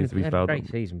need to He's do been to be had a failed. great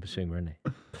season, Basuma, hasn't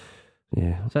he?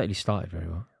 Yeah. Certainly started very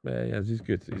well. Yeah, he's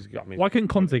good. I mean, Why couldn't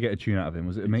Conte get a tune out of him?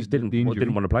 Was it he just didn't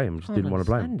want to play him. Just Can't didn't want to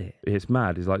play him. understand It's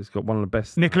mad. He's got one of the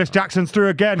best. Nicholas Jackson's through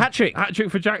again. Hat-trick.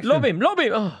 Hat-trick for Jackson. Lob him.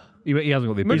 Oh. He hasn't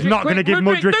got the He's ability. not going to give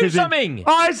Mudryk do his. something.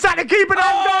 Oh, it's Santa keeping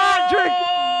that hat-trick.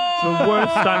 It's the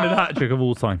worst standard hat-trick of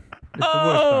all time. It's the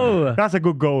worst standard. That's a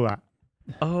good goal.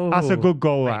 That's a good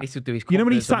goal. Mate, That. this will do his You know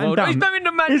when he confidence sat him award. down? He's doing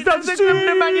the Man, He's done he's doing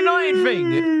the Man United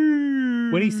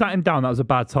thing. When he sat him down, that was a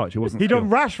bad touch. It wasn't He skill. done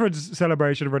Rashford's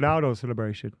celebration, Ronaldo's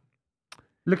celebration.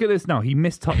 Look at this now. He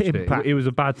mistouched Impact. it. It was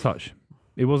a bad touch.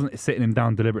 It wasn't sitting him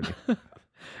down deliberately.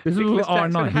 This was Nicholas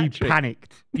R9. Jackson He hat-trick.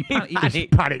 Panicked. He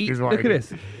panicked. Panicked is what Look it at is.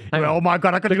 this. Hang on. Oh my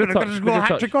God! I could Look at the touch, score look a at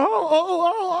the hat trick.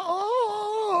 Oh!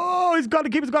 He's got to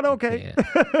keep. He's got to okay.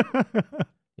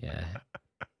 Yeah.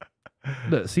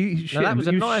 Look, see, No, that was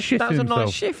a nice. shitting That was a himself.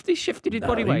 nice shift. He shifted his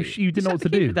body you weight. sh- you didn't know what to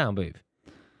Keep do. it down, Booth.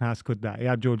 That's good. That he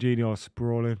had Jorginho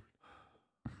sprawling.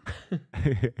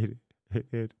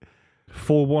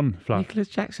 4-1 flat. Nicholas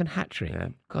Jackson hat trick. Yeah.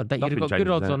 God, you'd Nothing have got good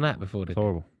changes odds there. on that before. It's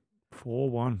horrible.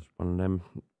 4-1. One of them.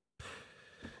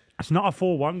 It's not a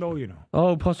 4-1 though, you know.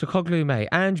 Oh, Postecoglou, mate.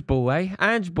 Ange Ball, eh?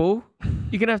 Ange Ball.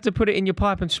 You're going to have to put it in your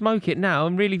pipe and smoke it now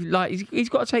and really, like, he's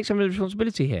got to take some of the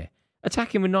responsibility here.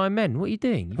 Attacking with 9 men. What are you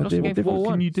doing? You've lost the game 4-1.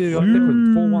 Can you do? What difference?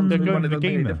 4-1. They're to going one for the doesn't make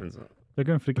game any now. difference. They're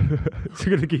going for the game.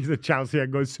 So gonna give the Chelsea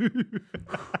and go.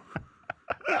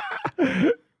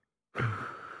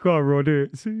 Go on, Ro, do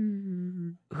it.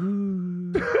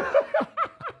 Ooh.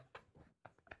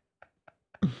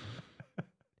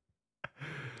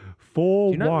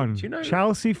 4-1. do you know-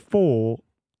 Chelsea 4,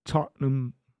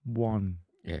 Tottenham 1.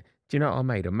 Yeah. Do you know I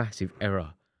made a massive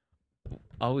error?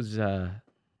 I was.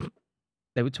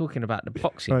 They were talking about the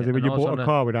boxing. When and you I was bought on a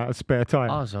car without a spare tyre.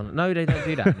 I was on. No, they don't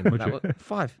do that anymore. That was,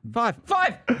 five.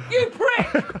 You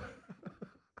prick!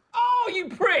 Oh, you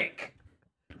prick!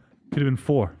 Could have been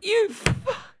 4.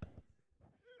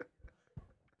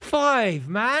 Five,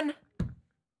 man.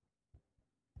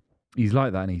 He's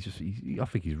like that, and I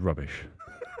think he's rubbish.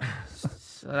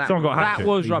 So that, Someone got a hat that trick.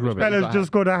 was He's rubbish. rubbish. but he Bella's got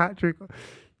just got a hat trick.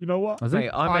 You know what? Has he?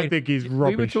 Mate, I think he's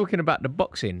rubbish. We were talking about the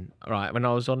boxing, right, when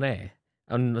I was on air,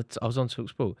 and I was on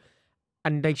TalkSport,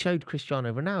 and they showed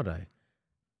Cristiano Ronaldo.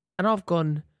 And I've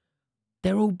gone,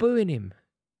 they're all booing him.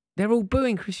 They're all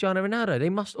booing Cristiano Ronaldo. They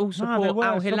must all they support weren't.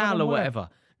 Al Some of Hilal them or were. whatever.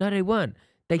 No, they weren't.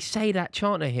 They say that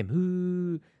chant at him.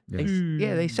 Ooh.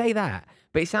 They say that.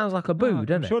 But it sounds like a boo, I'm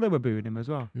doesn't it? sure they were booing him as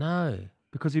well No.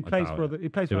 because he plays doubt for it. he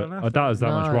plays for Al I Nassr. doubt there's that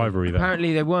much No. rivalry there.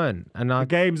 Apparently they weren't. And The I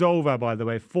game's over, by the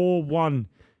way. 4-1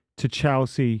 to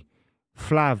Chelsea.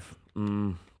 Flav.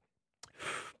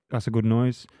 That's a good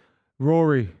noise.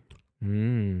 Rory.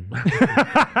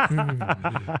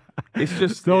 It's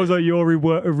just Those are your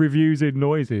reviews in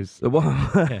noises. the one.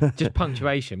 yeah, just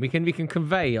punctuation. We can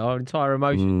convey our entire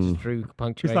emotions through It's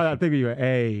punctuation. like that thing you went,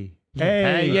 hey.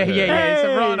 Hey, yeah. Hey.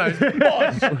 Sopranos.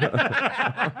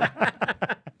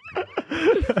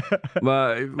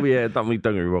 But yeah, don't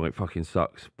get me wrong, it fucking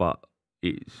sucks. But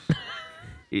it's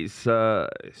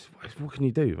what can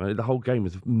you do? Man? The whole game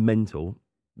was mental.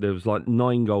 There was like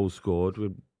 9 goals scored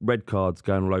with red cards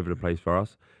going all over the place for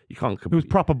us. You can't. It was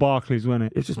proper Barclays, wasn't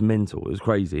it? It's just mental. It was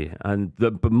crazy. And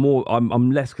but more,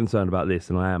 I'm less concerned about this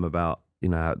than I am about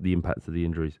the impacts of the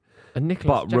injuries. And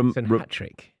Nicholas But Jackson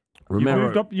hat-trick. Romero, You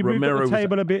moved up the was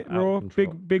table a bit, out of Raw. control.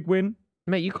 Big win.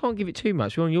 Mate, you can't give it too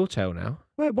much. We're on your tail now.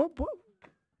 Wait, what?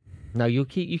 No, you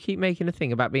keep making a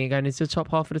thing about going into the top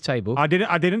half of the table. I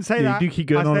didn't say that. You do keep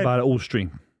going I on said- about it all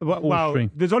stream. Well,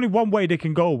 string. there's only one way they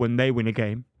can go when they win a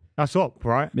game. That's up,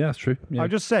 right? Yeah, that's true. Yeah. I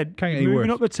just said, Can't get any moving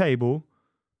worse. up the table,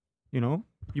 you're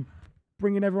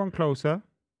bringing everyone closer.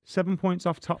 7 points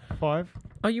off top 5.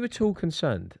 Are you at all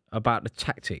concerned about the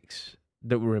tactics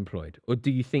that were employed, or do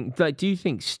you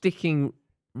think sticking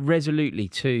resolutely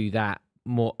to that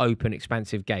more open,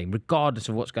 expansive game, regardless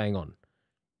of what's going on,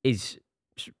 is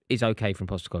okay from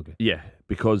Postecoglou? Yeah,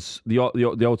 because the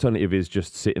alternative is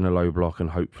just sit in a low block and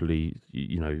hopefully,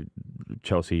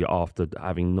 Chelsea, after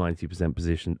having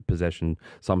 90% possession,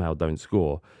 somehow don't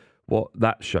score. What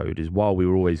that showed is while we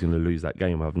were always going to lose that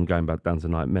game, rather than going back down to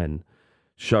 9 men,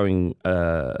 showing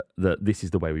that this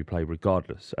is the way we play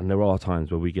regardless. And there are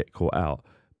times where we get caught out.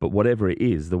 But whatever it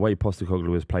is, the way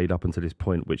Postecoglou has played up until this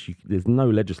point, which there's no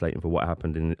legislating for what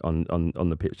happened on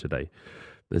the pitch today.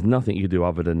 There's nothing you can do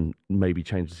other than maybe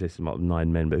change the system up to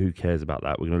 9 men, but who cares about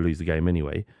that? We're going to lose the game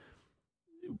anyway.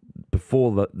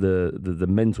 Before the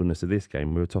mentalness of this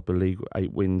game, we were top of the league,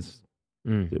 8 wins.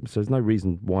 So there's no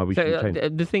reason why we should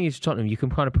change. The thing is, Tottenham, you can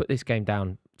kind of put this game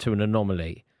down to an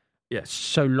anomaly. Yes.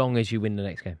 So long as you win the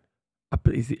next game.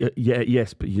 But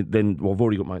yes, but then I've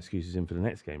already got my excuses in for the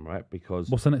next game, right? Because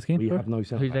What's the next game? we bro? have no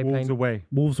centre Who they back. Wolves playing? away.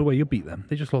 Wolves away. You beat them.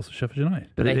 They just lost to Sheffield United.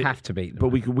 But they it- have to beat them. But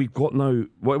we've got no.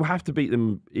 What we have to beat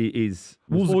them is.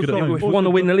 Wolves are good at home. If we want to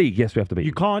win the league, yes, we have to beat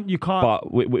You them. can't. But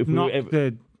if we Not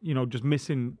ever, just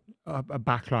missing a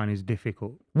back line is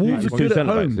difficult. Wolves it's are two good at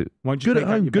centre-backs. home. Once you Good at take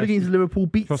out home. your Good best- against Liverpool.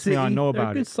 Beat Trust me, City. I know They're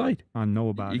about a good it. side. I know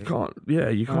about you it. can't. Yeah,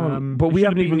 you can't. But you we should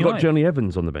haven't have even beaten got United. Johnny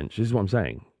Evans on the bench. This is what I'm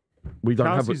saying. We don't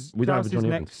have a Chelsea's Johnny Evans.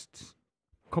 next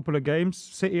couple of games: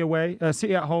 City away,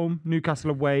 City at home,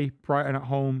 Newcastle away, Brighton at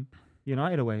home,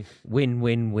 United away.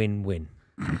 Win.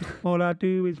 All I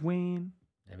do is win.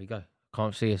 There we go.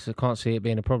 Can't see it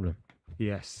being a problem.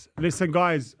 Yes. Listen,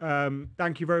 guys,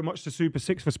 thank you very much to Super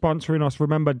 6 for sponsoring us.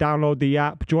 Remember, download the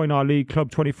app, join our league, Club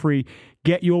 23.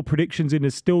 Get your predictions in.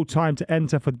 There's still time to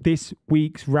enter for this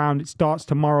week's round. It starts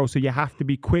tomorrow, so you have to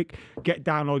be quick. Get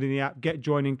downloading the app, get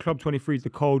joining. Club 23 is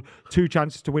the code. 2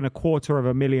 chances to win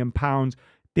 £250,000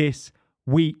 this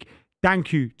week.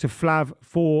 Thank you to Flav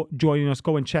for joining us.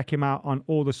 Go and check him out on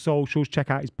all the socials. Check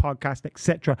out his podcast,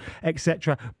 etc.,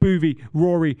 etc. Buvey,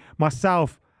 Rory,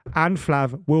 myself, and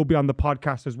Flav will be on the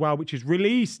podcast as well, which is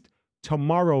released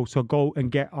tomorrow. So go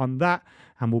and get on that.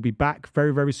 And we'll be back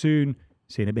very, very soon.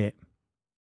 See you in a bit.